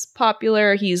was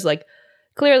popular. He's like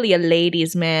clearly a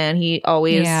ladies' man. He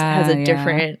always has a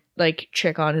different like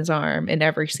chick on his arm in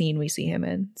every scene we see him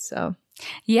in. So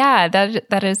yeah,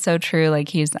 that is so true. Like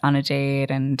he's on a date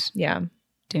and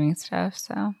doing stuff.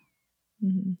 So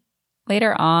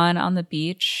later on the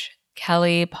beach,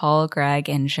 Kelly, Paul, Greg,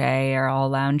 and Jay are all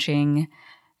lounging.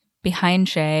 Behind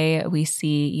Jay, we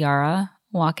see Yara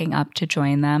walking up to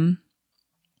join them.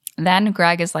 Then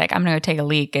Greg is like, I'm going to go take a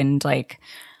leak, and like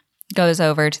goes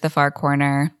over to the far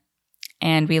corner.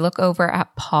 And we look over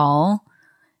at Paul,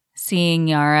 seeing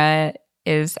Yara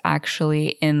is actually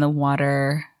in the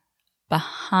water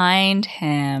behind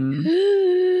him.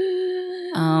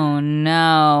 Oh,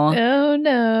 no. Oh,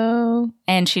 no.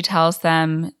 And she tells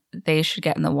them they should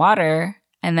get in the water.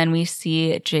 And then we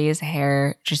see Jay's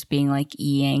hair just being like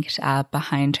yanked up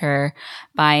behind her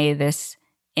by this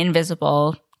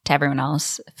invisible to everyone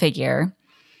else figure.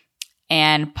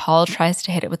 And Paul tries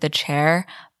to hit it with a chair,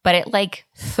 but it like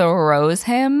throws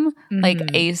him like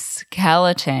a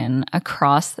skeleton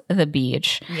across the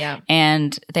beach. Yeah.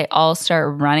 And they all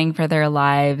start running for their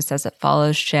lives as it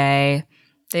follows Jay.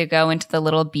 They go into the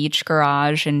little beach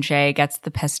garage, and Jay gets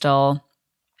the pistol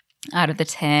out of the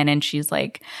tin, and she's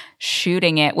like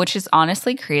shooting it, which is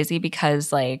honestly crazy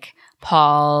because like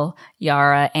Paul,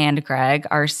 Yara, and Greg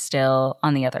are still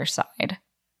on the other side.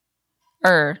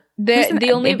 Or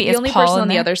the only person on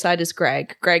the other side is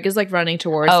Greg. Greg is like running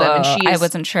towards them, and I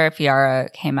wasn't sure if Yara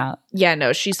came out. Yeah,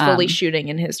 no, she's fully shooting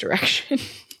in his direction.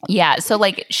 Yeah, so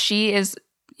like she is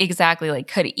exactly like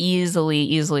could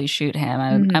easily shoot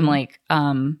him. I'm like,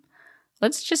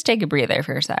 let's just take a breather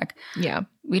for a sec. Yeah,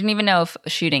 we didn't even know if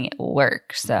shooting it will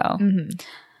work. So,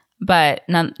 but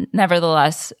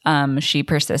nevertheless, she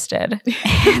persisted.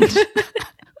 And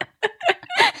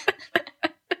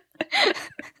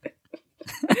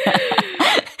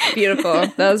beautiful.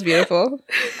 That was beautiful.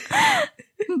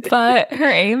 But her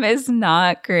aim is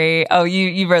not great. Oh,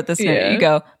 you wrote this note. You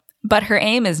go, but her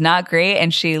aim is not great,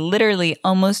 and she literally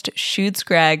almost shoots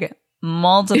Greg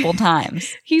multiple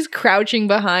times. He's crouching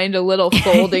behind a little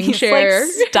folding chair.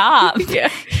 Like, stop.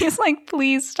 He's like,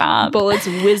 please stop. Bullets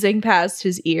whizzing past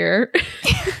his ear.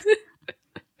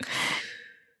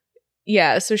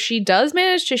 Yeah, so she does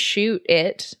manage to shoot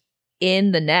it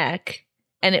in the neck,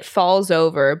 and it falls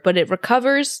over, but it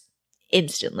recovers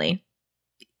instantly.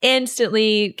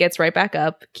 Instantly gets right back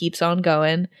up, keeps on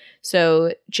going.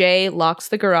 So Jay locks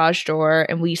the garage door,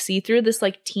 and we see through this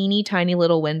like teeny tiny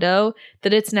little window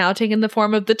that it's now taken the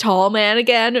form of the tall man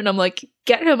again. And I'm like,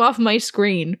 get him off my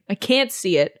screen. I can't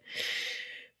see it.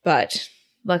 But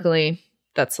luckily,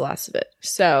 that's the last of it.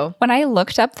 So when I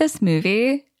looked up this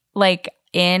movie, like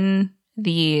in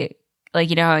the,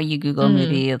 like, you know how you Google a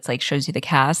movie, it's like shows you the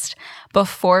cast.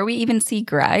 Before we even see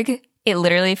Greg, it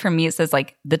literally, for me, it says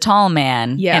like the tall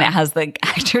man, and it has the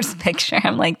actor's picture.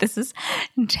 I'm like, this is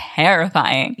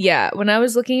terrifying. Yeah, when I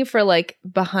was looking for like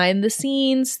behind the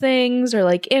scenes things or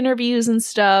like interviews and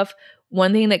stuff,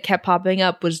 one thing that kept popping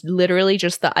up was literally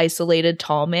just the isolated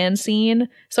tall man scene.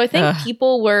 So I think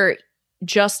people were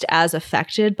just as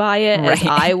affected by it as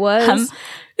I was.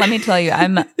 Let me tell you,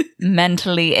 I'm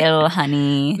mentally ill,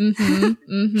 honey, from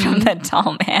the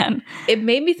tall man. It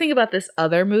made me think about this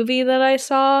other movie that I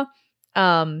saw,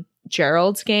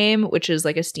 Gerald's Game, which is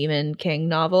like a Stephen King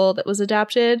novel that was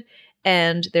adapted.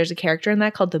 And there's a character in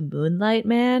that called the Moonlight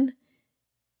Man.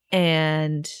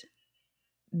 And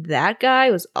that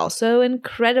guy was also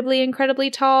incredibly, incredibly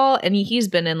tall. And he's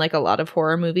been in like a lot of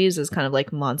horror movies as kind of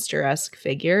like monster-esque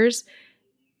figures.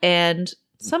 And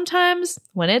sometimes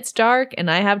when it's dark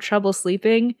and I have trouble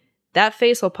sleeping, that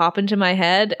face will pop into my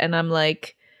head and I'm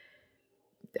like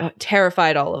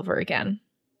terrified all over again.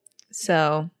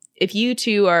 So if you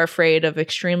too are afraid of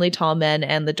extremely tall men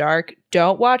and the dark,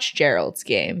 don't watch Gerald's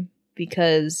Game,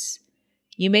 because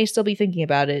you may still be thinking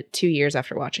about it 2 years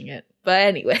after watching it. But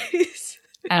anyways.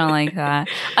 I don't like that.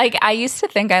 Like, I used to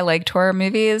think I liked horror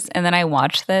movies, and then I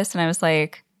watched this and I was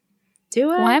like,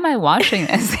 why am I watching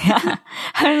this? Yeah.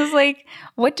 I was like,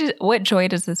 what joy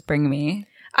does this bring me?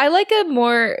 I like a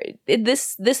more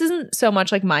this isn't so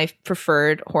much like my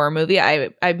preferred horror movie.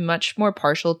 I'm much more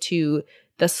partial to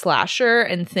the slasher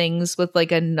and things with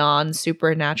like a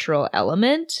non-supernatural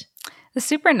element. The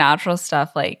supernatural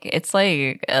stuff, like, it's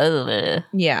like, ugh.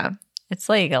 Yeah. It's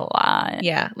like a lot.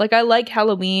 Yeah. Like, I like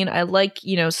Halloween. I like,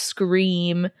 you know,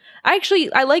 Scream.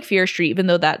 I like Fear Street, even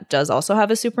though that does also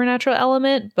have a supernatural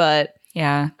element. But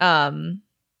yeah.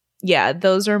 Yeah,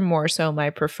 those are more so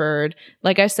my preferred.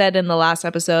 Like I said in the last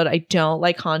episode, I don't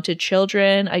like haunted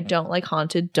children. I don't like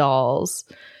haunted dolls.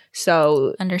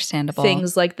 So understandable.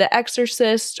 Things like The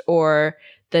Exorcist or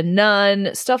The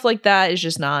Nun, stuff like that is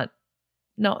just not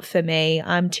for me.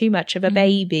 I'm too much of a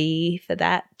baby for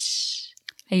that.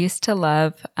 I used to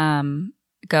love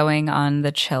going on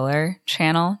the Chiller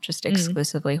channel, just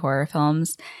exclusively horror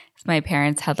films. My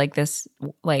parents had like this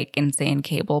like insane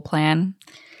cable plan.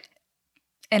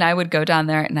 And I would go down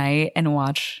there at night and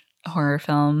watch horror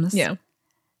films. Yeah.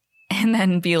 And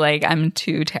then be like, I'm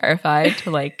too terrified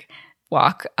to like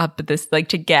walk up this, like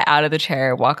to get out of the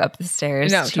chair, walk up the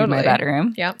stairs to my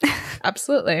bedroom. Yeah,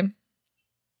 absolutely.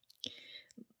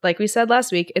 Like we said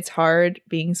last week, it's hard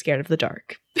being scared of the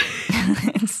dark.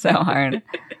 It's so hard.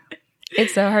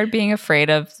 It's so hard being afraid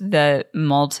of the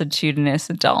multitudinous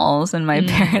dolls in my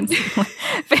parents'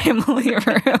 family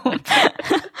room.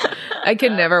 I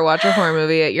could never watch a horror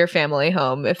movie at your family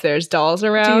home if there's dolls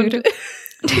around. Dude,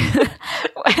 when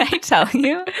I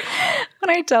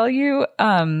tell you,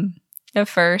 the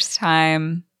first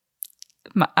time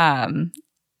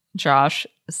Josh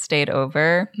stayed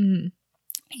over,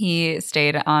 he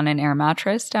stayed on an air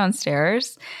mattress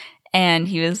downstairs, and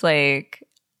he was like,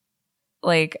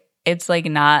 it's like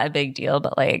not a big deal,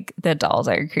 but like the dolls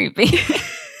are creepy.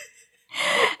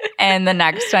 And the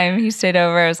next time he stayed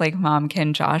over, I was like, Mom,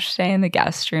 can Josh stay in the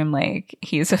guest room? Like,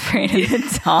 he's afraid of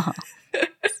the dolls.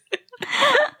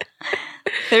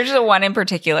 There's just one in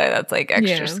particular that's like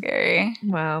extra scary.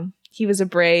 Wow. He was a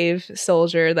brave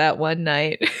soldier that one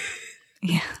night.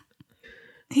 Yeah.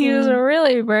 He was a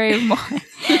really brave boy.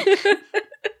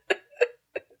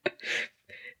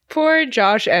 Poor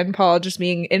Josh and Paul just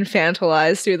being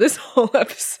infantilized through this whole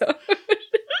episode.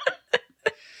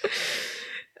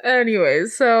 Anyway,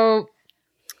 so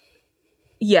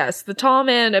yes, the tall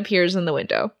man appears in the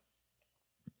window.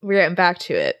 We're getting back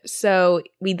to it. So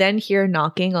we then hear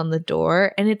knocking on the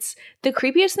door, and it's the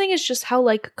creepiest thing is just how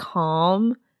like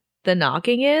calm the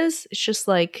knocking is. It's just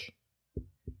like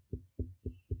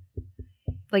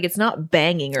it's not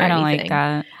banging or anything. I don't like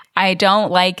that. I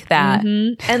don't like that.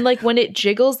 And like when it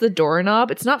jiggles the doorknob,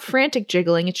 it's not frantic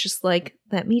jiggling. It's just like,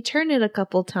 let me turn it a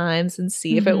couple times and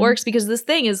see if it works. Because this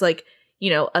thing is like, you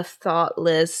know, a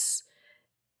thoughtless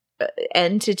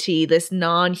entity, this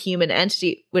non-human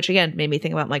entity, which again made me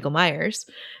think about Michael Myers.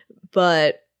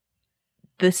 But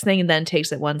this thing then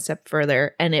takes it one step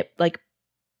further, and it like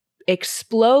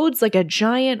explodes like a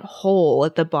giant hole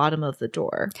at the bottom of the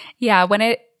door. Yeah, when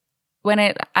it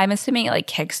I'm assuming it like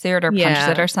kicks through it or punches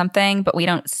it or something, but we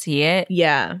don't see it.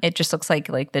 Yeah. It just looks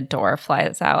like the door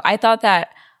flies out. I thought that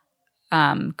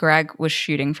Greg was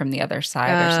shooting from the other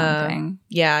side or something.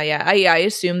 Yeah. I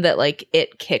assumed that like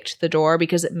it kicked the door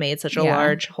because it made such a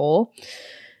large hole.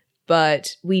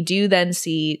 But we do then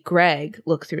see Greg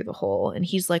look through the hole, and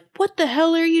he's like, what the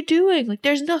hell are you doing? Like,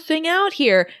 there's nothing out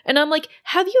here. And I'm like,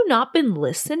 have you not been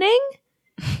listening?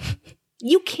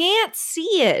 You can't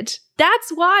see it. That's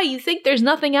why you think there's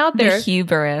nothing out there. The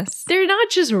hubris. They're not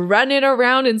just running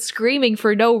around and screaming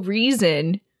for no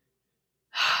reason.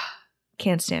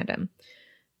 Can't stand him.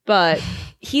 But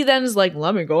he then is like,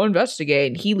 let me go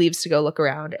investigate. And he leaves to go look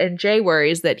around. And Jay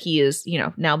worries that he is, you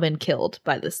know, now been killed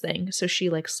by this thing. So she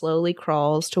like slowly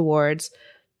crawls towards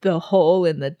the hole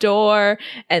in the door,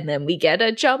 and then we get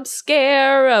a jump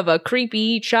scare of a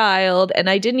creepy child. And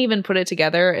I didn't even put it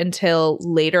together until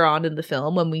later on in the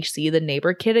film when we see the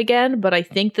neighbor kid again, but I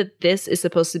think that this is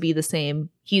supposed to be the same.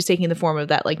 He's taking the form of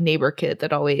that like neighbor kid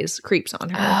that always creeps on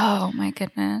her. Oh my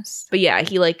goodness. But yeah,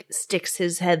 he like sticks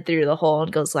his head through the hole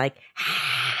and goes like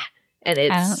and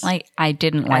it's I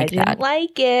didn't like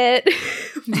it.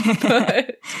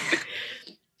 But,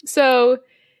 so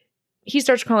he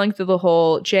starts crawling through the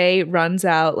hole. Jay runs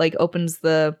out, like opens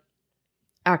the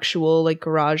actual like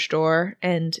garage door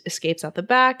and escapes out the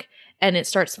back, and it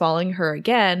starts following her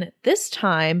again, this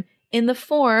time in the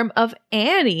form of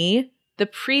Annie, the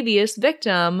previous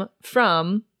victim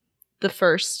from the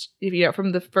first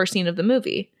scene of the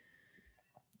movie.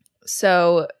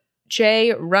 So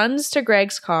Jay runs to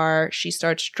Greg's car. She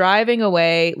starts driving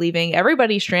away, leaving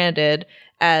everybody stranded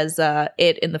as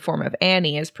it in the form of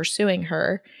Annie is pursuing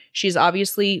her. She's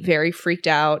obviously very freaked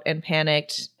out and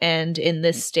panicked, and in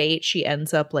this state, she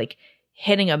ends up like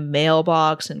hitting a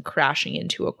mailbox and crashing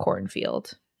into a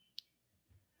cornfield.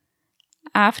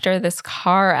 After this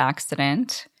car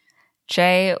accident,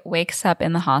 Jay wakes up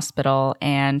in the hospital,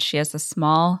 and she has a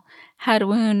small head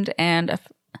wound and a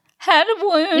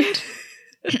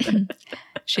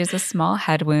She has a small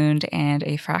head wound and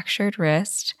a fractured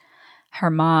wrist. Her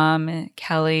mom,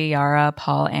 Kelly, Yara,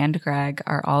 Paul, and Greg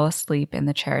are all asleep in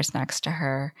the chairs next to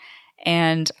her.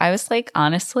 And I was like,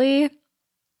 honestly,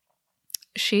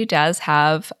 she does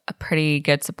have a pretty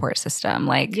good support system.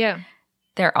 Like, yeah,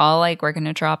 they're all like, we're going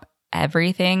to drop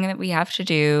everything that we have to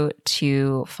do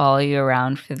to follow you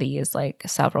around for these like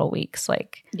several weeks.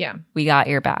 Like, yeah, we got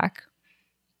your back.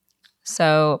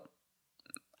 So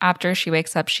after she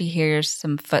wakes up, she hears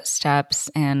some footsteps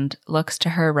and looks to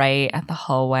her right at the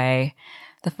hallway.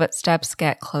 The footsteps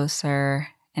get closer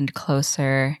and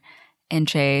closer, and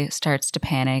Jay starts to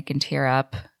panic and tear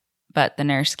up, but the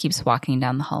nurse keeps walking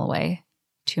down the hallway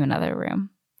to another room.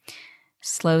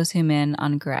 Slow zoom in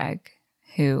on Greg,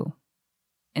 who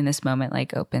in this moment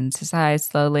like opens his eyes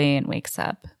slowly and wakes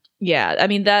up. Yeah, I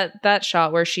mean that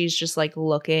shot where she's just like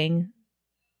looking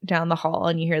down the hall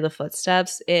and you hear the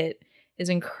footsteps, it is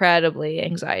incredibly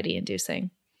anxiety inducing.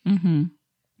 Mm-hmm.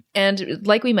 And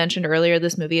like we mentioned earlier,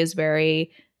 this movie is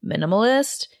very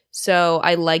minimalist. So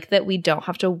I like that we don't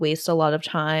have to waste a lot of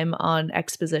time on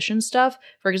exposition stuff.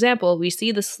 For example, we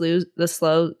see the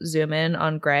slow zoom in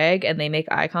on Greg and they make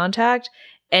eye contact.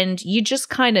 And you just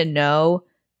kind of know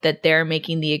that they're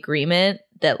making the agreement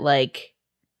that like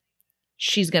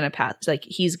she's going to pass, like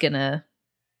she's going to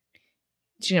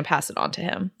pass it on to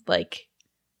him. Like,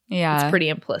 yeah, it's pretty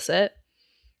implicit.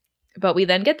 But we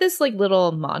then get this like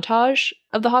little montage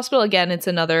of the hospital. Again, it's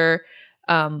another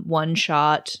one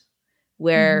shot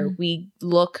where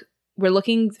we're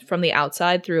looking from the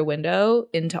outside through a window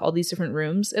into all these different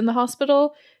rooms in the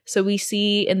hospital. So we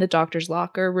see in the doctor's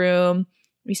locker room,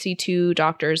 we see two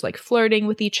doctors like flirting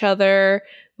with each other.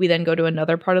 We then go to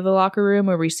another part of the locker room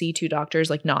where we see two doctors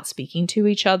like not speaking to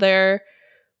each other.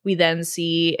 We then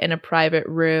see in a private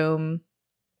room,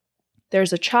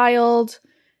 there's a child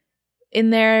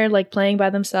in there like playing by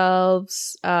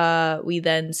themselves. We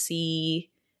then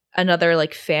see another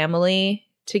like family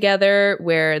together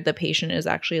where the patient is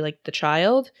actually like the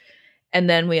child. And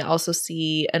then we also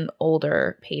see an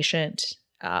older patient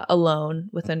alone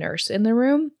with a nurse in the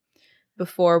room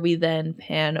before we then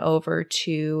pan over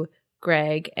to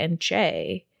Greg and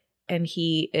Jay, and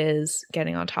he is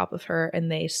getting on top of her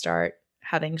and they start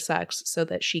having sex so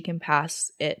that she can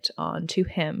pass it on to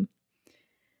him.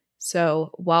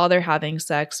 So while they're having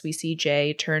sex, we see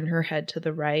Jay turn her head to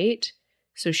the right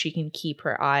so she can keep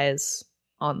her eyes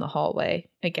on the hallway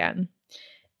again.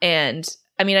 And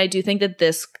I mean, I do think that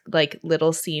this like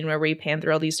little scene where we pan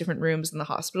through all these different rooms in the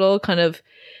hospital kind of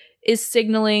is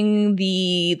signaling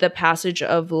the passage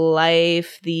of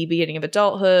life, the beginning of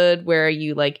adulthood, where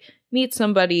you like meet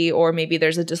somebody, or maybe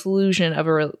there's a disillusionment of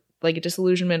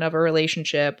a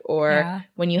relationship, or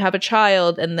when you have a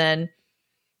child and then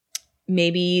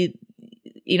maybe,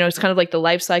 you know, it's kind of like the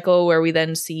life cycle where we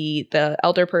then see the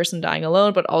elder person dying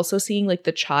alone, but also seeing like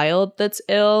the child that's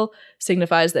ill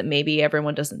signifies that maybe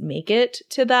everyone doesn't make it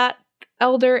to that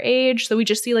elder age. So we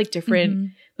just see like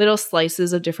different little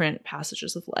slices of different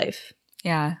passages of life.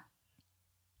 Yeah.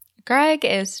 Greg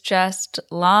is just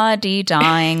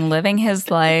la-dee-dying, living his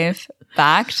life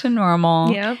back to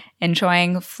normal,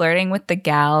 enjoying flirting with the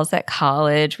gals at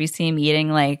college. We see him eating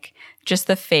like just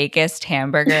the fakest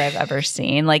hamburger I've ever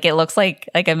seen. Like it looks like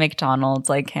a McDonald's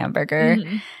like hamburger,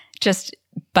 just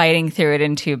biting through it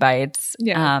in 2 bites.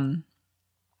 Yeah.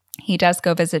 He does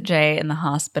go visit Jay in the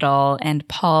hospital, and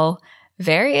Paul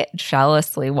very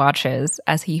jealously watches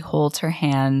as he holds her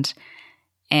hand,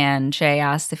 and Jay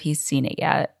asks if he's seen it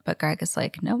yet. But Greg is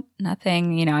like, nope,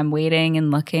 nothing. You know, I'm waiting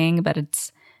and looking, but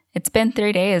it's been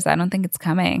 3 days. I don't think it's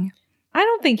coming. I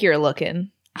don't think you're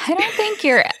looking. I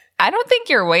don't think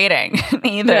you're waiting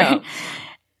either. No.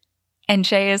 And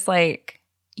Jay is like,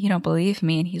 you don't believe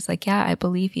me? And he's like, yeah, I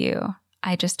believe you.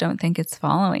 I just don't think it's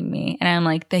following me. And I'm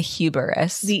like, the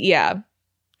hubris. The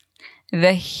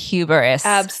hubris.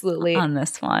 Absolutely. On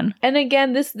this one. And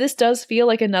again, this does feel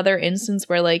like another instance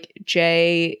where like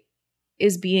Jay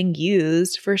is being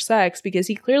used for sex because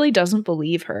he clearly doesn't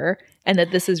believe her and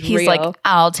that this is real. He's like,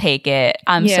 I'll take it.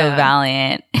 I'm so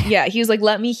valiant. Yeah. He was like,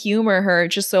 let me humor her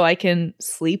just so I can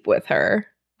sleep with her.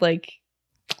 Like,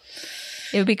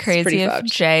 it would be crazy if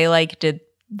Jay like did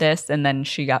this and then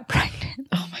she got pregnant.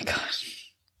 Oh my gosh.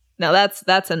 Now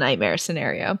that's a nightmare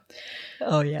scenario.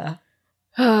 Oh yeah.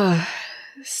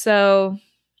 So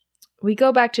we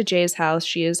go back to Jay's house.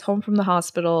 She is home from the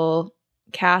hospital,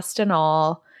 cast and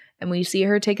all, and we see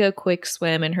her take a quick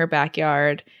swim in her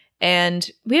backyard. And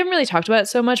we haven't really talked about it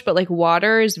so much, but like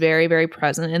water is very, very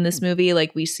present in this movie.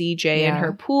 Like we see Jay in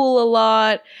her pool a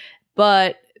lot,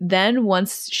 but then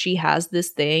once she has this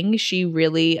thing, she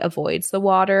really avoids the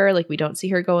water. Like we don't see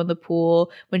her go in the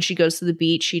pool. When she goes to the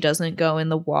beach, she doesn't go in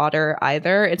the water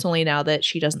either. It's only now that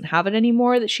she doesn't have it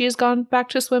anymore that she has gone back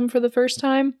to swim for the first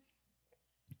time.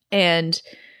 And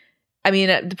I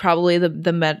mean, probably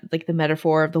the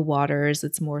metaphor of the waters,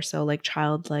 it's more so like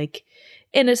childlike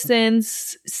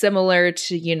innocence, similar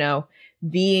to, you know,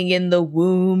 being in the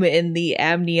womb in the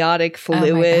amniotic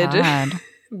fluid. Oh my God.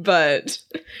 But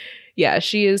yeah,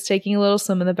 she is taking a little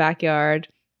swim in the backyard.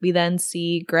 We then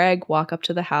see Greg walk up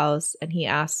to the house and he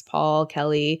asks Paul,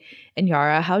 Kelly, and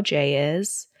Yara how Jay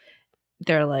is.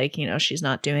 They're like, you know, she's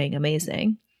not doing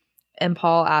amazing. And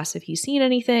Paul asks if he's seen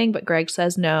anything, but Greg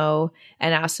says no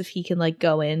and asks if he can like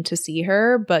go in to see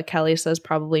her. But Kelly says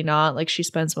probably not. Like she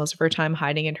spends most of her time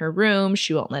hiding in her room.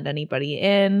 She won't let anybody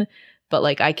in, but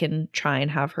like I can try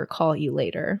and have her call you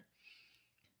later.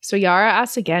 So Yara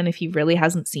asks again if he really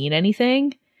hasn't seen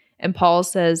anything. And Paul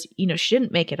says, you know, she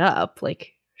didn't make it up.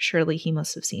 Like, surely he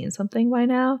must have seen something by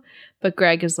now. But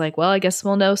Greg is like, well, I guess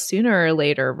we'll know sooner or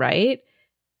later, right?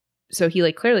 So he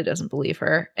like clearly doesn't believe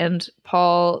her. And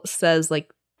Paul says,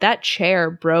 like, that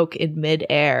chair broke in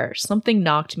midair. Something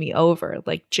knocked me over.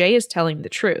 Like, Jay is telling the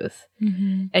truth.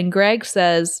 Mm-hmm. And Greg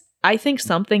says, I think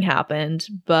something happened,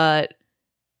 but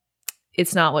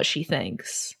it's not what she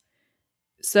thinks.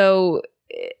 So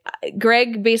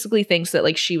Greg basically thinks that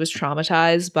like she was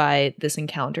traumatized by this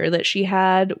encounter that she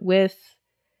had with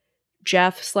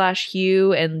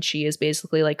Jeff/Hugh, and she has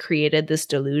basically like created this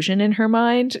delusion in her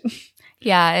mind.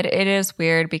 Yeah, it is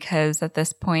weird because at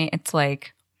this point it's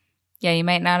like, yeah, you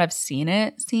might not have seen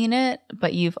it,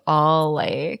 but you've all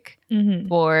like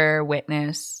bore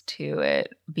witness to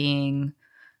it being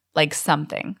like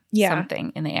something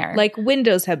in the air. Like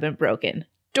windows have been broken,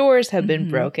 doors have been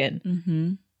broken.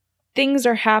 Mm-hmm. Things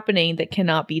are happening that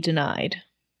cannot be denied.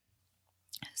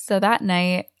 So that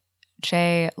night,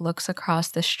 Jay looks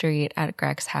across the street at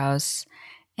Greg's house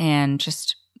and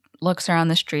just looks around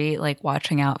the street, like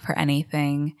watching out for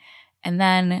anything. And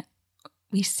then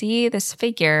we see this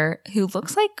figure who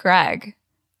looks like Greg,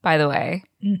 by the way,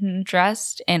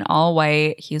 dressed in all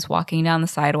white. He's walking down the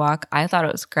sidewalk. I thought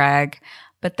it was Greg,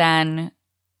 but then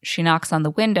she knocks on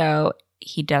the window.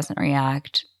 He doesn't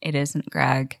react. It isn't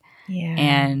Greg. Yeah.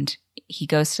 And he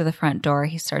goes to the front door.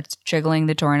 He starts jiggling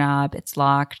the doorknob. It's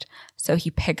locked. So he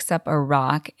picks up a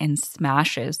rock and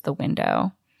smashes the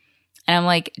window. And I'm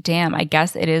like, damn, I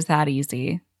guess it is that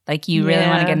easy. Like, you really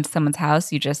want to get into someone's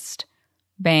house, you just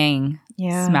bang,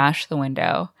 smash the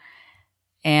window.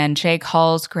 And Jay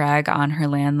calls Greg on her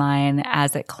landline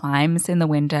as it climbs in the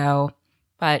window,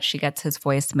 but she gets his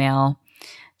voicemail.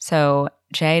 So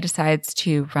Jay decides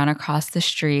to run across the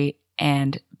street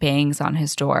and bangs on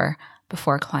his door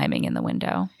before climbing in the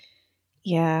window.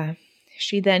 Yeah.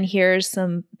 She then hears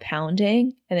some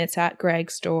pounding, and it's at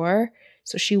Greg's door.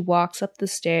 So she walks up the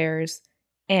stairs,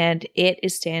 and it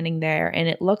is standing there, and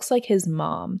it looks like his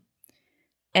mom.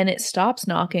 And it stops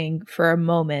knocking for a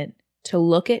moment to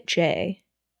look at Jay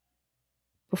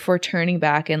before turning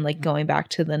back and like going back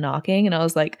to the knocking. And I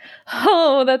was like,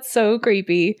 oh, that's so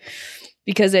creepy,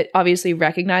 because it obviously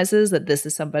recognizes that this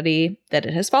is somebody that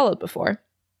it has followed before.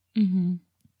 Mm-hmm.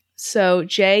 So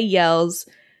Jay yells,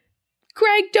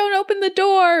 Greg, don't open the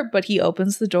door. But he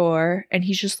opens the door and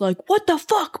he's just like, what the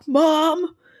fuck,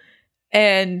 Mom?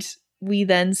 And we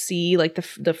then see like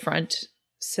the front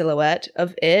silhouette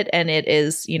of it. And it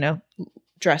is, you know,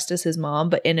 dressed as his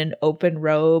mom, but in an open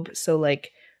robe. So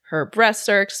like her breasts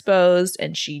are exposed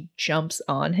and she jumps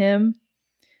on him.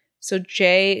 So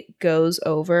Jay goes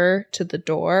over to the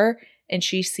door and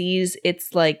she sees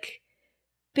it's like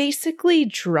basically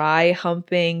dry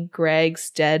humping Greg's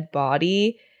dead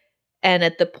body. And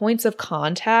at the points of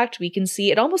contact, we can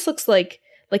see it almost looks like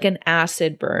an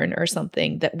acid burn or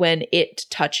something, that when it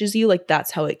touches you, like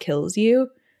that's how it kills you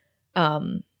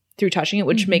through touching it,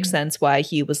 which makes sense why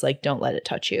he was like, don't let it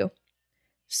touch you.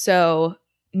 So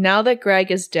now that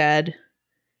Greg is dead,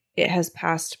 it has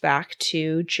passed back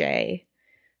to Jay.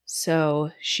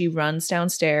 So she runs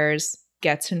downstairs,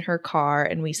 gets in her car,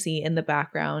 and we see in the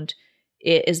background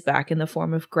it is back in the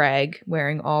form of Greg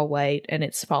wearing all white, and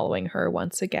it's following her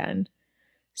once again.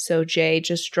 So Jay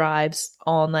just drives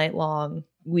all night long.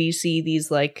 We see these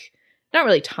like, not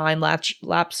really time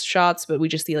lapse shots, but we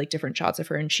just see like different shots of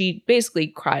her, and she basically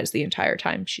cries the entire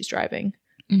time she's driving.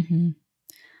 Mm-hmm.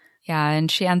 Yeah, and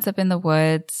she ends up in the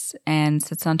woods and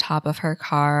sits on top of her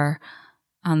car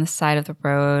on the side of the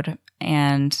road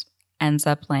and ends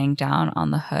up laying down on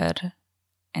the hood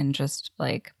and just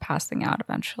like passing out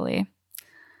eventually.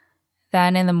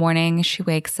 Then in the morning, she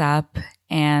wakes up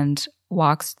and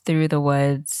walks through the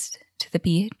woods to the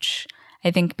beach.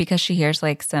 I think because she hears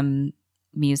like some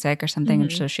music or something,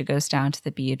 and so she goes down to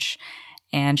the beach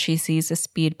and she sees a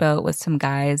speedboat with some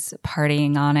guys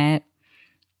partying on it.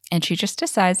 And she just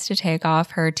decides to take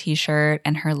off her t-shirt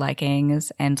and her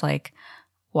leggings and like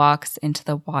walks into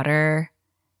the water.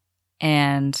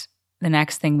 And the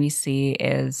next thing we see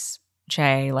is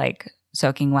Jay like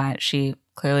soaking wet. She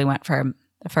clearly went for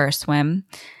a swim.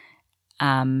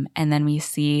 And then we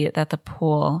see that the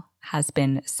pool has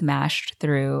been smashed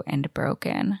through and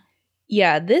broken.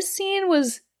 Yeah, this scene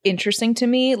was interesting to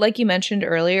me. Like you mentioned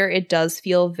earlier, it does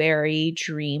feel very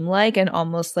dreamlike and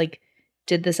almost like,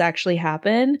 did this actually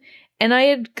happen? And I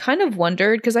had kind of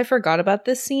wondered, because I forgot about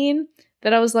this scene,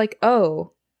 that I was like,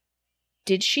 oh,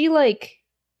 did she like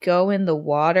go in the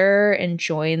water and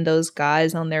join those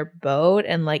guys on their boat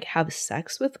and like have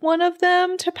sex with one of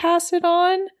them to pass it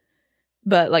on?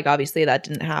 But like obviously that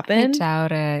didn't happen. I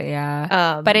doubt it,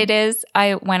 yeah. But it is,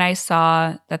 when I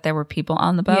saw that there were people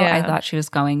on the boat, I thought she was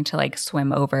going to like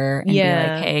swim over and be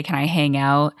like, hey, can I hang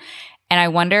out? And I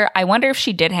wonder if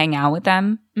she did hang out with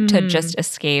them to just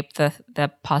escape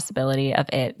the possibility of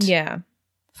it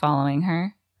following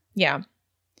her. Yeah.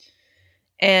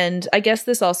 And I guess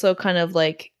this also kind of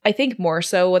like, I think more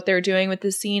so what they're doing with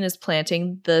this scene is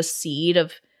planting the seed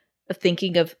of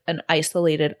thinking of an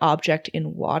isolated object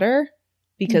in water,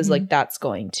 because like that's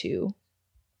going to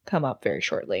come up very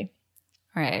shortly.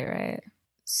 Right.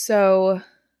 So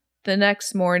the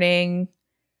next morning,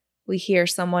 we hear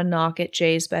someone knock at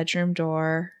Jay's bedroom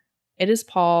door. It is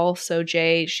Paul. So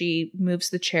she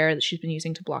moves the chair that she's been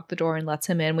using to block the door and lets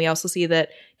him in. We also see that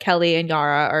Kelly and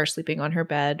Yara are sleeping on her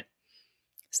bed.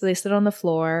 So they sit on the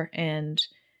floor, and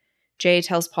Jay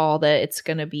tells Paul that it's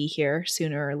going to be here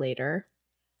sooner or later.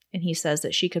 And he says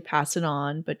that she could pass it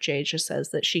on, but Jay just says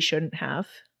that she shouldn't have.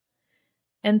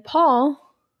 And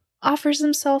Paul offers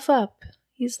himself up.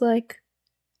 He's like,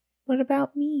 what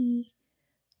about me?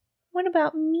 What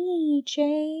about me,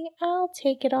 Jay? I'll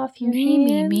take it off your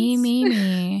hands.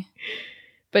 Me.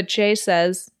 But Jay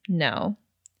says no.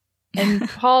 And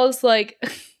Paul's like,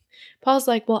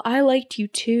 well, I liked you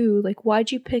too. Like,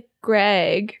 why'd you pick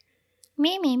Greg?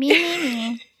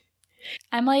 Me.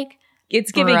 I'm like,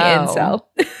 it's giving incel.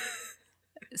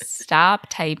 Stop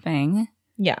typing.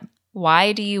 Yeah.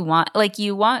 Why do you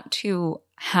want to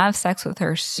have sex with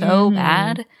her so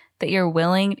bad that you're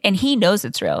willing, and he knows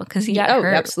it's real because he got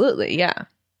hurt. Absolutely, yeah.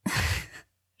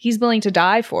 He's willing to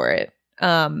die for it.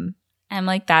 I'm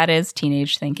like, that is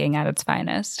teenage thinking at its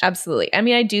finest. Absolutely. I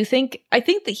mean, I think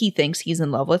that he thinks he's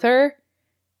in love with her,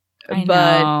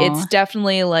 but it's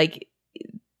definitely like,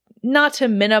 not to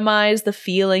minimize the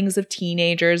feelings of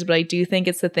teenagers, but I do think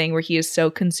it's the thing where he is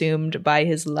so consumed by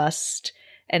his lust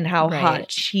and how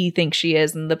hot he thinks she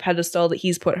is and the pedestal that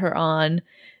he's put her on,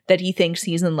 that he thinks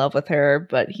he's in love with her,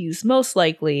 but he's most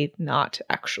likely not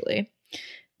actually,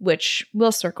 which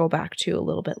we'll circle back to a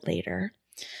little bit later.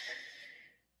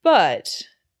 But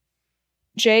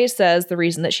Jay says the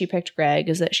reason that she picked Greg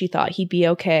is that she thought he'd be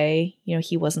okay. You know,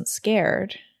 he wasn't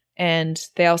scared. And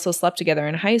they also slept together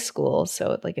in high school,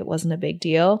 so it wasn't a big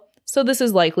deal. So this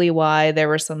is likely why there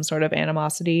was some sort of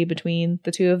animosity between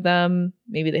the two of them.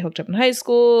 Maybe they hooked up in high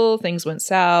school, things went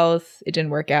south, it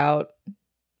didn't work out,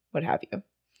 what have you.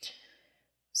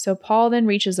 So Paul then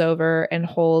reaches over and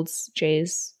holds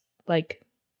Jay's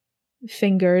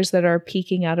fingers that are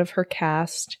peeking out of her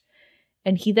cast.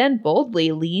 And he then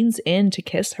boldly leans in to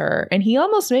kiss her. And he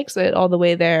almost makes it all the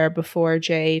way there before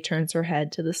Jay turns her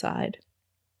head to the side.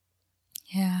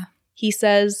 Yeah. He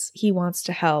says he wants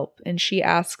to help, and she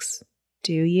asks,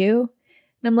 do you?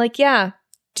 And I'm like, yeah.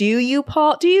 Do you,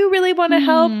 Paul? Do you really want to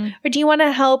help, or do you want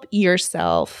to help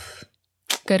yourself?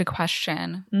 Good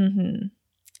question. Mm-hmm.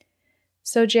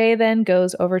 So Jay then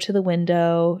goes over to the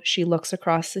window. She looks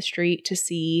across the street to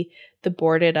see the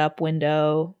boarded up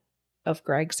window of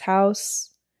Greg's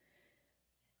house.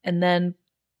 And then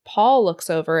Paul looks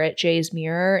over at Jay's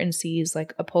mirror and sees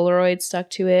like a Polaroid stuck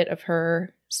to it of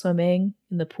her swimming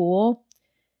in the pool.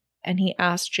 And he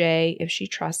asks Jay if she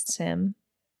trusts him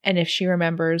and if she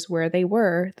remembers where they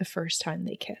were the first time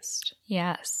they kissed.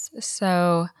 Yes.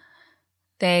 So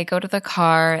they go to the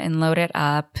car and load it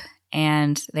up,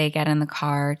 and they get in the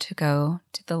car to go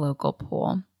to the local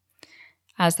pool.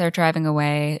 As they're driving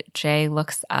away, Jay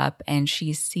looks up and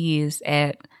she sees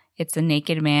it. It's a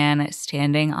naked man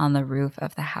standing on the roof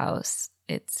of the house.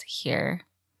 It's here.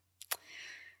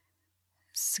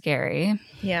 Scary.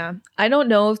 Yeah. I don't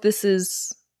know if this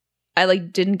is... I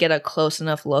didn't get a close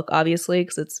enough look, obviously,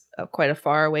 because it's quite a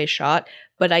far away shot.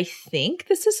 But I think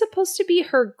this is supposed to be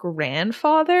her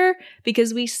grandfather,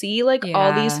 because we see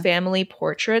all these family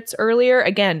portraits earlier,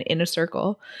 again, in a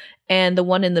circle. And the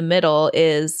one in the middle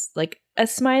is like a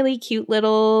smiley, cute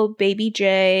little baby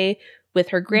Jay with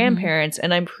her grandparents.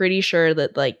 And I'm pretty sure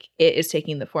that it is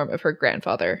taking the form of her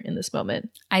grandfather in this moment.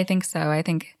 I think so. I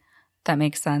think that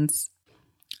makes sense.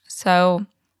 So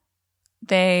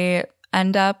they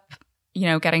end up,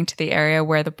 getting to the area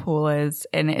where the pool is,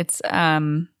 and it's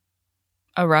a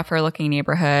rougher looking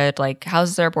neighborhood.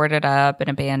 Houses are boarded up and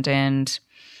abandoned.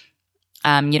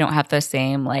 You don't have the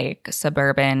same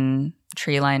suburban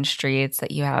tree-lined streets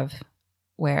that you have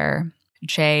where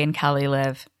Jay and Kelly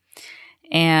live.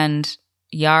 And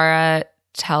Yara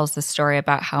tells the story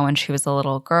about how when she was a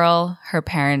little girl, her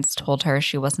parents told her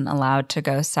she wasn't allowed to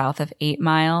go south of 8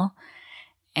 Mile,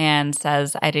 and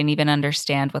says, I didn't even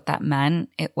understand what that meant.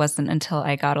 It wasn't until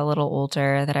I got a little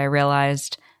older that I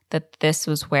realized that this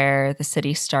was where the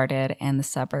city started and the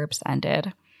suburbs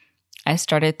ended. I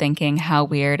started thinking how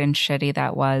weird and shitty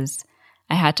that was.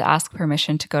 I had to ask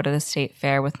permission to go to the state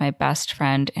fair with my best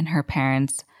friend and her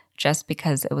parents just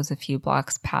because it was a few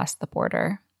blocks past the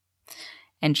border.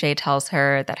 And Jay tells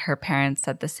her that her parents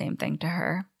said the same thing to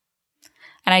her.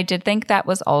 And I did think that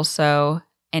was also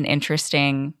an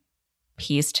interesting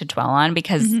piece to dwell on,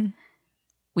 because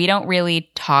we don't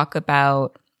really talk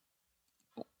about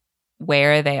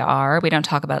where they are. We don't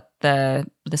talk about the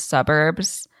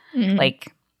suburbs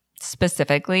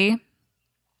specifically.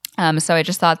 So I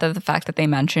just thought that the fact that they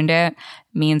mentioned it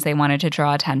means they wanted to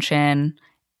draw attention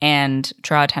to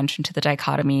the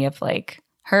dichotomy of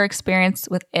her experience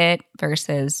with it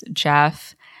versus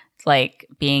Jeff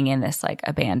being in this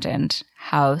abandoned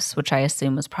house, which I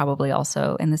assume was probably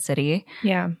also in the city.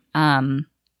 Yeah. And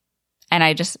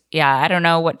I just, I don't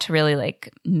know what to really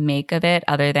make of it,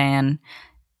 other than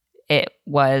it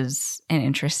was an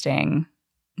interesting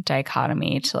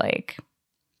dichotomy to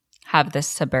have this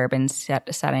suburban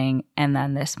setting and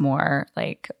then this more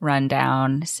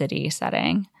rundown city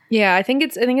setting. Yeah, I think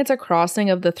it's a crossing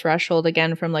of the threshold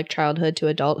again from childhood to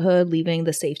adulthood, leaving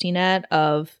the safety net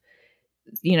of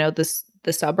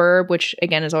the suburb, which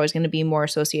again is always going to be more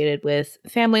associated with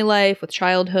family life, with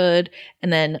childhood.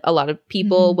 And then a lot of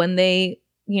people, when they,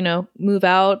 move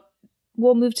out,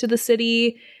 will move to the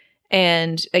city.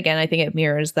 And again, I think it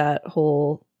mirrors that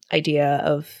whole idea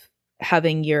of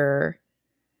having your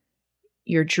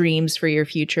dreams for your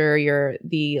future,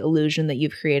 the illusion that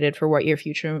you've created for what your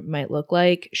future might look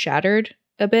like, shattered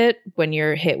a bit when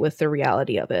you're hit with the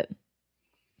reality of it.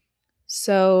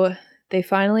 So they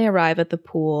finally arrive at the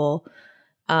pool.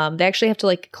 They actually have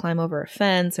to climb over a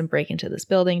fence and break into this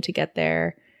building to get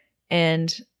there.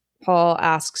 And Paul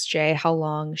asks Jay how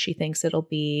long she thinks it'll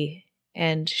be.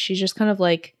 And she's just kind of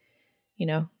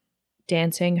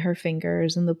dancing her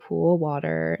fingers in the pool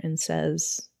water and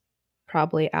says,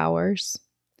 probably hours.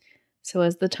 So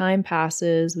as the time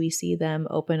passes, we see them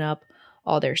open up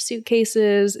all their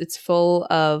suitcases. It's full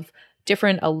of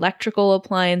different electrical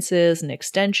appliances and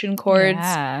extension cords.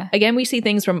 Yeah. Again, we see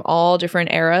things from all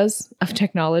different eras of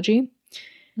technology.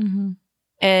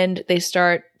 And they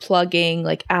start plugging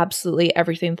absolutely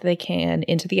everything that they can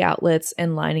into the outlets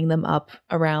and lining them up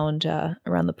around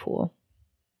the pool.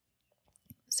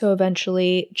 So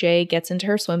eventually Jay gets into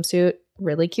her swimsuit,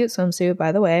 really cute swimsuit,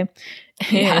 by the way,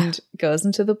 and goes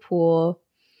into the pool.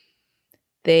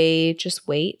 They just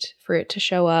wait for it to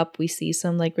show up. We see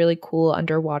some really cool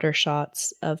underwater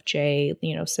shots of Jay,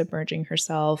 submerging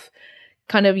herself,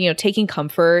 kind of, taking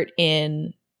comfort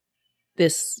in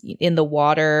the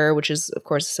water, which is of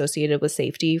course associated with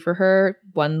safety for her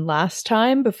one last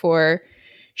time before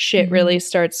shit really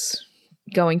starts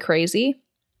going crazy.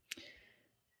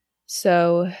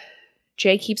 So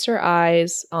Jay keeps her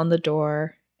eyes on the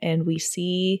door, and we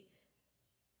see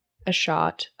a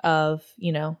shot of,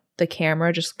 the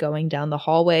camera just going down the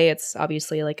hallway. It's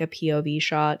obviously like a POV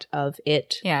shot of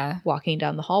it walking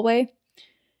down the hallway.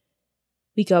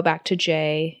 We go back to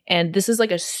Jay, and this is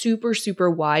like a super, super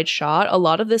wide shot. A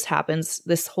lot of this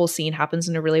whole scene happens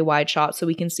in a really wide shot, so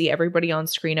we can see everybody on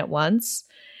screen at once.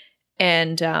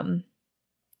 And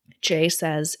Jay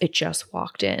says, "It just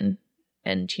walked in,"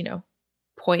 and,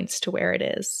 points to where it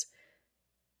is.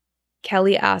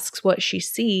 Kelly asks what she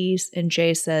sees, and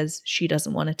Jay says she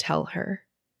doesn't want to tell her,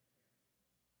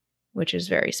 which is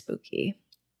very spooky.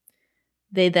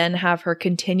 They then have her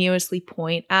continuously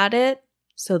point at it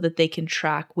so that they can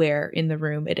track where in the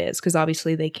room it is, because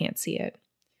obviously they can't see it.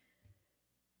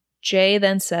 Jay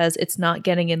then says it's not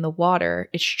getting in the water,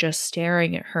 it's just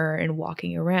staring at her and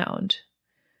walking around.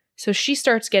 So she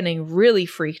starts getting really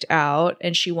freaked out,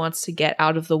 and she wants to get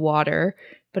out of the water.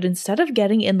 But instead of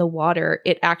getting in the water,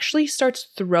 it actually starts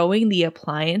throwing the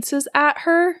appliances at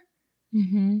her.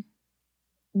 Mm-hmm.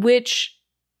 Which,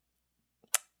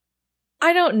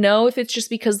 I don't know if it's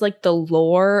just because, like, the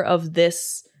lore of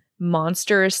this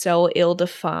monster is so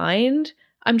ill-defined.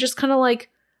 I'm just kind of like,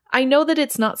 I know that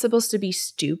it's not supposed to be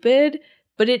stupid,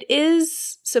 but it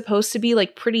is supposed to be,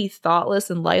 like, pretty thoughtless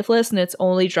and lifeless, and its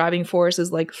only driving force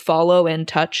is, like, follow and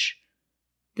touch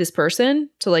this person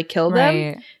to, like, kill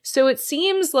them. So it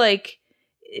seems like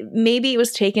maybe it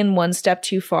was taken one step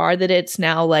too far, that it's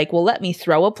now like, well, let me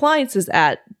throw appliances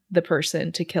at the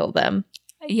person to kill them.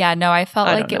 Yeah, no, I felt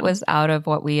like it was out of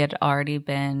what we had already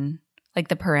been, like,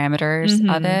 the parameters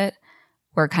of it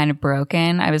were kind of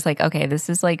broken. I was like, okay, this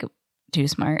is, like, too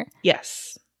smart.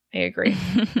 Yes, I agree.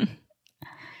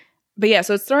 But yeah,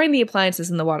 so it's throwing the appliances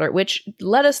in the water, which,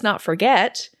 let us not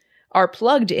forget, are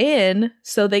plugged in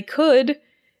so they could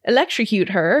electrocute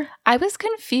her. I was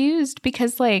confused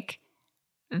because, like,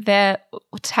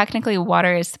 technically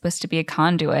water is supposed to be a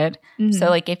conduit. Mm-hmm. So,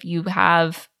 like, if you're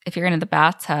in the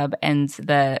bathtub and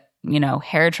the,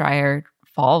 hair dryer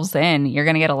falls in, you're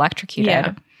going to get electrocuted.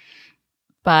 Yeah.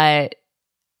 But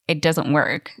it doesn't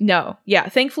work. No. Yeah.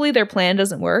 Thankfully, their plan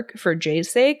doesn't work for Jay's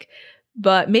sake.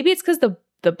 But maybe it's because the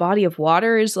body of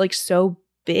water is, like, so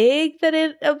big that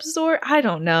it absorbs. I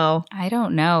don't know. I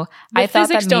thought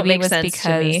that maybe it was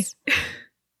because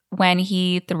when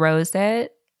he throws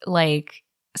it, like,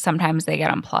 sometimes they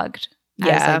get unplugged. Yeah,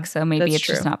 I was like, so maybe it's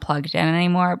just not plugged in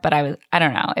anymore. But I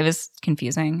don't know. It was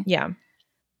confusing. Yeah.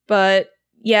 But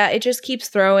yeah, it just keeps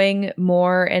throwing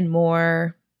more and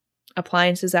more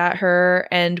appliances at her.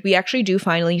 And we actually do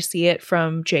finally see it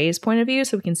from Jay's point of view,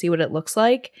 so we can see what it looks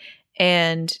like.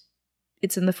 And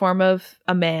it's in the form of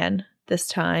a man this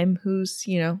time, who's,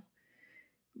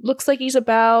 looks like he's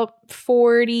about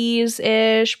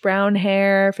 40s-ish, brown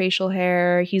hair, facial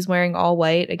hair. He's wearing all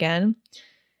white again.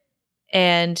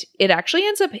 And it actually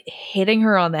ends up hitting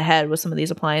her on the head with some of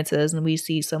these appliances, and we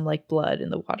see some, like, blood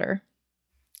in the water.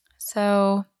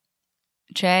 So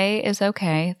Jay is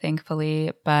okay,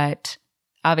 thankfully, but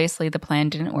obviously the plan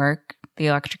didn't work. The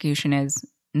electrocution is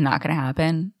not going to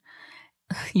happen.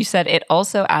 You said it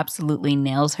also absolutely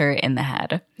nails her in the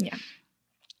head. Yeah.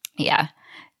 Yeah.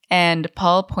 And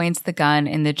Paul points the gun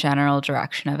in the general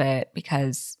direction of it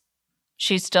because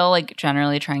she's still, like,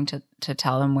 generally trying to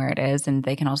tell them where it is, and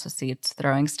they can also see it's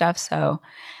throwing stuff. So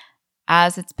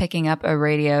as it's picking up a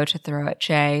radio to throw at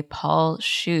Jay, Paul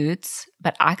shoots,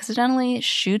 but accidentally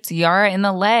shoots Yara in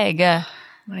the leg.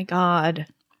 My God.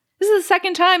 This is the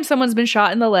second time someone's been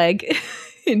shot in the leg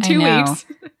in 2 weeks.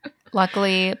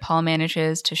 Luckily, Paul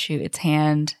manages to shoot its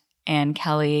hand, and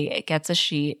Kelly gets a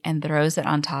sheet and throws it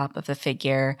on top of the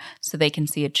figure so they can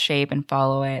see its shape and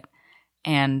follow it.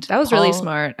 And that was really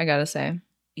smart, I gotta say.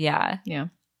 Yeah. Yeah.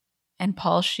 And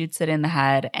Paul shoots it in the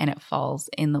head, and it falls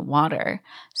in the water.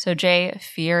 So Jay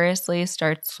furiously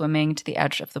starts swimming to the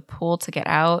edge of the pool to get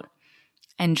out.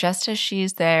 And just as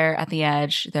she's there at the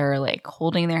edge, they're, like,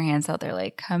 holding their hands out. They're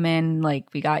like, come in,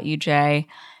 like, we got you, Jay.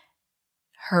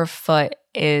 Her foot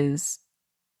is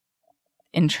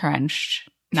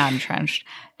not entrenched.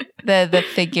 The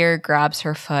figure grabs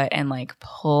her foot and, like,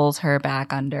 pulls her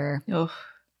back under. Ugh.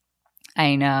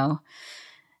 I know.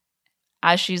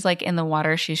 As she's, like, in the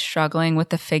water, she's struggling with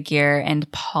the figure, and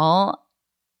Paul,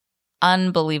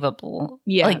 unbelievable.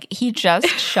 Yeah. Like, he just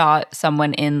shot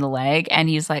someone in the leg, and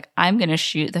he's like, I'm going to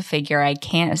shoot the figure I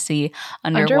can't see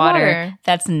underwater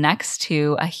that's next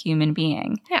to a human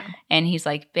being. Yeah. And he's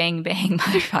like, bang, bang,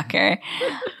 motherfucker.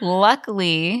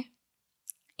 Luckily,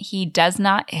 he does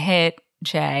not hit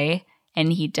Jay,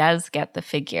 and he does get the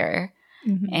figure.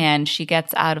 Mm-hmm. And she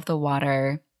gets out of the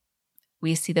water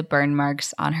we see the burn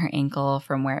marks on her ankle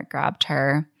from where it grabbed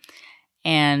her.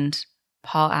 And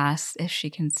Paul asks if she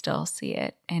can still see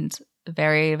it. And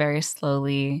very, very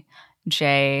slowly,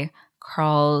 Jay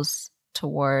crawls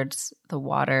towards the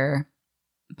water,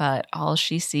 but all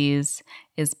she sees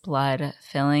is blood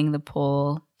filling the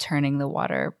pool, turning the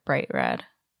water bright red.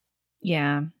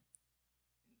 Yeah.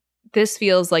 This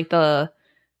feels like the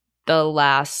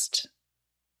last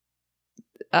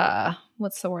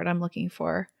what's the word I'm looking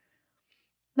for?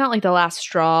 Not like the last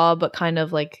straw, but kind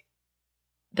of like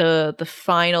the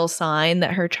final sign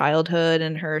that her childhood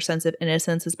and her sense of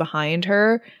innocence is behind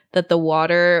her, that the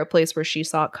water, a place where she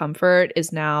sought comfort,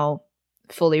 is now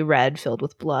fully red, filled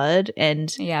with blood,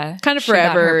 and kind of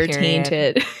forever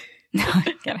tainted. No,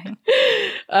 I'm kidding.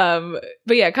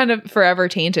 But yeah, kind of forever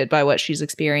tainted by what she's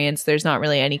experienced. There's not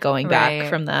really any going back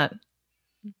from that.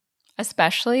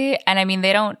 Especially, and I mean,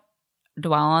 they don't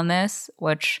dwell on this,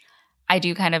 which I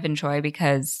do kind of enjoy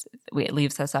because it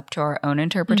leaves us up to our own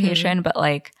interpretation. Mm-hmm. But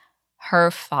like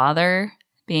her father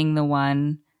being the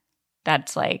one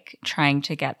that's like trying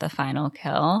to get the final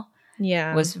kill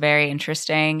was very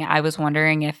interesting. I was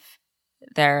wondering if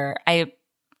I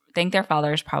think their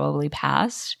father's probably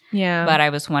passed. Yeah. But I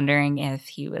was wondering if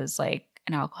he was like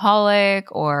an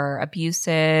alcoholic or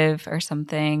abusive or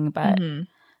something. But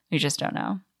we just don't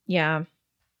know. Yeah.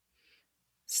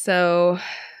 So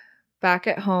back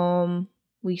at home,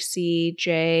 we see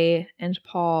Jay and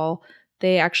Paul.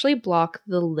 They actually block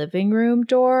the living room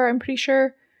door, I'm pretty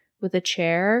sure, with a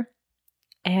chair.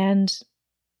 And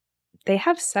they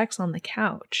have sex on the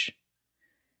couch.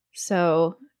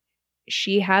 So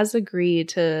she has agreed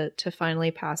to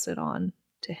finally pass it on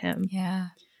to him. Yeah.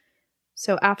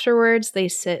 So afterwards, they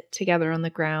sit together on the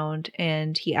ground,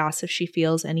 and he asks if she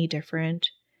feels any different,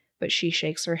 but she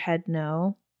shakes her head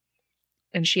no.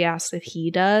 And she asks if he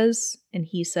does, and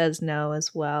he says no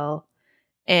as well.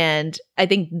 And I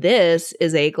think this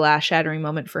is a glass-shattering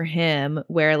moment for him,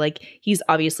 where like he's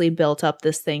obviously built up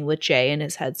this thing with Jay in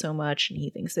his head so much, and he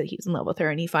thinks that he's in love with her,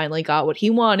 and he finally got what he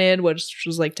wanted, which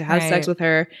was like to have sex with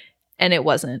her. And it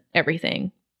wasn't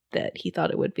everything that he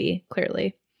thought it would be,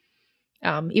 clearly.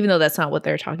 Even though that's not what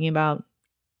they're talking about,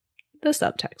 the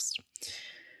subtext.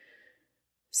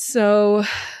 So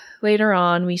later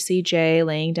on, we see Jay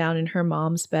laying down in her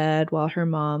mom's bed while her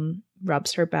mom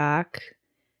rubs her back.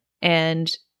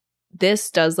 And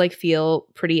this does like feel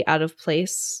pretty out of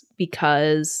place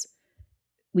because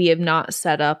we have not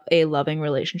set up a loving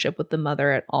relationship with the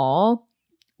mother at all,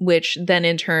 which then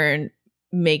in turn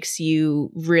makes you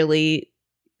really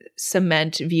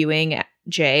cement viewing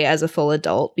Jay as a full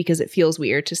adult, because it feels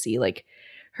weird to see like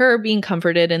her being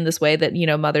comforted in this way that, you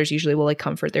know, mothers usually will like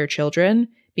comfort their children,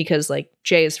 because like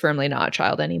Jay is firmly not a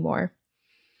child anymore.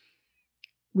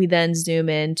 We then zoom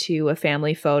into a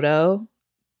family photo.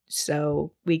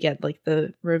 So we get like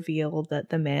the reveal that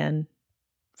the man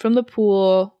from the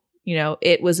pool, you know,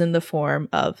 it was in the form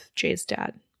of Jay's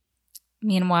dad.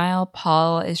 Meanwhile,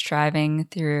 Paul is driving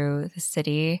through the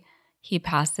city. He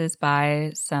passes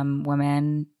by some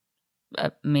women,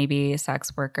 maybe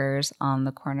sex workers, on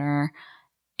the corner,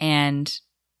 and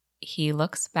he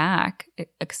looks back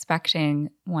expecting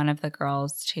one of the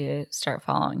girls to start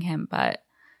following him, but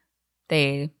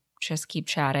they just keep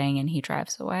chatting and he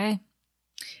drives away.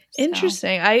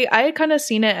 Interesting. I had kind of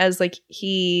seen it as like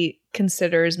he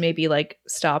considers maybe like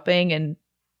stopping and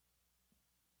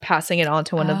passing it on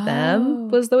to one of them,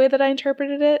 was the way that I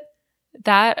interpreted it.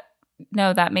 That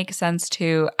makes sense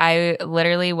too. I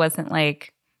literally wasn't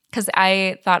like, because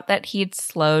I thought that he'd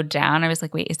slowed down. I was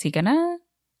like, wait, is he gonna,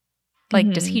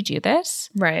 like, does he do this?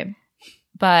 Right.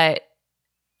 But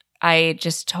I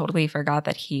just totally forgot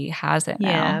that he has it now.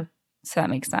 Yeah. So that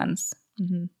makes sense.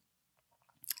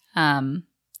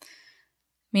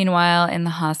 Meanwhile, in the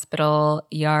hospital,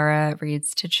 Yara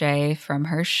reads to Jay from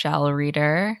her shell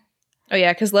reader. Oh,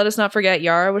 yeah, because let us not forget,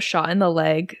 Yara was shot in the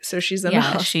leg, so she's in the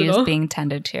hospital. Yeah, she is being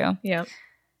tended to. Yeah.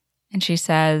 And she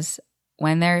says,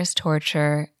 when there is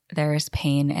torture, there is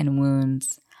pain and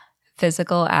wounds,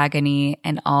 physical agony,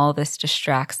 and all this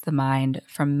distracts the mind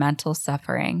from mental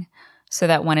suffering, so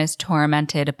that one is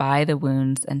tormented by the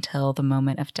wounds until the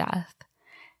moment of death.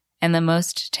 And the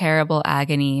most terrible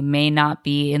agony may not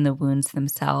be in the wounds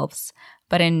themselves,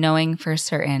 but in knowing for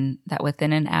certain that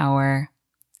within an hour,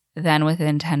 then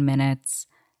within 10 minutes,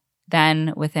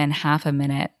 then within half a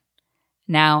minute,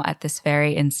 now at this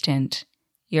very instant,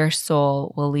 your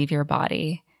soul will leave your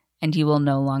body and you will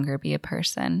no longer be a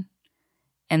person.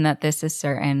 And that this is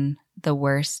certain, the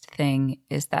worst thing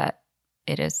is that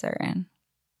it is certain.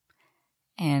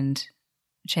 And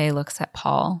Jay looks at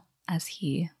Paul as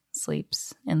he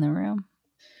sleeps in the room.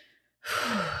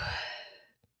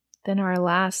 Then our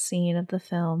last scene of the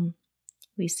film,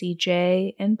 we see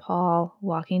Jay and Paul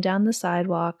walking down the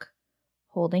sidewalk,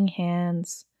 holding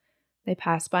hands. They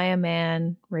pass by a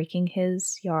man raking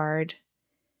his yard,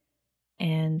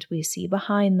 and we see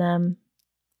behind them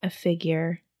a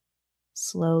figure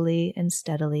slowly and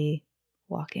steadily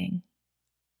walking.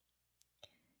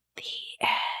 The end.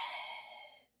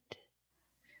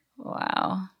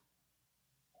 Wow.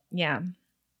 Yeah.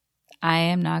 I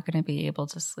am not going to be able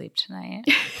to sleep tonight.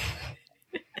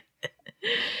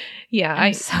 Yeah.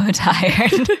 I'm so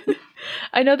tired.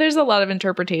 I know there's a lot of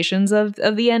interpretations of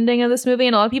the ending of this movie,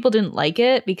 and a lot of people didn't like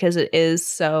it because it is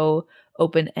so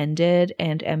open-ended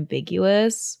and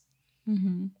ambiguous.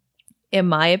 Mm-hmm. In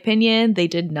my opinion, they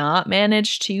did not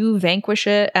manage to vanquish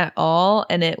it at all,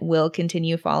 and it will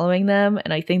continue following them.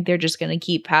 And I think they're just going to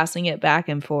keep passing it back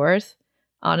and forth,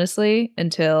 honestly,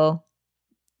 until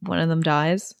one of them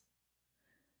dies.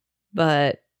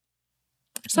 But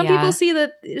some people say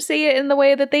it in the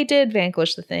way that they did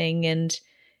vanquish the thing, and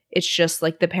it's just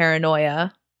like the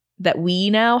paranoia that we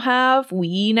now have.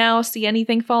 We now see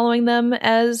anything following them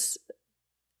as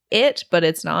it, but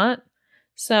it's not.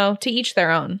 So to each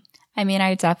their own. I mean,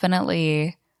 I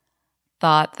definitely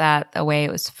thought that the way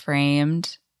it was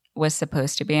framed was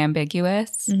supposed to be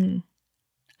ambiguous. Mm-hmm.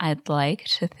 I'd like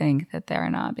to think that they're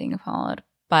not being followed,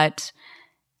 but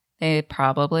they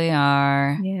probably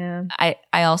are. Yeah.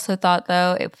 I also thought,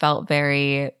 though, it felt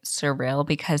very surreal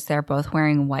because they're both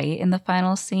wearing white in the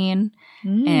final scene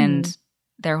and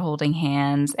they're holding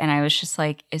hands. And I was just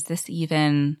like, is this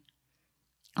even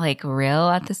like real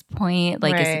at this point?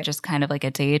 Like, Is it just kind of like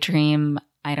a daydream?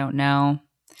 I don't know.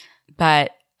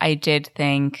 But I did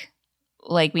think,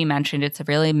 like we mentioned, it's a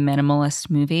really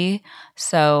minimalist movie.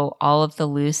 So all of the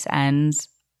loose ends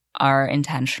are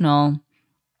intentional.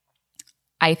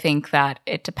 I think that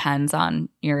it depends on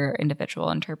your individual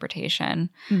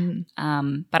interpretation.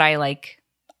 Mm-hmm. But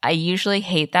I usually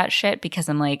hate that shit because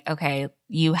I'm like, okay,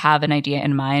 you have an idea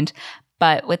in mind.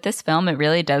 But with this film, it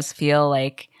really does feel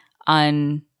like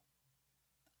unabashedly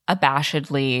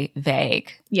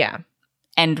vague. Yeah.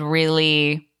 And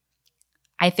really,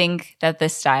 I think that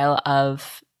this style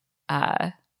of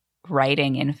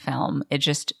writing in film,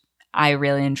 I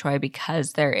really enjoy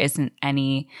because there isn't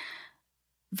any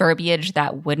verbiage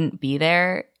that wouldn't be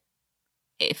there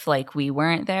if like we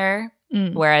weren't there.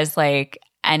 Whereas like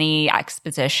any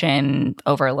exposition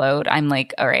overload, I'm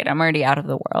like, all right, I'm already out of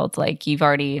the world. Like you've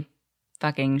already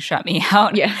fucking shut me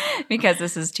out because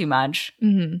this is too much.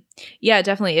 Mm-hmm. Yeah,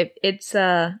 definitely.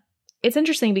 It's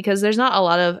interesting because there's not a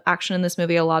lot of action in this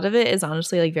movie. A lot of it is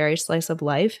honestly like very slice of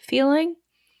life feeling.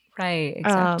 Right,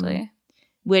 exactly.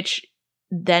 Which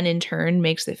then in turn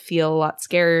makes it feel a lot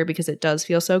scarier because it does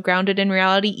feel so grounded in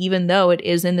reality, even though it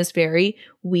is in this very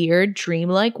weird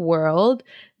dreamlike world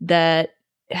that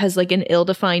has like an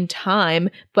ill-defined time.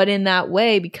 But in that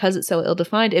way, because it's so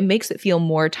ill-defined, it makes it feel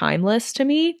more timeless to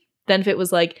me than if it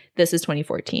was like, this is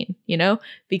 2014, you know?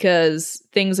 Because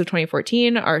things of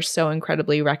 2014 are so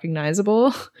incredibly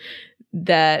recognizable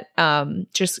that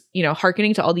just, you know,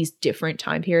 hearkening to all these different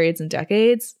time periods and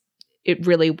decades, it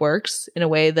really works in a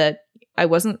way that I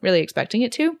wasn't really expecting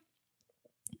it to.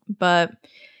 But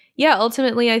yeah,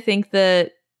 ultimately, I think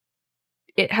that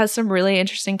it has some really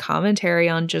interesting commentary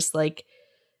on just like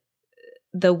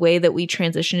the way that we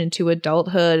transition into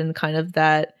adulthood and kind of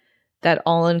that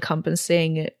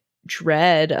all-encompassing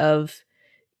dread of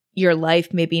your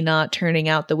life maybe not turning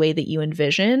out the way that you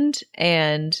envisioned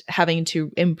and having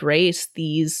to embrace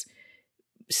these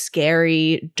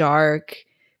scary, dark,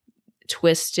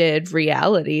 twisted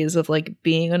realities of like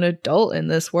being an adult in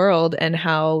this world and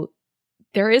how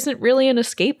there isn't really an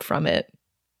escape from it.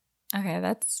 Okay,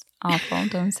 that's awful.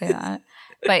 Don't say that.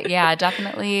 But yeah,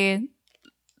 definitely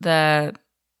the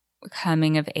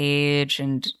coming of age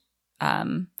and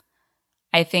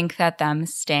I think that them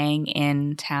staying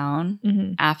in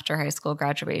town after high school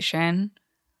graduation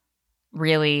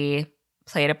really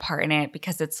played a part in it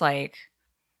because it's like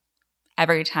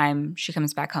every time she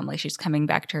comes back home, like she's coming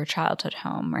back to her childhood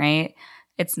home, right?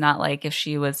 It's not like if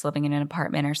she was living in an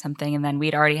apartment or something and then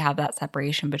we'd already have that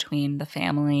separation between the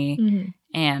family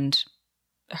and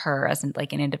her as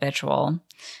like an individual.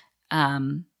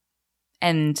 And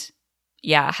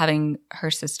yeah, having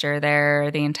her sister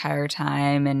there the entire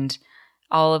time and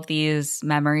all of these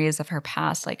memories of her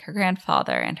past, like her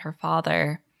grandfather and her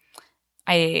father.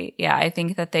 I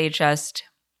think that they just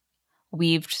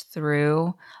weaved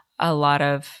through a lot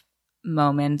of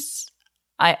moments,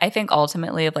 I think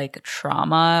ultimately of like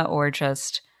trauma or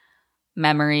just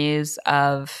memories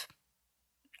of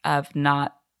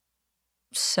not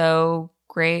so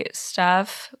great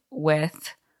stuff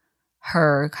with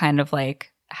her kind of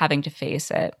like having to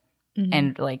face it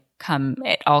and like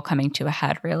it all coming to a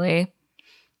head, really.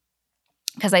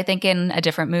 Because I think in a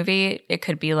different movie, it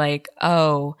could be like,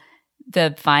 oh,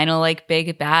 the final like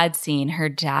big bad scene, her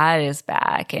dad is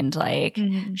back, and like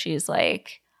she's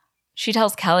like, she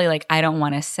tells Kelly like, I don't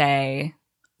want to say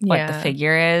what the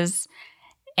figure is,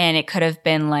 and it could have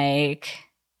been like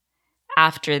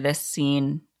after this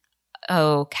scene,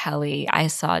 oh, Kelly, I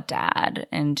saw Dad,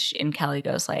 and Kelly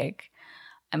goes like,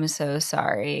 I'm so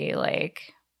sorry,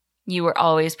 like you were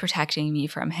always protecting me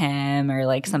from him, or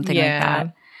like something like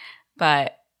that.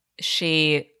 But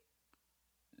she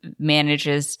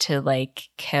manages to like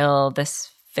kill this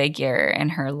figure in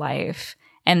her life,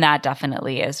 and that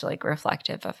definitely is like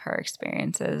reflective of her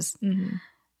experiences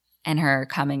and her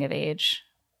coming of age.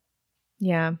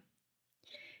 Yeah,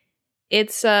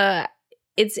 it's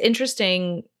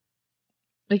interesting.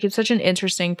 Like, it's such an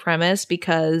interesting premise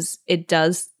because it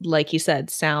does, like you said,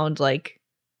 sound like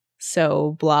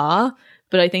so blah.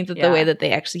 But I think that the way that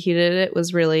they executed it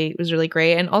was really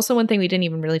great. And also one thing we didn't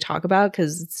even really talk about,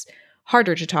 because it's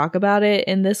harder to talk about it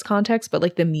in this context, but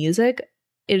like the music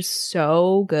is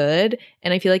so good,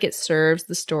 and I feel like it serves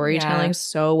the storytelling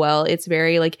so well. It's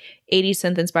very like 80s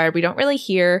synth inspired. We don't really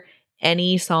hear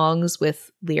any songs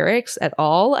with lyrics at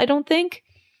all, I don't think.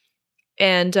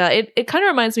 And it kind of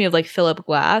reminds me of like Philip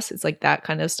Glass. It's like that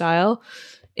kind of style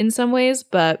in some ways.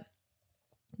 But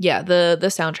yeah, the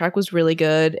soundtrack was really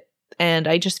good. And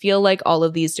I just feel like all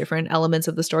of these different elements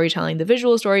of the storytelling, the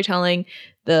visual storytelling,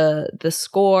 the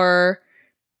score,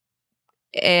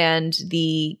 and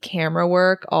the camera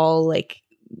work all like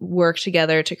work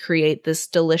together to create this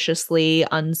deliciously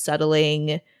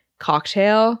unsettling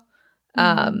cocktail.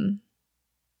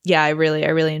 Yeah, I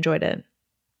really enjoyed it.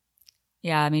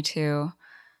 Yeah, me too.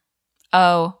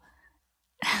 Oh,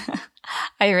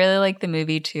 I really like the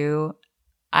movie too.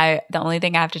 The only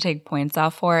thing I have to take points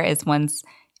off for is once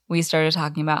we started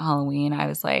talking about Halloween, I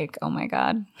was like, oh my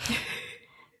God,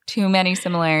 too many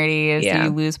similarities. You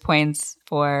lose points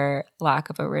for lack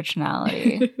of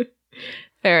originality.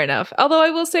 Fair enough. Although I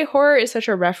will say horror is such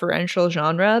a referential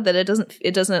genre that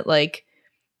it doesn't like,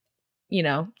 you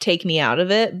know, take me out of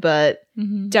it. But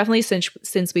definitely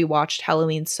since we watched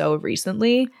Halloween so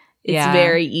recently, it's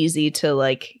very easy to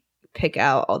like pick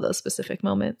out all those specific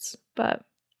moments. But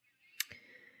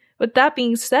with that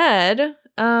being said,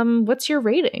 what's your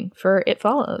rating for It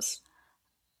Follows?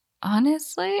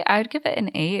 Honestly, I'd give it an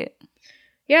 8.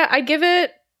 Yeah, I'd give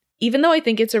it, even though I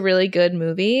think it's a really good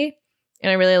movie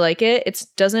and I really like it, it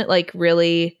doesn't like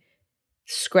really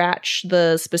scratch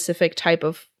the specific type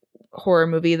of horror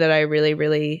movie that I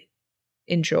really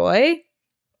enjoy.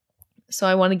 So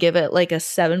I want to give it like a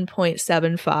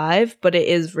 7.75, but it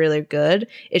is really good.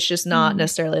 It's just not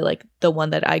necessarily like the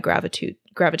one that I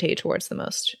gravitate towards the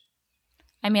most.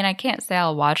 I mean, I can't say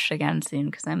I'll watch it again soon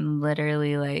because I'm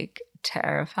literally like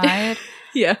terrified.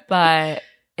 Yeah. But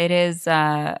it is,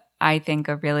 I think,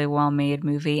 a really well-made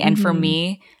movie. And for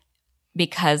me,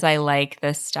 because I like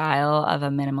this style of a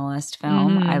minimalist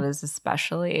film, I was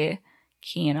especially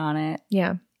keen on it.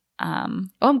 Yeah.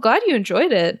 I'm glad you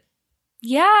enjoyed it.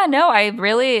 Yeah, no, I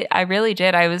really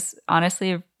did. I was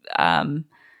honestly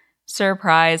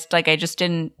surprised. Like, I just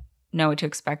didn't know what to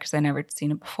expect because I never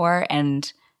seen it before,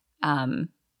 and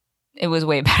it was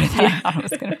way better than I thought it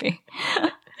was going to be.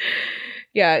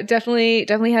 Yeah, it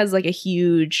definitely has like a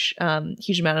huge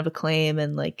amount of acclaim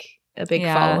and like a big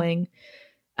following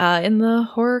in the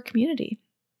horror community.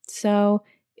 So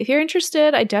if you're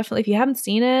interested, if you haven't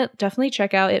seen it, definitely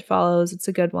check out It Follows. It's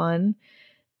a good one.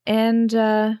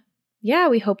 And yeah,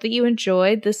 we hope that you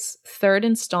enjoyed this third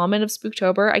installment of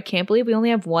Spooktober. I can't believe we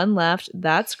only have one left.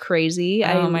 That's crazy.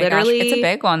 Oh my gosh. It's a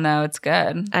big one, though. It's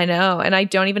good. I know. And I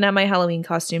don't even have my Halloween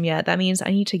costume yet. That means I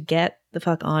need to get the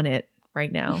fuck on it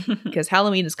right now because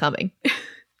Halloween is coming.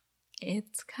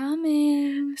 It's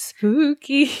coming.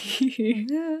 Spooky.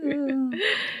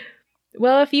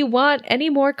 Well, if you want any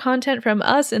more content from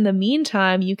us in the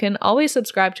meantime, you can always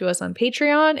subscribe to us on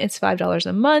Patreon. It's $5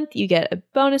 a month. You get a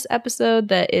bonus episode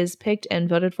that is picked and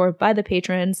voted for by the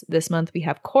patrons. This month we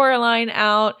have Coraline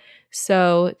out,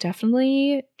 so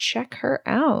definitely check her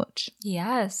out.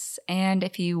 Yes, and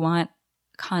if you want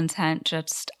content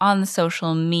just on the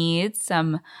social medias,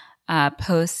 some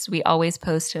posts, we always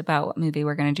post about what movie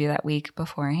we're going to do that week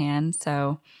beforehand,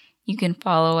 so you can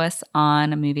follow us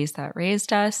on Movies That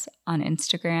Raised Us on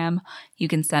Instagram. You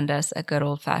can send us a good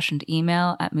old-fashioned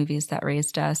email at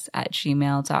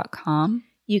moviesthatraiseduss@gmail.com.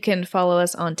 You can follow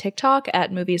us on TikTok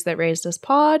at Movies That Raised Us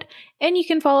Pod, and you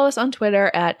can follow us on Twitter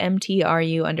at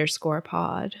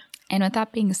MTRU_pod. And with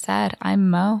that being said, I'm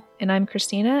Mo. And I'm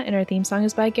Christina, and our theme song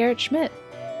is by Garrett Schmidt.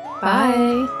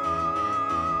 Bye.